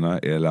bedste venner,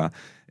 eller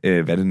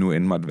hvad det nu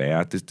end måtte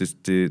være.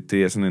 Det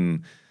er sådan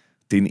en...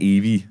 Det er en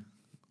evig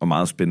og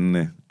meget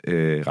spændende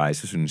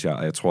rejse, synes jeg.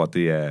 Og jeg tror,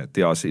 det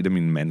er også et af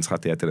mine mantra,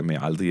 det er det der med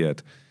aldrig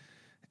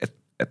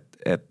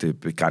at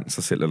begrænse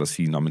sig selv, eller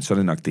sige, nå, men så er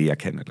det nok det, jeg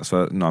kan. Eller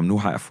så, nå, nu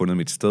har jeg fundet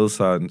mit sted,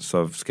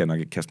 så skal jeg nok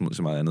ikke kaste mig ud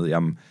til meget andet. Det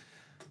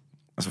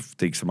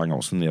er ikke så mange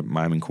år siden,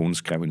 mig og min kone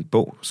skrev en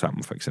bog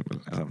sammen, for eksempel.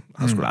 Altså, jeg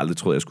havde sgu da aldrig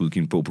troet, at jeg skulle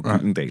udgive en bog på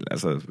Gyldendal.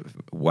 Altså,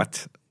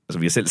 what? Altså,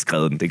 vi har selv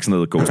skrevet den. Det er ikke sådan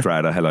noget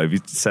ghostwriter, halløj. Vi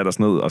satte os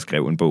ned og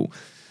skrev en bog.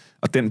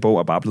 Og den bog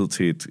er bare blevet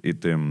til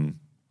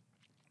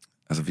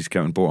Altså, vi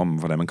skrev en bog om,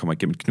 hvordan man kommer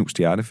igennem et knust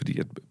hjerte, fordi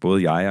at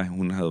både jeg og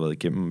hun havde været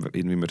igennem,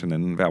 inden vi mødte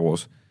hinanden, hver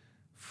vores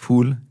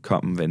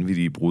fuldkommen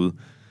vanvittige brud,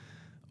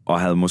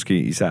 og havde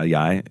måske især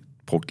jeg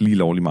brugt lige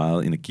lovlig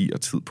meget energi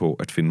og tid på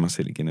at finde mig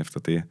selv igen efter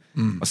det,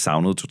 og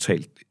savnede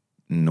totalt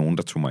nogen,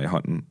 der tog mig i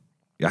hånden.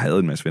 Jeg havde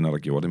en masse venner, der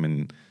gjorde det,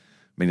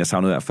 men jeg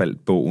savnede i hvert fald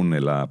bogen,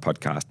 eller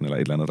podcasten, eller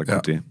et eller andet, der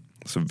kunne det.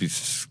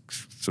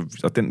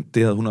 Og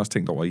det havde hun også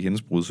tænkt over i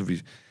hendes brud, så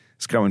vi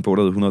skrev en bog,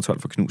 der hed 112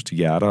 for knuste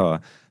hjerter, og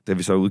da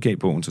vi så udgav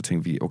bogen, så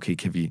tænkte vi, okay,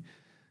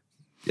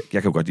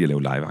 jeg kan jo godt lide at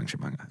lave live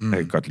arrangementer. Jeg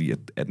kan godt lide,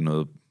 at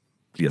noget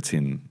bliver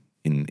til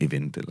en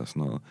event, eller sådan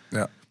noget.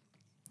 Ja.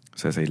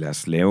 Så jeg sagde, lad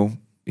os lave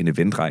en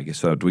eventrække,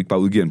 så du ikke bare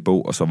udgiver en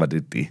bog, og så var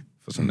det.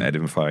 For sådan er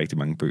det for rigtig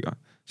mange bøger.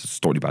 Så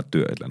står de bare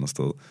dør et eller andet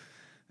sted.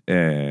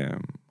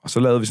 Og så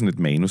lavede vi sådan et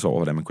manus over,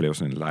 hvordan man kunne lave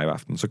sådan en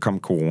live-aften. Så kom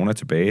corona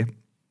tilbage,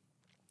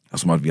 og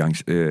så måtte vi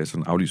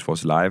sådan aflyse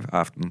vores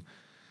live-aften.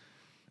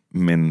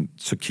 Men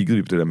så kiggede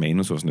vi på det der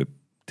manus, og sådan lidt,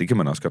 det kan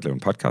man også godt lave en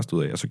podcast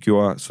ud af. Og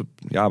så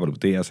jeg arbejdede på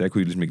det, så jeg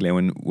kunne ligesom ikke lave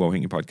en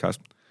uafhængig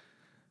podcast.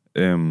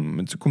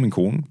 Men så kunne min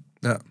kone.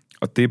 Ja.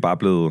 Og det er bare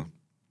blevet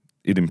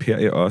et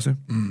imperie også.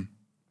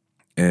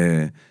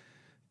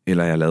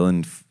 Eller jeg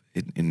lavede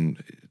en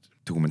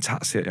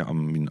dokumentarserie om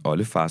min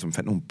oldefar, som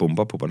fandt nogle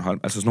bomber på Bornholm.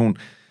 Altså sådan nogle...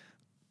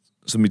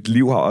 Så mit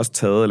liv har også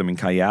taget, eller min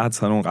karriere har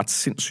taget nogle ret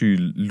sindssyge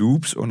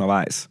loops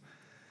undervejs,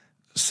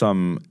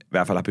 som i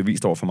hvert fald har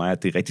bevist over for mig,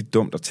 at det er rigtig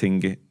dumt at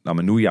tænke,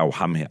 men nu er jeg jo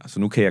ham her, så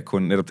nu kan jeg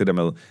kun netop det der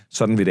med,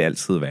 sådan vil det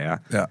altid være.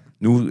 Ja.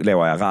 Nu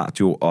laver jeg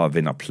radio og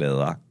vender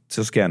plader,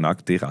 så skal jeg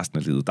nok det resten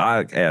af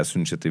livet.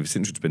 Synes jeg, det er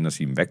sindssygt spændende at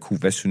sige,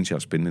 hvad synes jeg er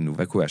spændende nu?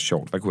 Hvad kunne være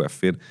sjovt? Hvad kunne være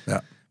fedt? Ja.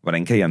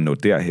 Hvordan kan jeg nå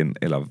derhen?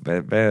 Eller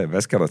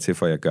hvad skal der til,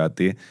 for at jeg gør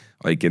det?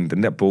 Og igen,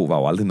 den der bog var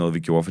jo aldrig noget, vi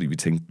gjorde, fordi vi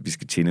tænkte, vi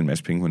skal tjene en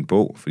masse penge på en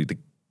bog, fordi det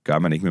gør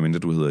man ikke, medmindre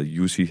du hedder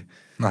Jussi.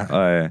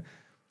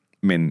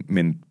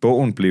 Men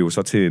bogen blev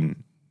så til en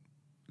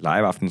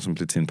live-aften, som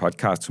blev til en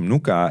podcast, som nu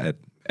gør,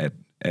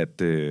 at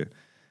det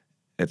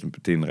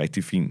er en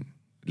rigtig fin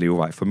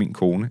levevej for min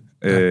kone.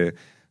 Ja.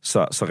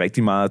 Så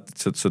rigtig meget,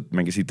 så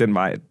man kan sige, den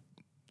vej,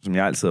 som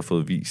jeg altid har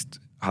fået vist,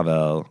 har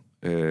været,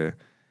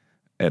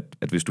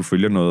 at hvis du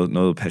følger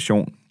noget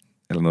passion,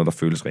 eller noget, der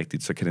føles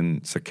rigtigt, så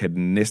kan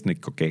den næsten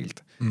ikke gå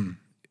galt.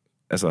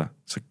 Altså,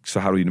 så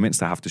har du i det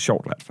mindste haft det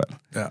sjovt i hvert fald.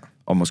 Ja.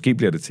 Og måske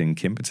bliver det til en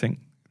kæmpe ting.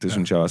 Det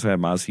synes jeg også er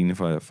meget sigende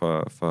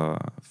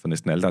for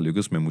næsten alle, der har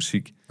lykkedes med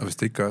musik. Og hvis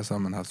det ikke gør, så har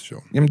man haft det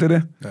sjovt. Jamen, det er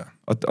det. Ja.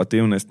 Og det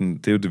er jo næsten,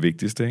 det er jo det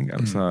vigtigste, ikke?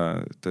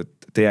 Altså,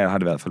 det har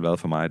det i hvert fald været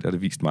for mig. Det har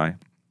det vist mig.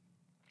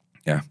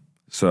 Ja.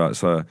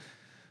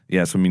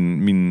 Så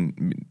min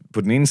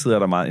på den ene side er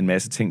der en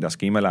masse ting, der er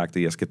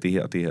skemalagte. Jeg skal det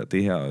her, det her,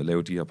 det her, og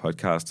lave de her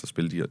podcasts, og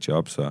spille de her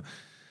jobs,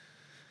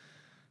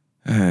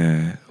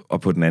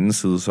 og på den anden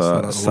side,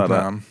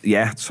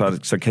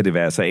 så kan det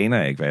være, så aner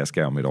jeg ikke, hvad jeg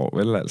skal om et år,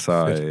 vel?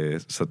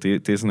 Altså, så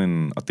det er sådan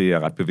en, og det er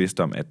jeg ret bevidst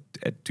om,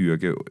 at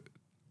dyrke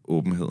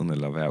åbenheden,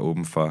 eller være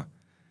åben for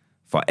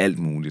alt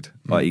muligt,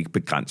 og ikke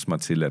begrænse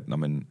mig til, at når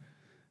man,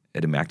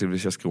 er det mærkeligt,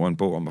 hvis jeg skriver en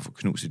bog om at få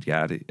knust sit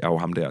hjerte, jeg er jo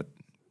ham der.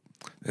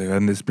 Hvad er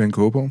det næste, bliver en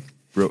kogebog?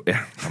 Bro, ja,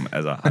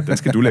 altså, den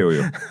skal du lave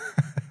jo.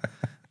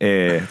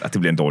 Det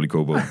bliver en dårlig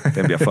kogebog.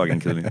 Den bliver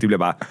fucking kedelig. Det bliver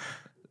bare,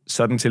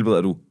 sådan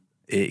tilbyder du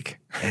æg.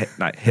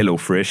 Hello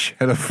Fresh.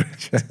 Hello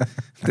Fresh, ja.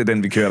 Det er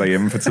den, vi kører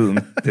derhjemme for tiden.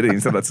 Det er det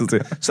eneste, der er tid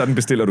til. Sådan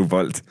bestiller du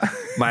Volt.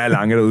 Maja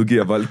Lange, der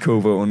udgiver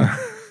Volt-kogebogen.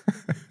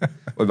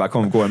 Og bare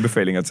kommer med gode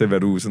anbefalinger til,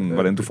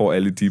 hvordan du får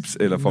alle dips,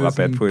 eller får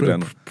rabat på et eller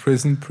andet.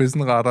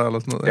 Prison-retter, eller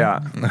sådan noget. Ja,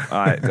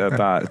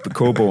 nej,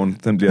 kogebogen,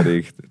 den bliver det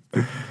ikke.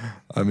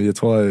 Ej, men jeg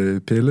tror,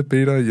 Pelle,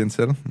 Peter og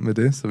Jencel med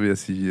det, så vil jeg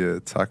sige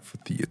tak,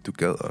 fordi at du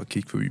gad at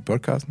kigge forbi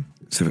podcasten.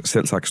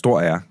 Selv tak.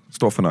 Stor ære.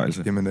 Stor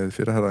fornøjelse. Jamen,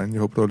 fedt at have dig inde. Jeg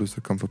håber, du har lyst til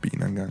at komme forbi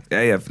en anden gang.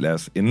 Ja, lad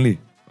os endelig.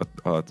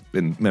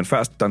 Men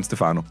først, Don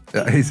Stefano.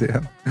 Ja, helt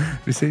sikkert.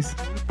 Vi ses.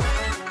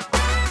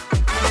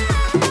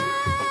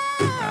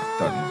 Ja,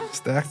 Don.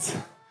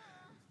 Stærkt.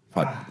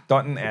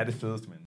 Donnen er det fedeste, men.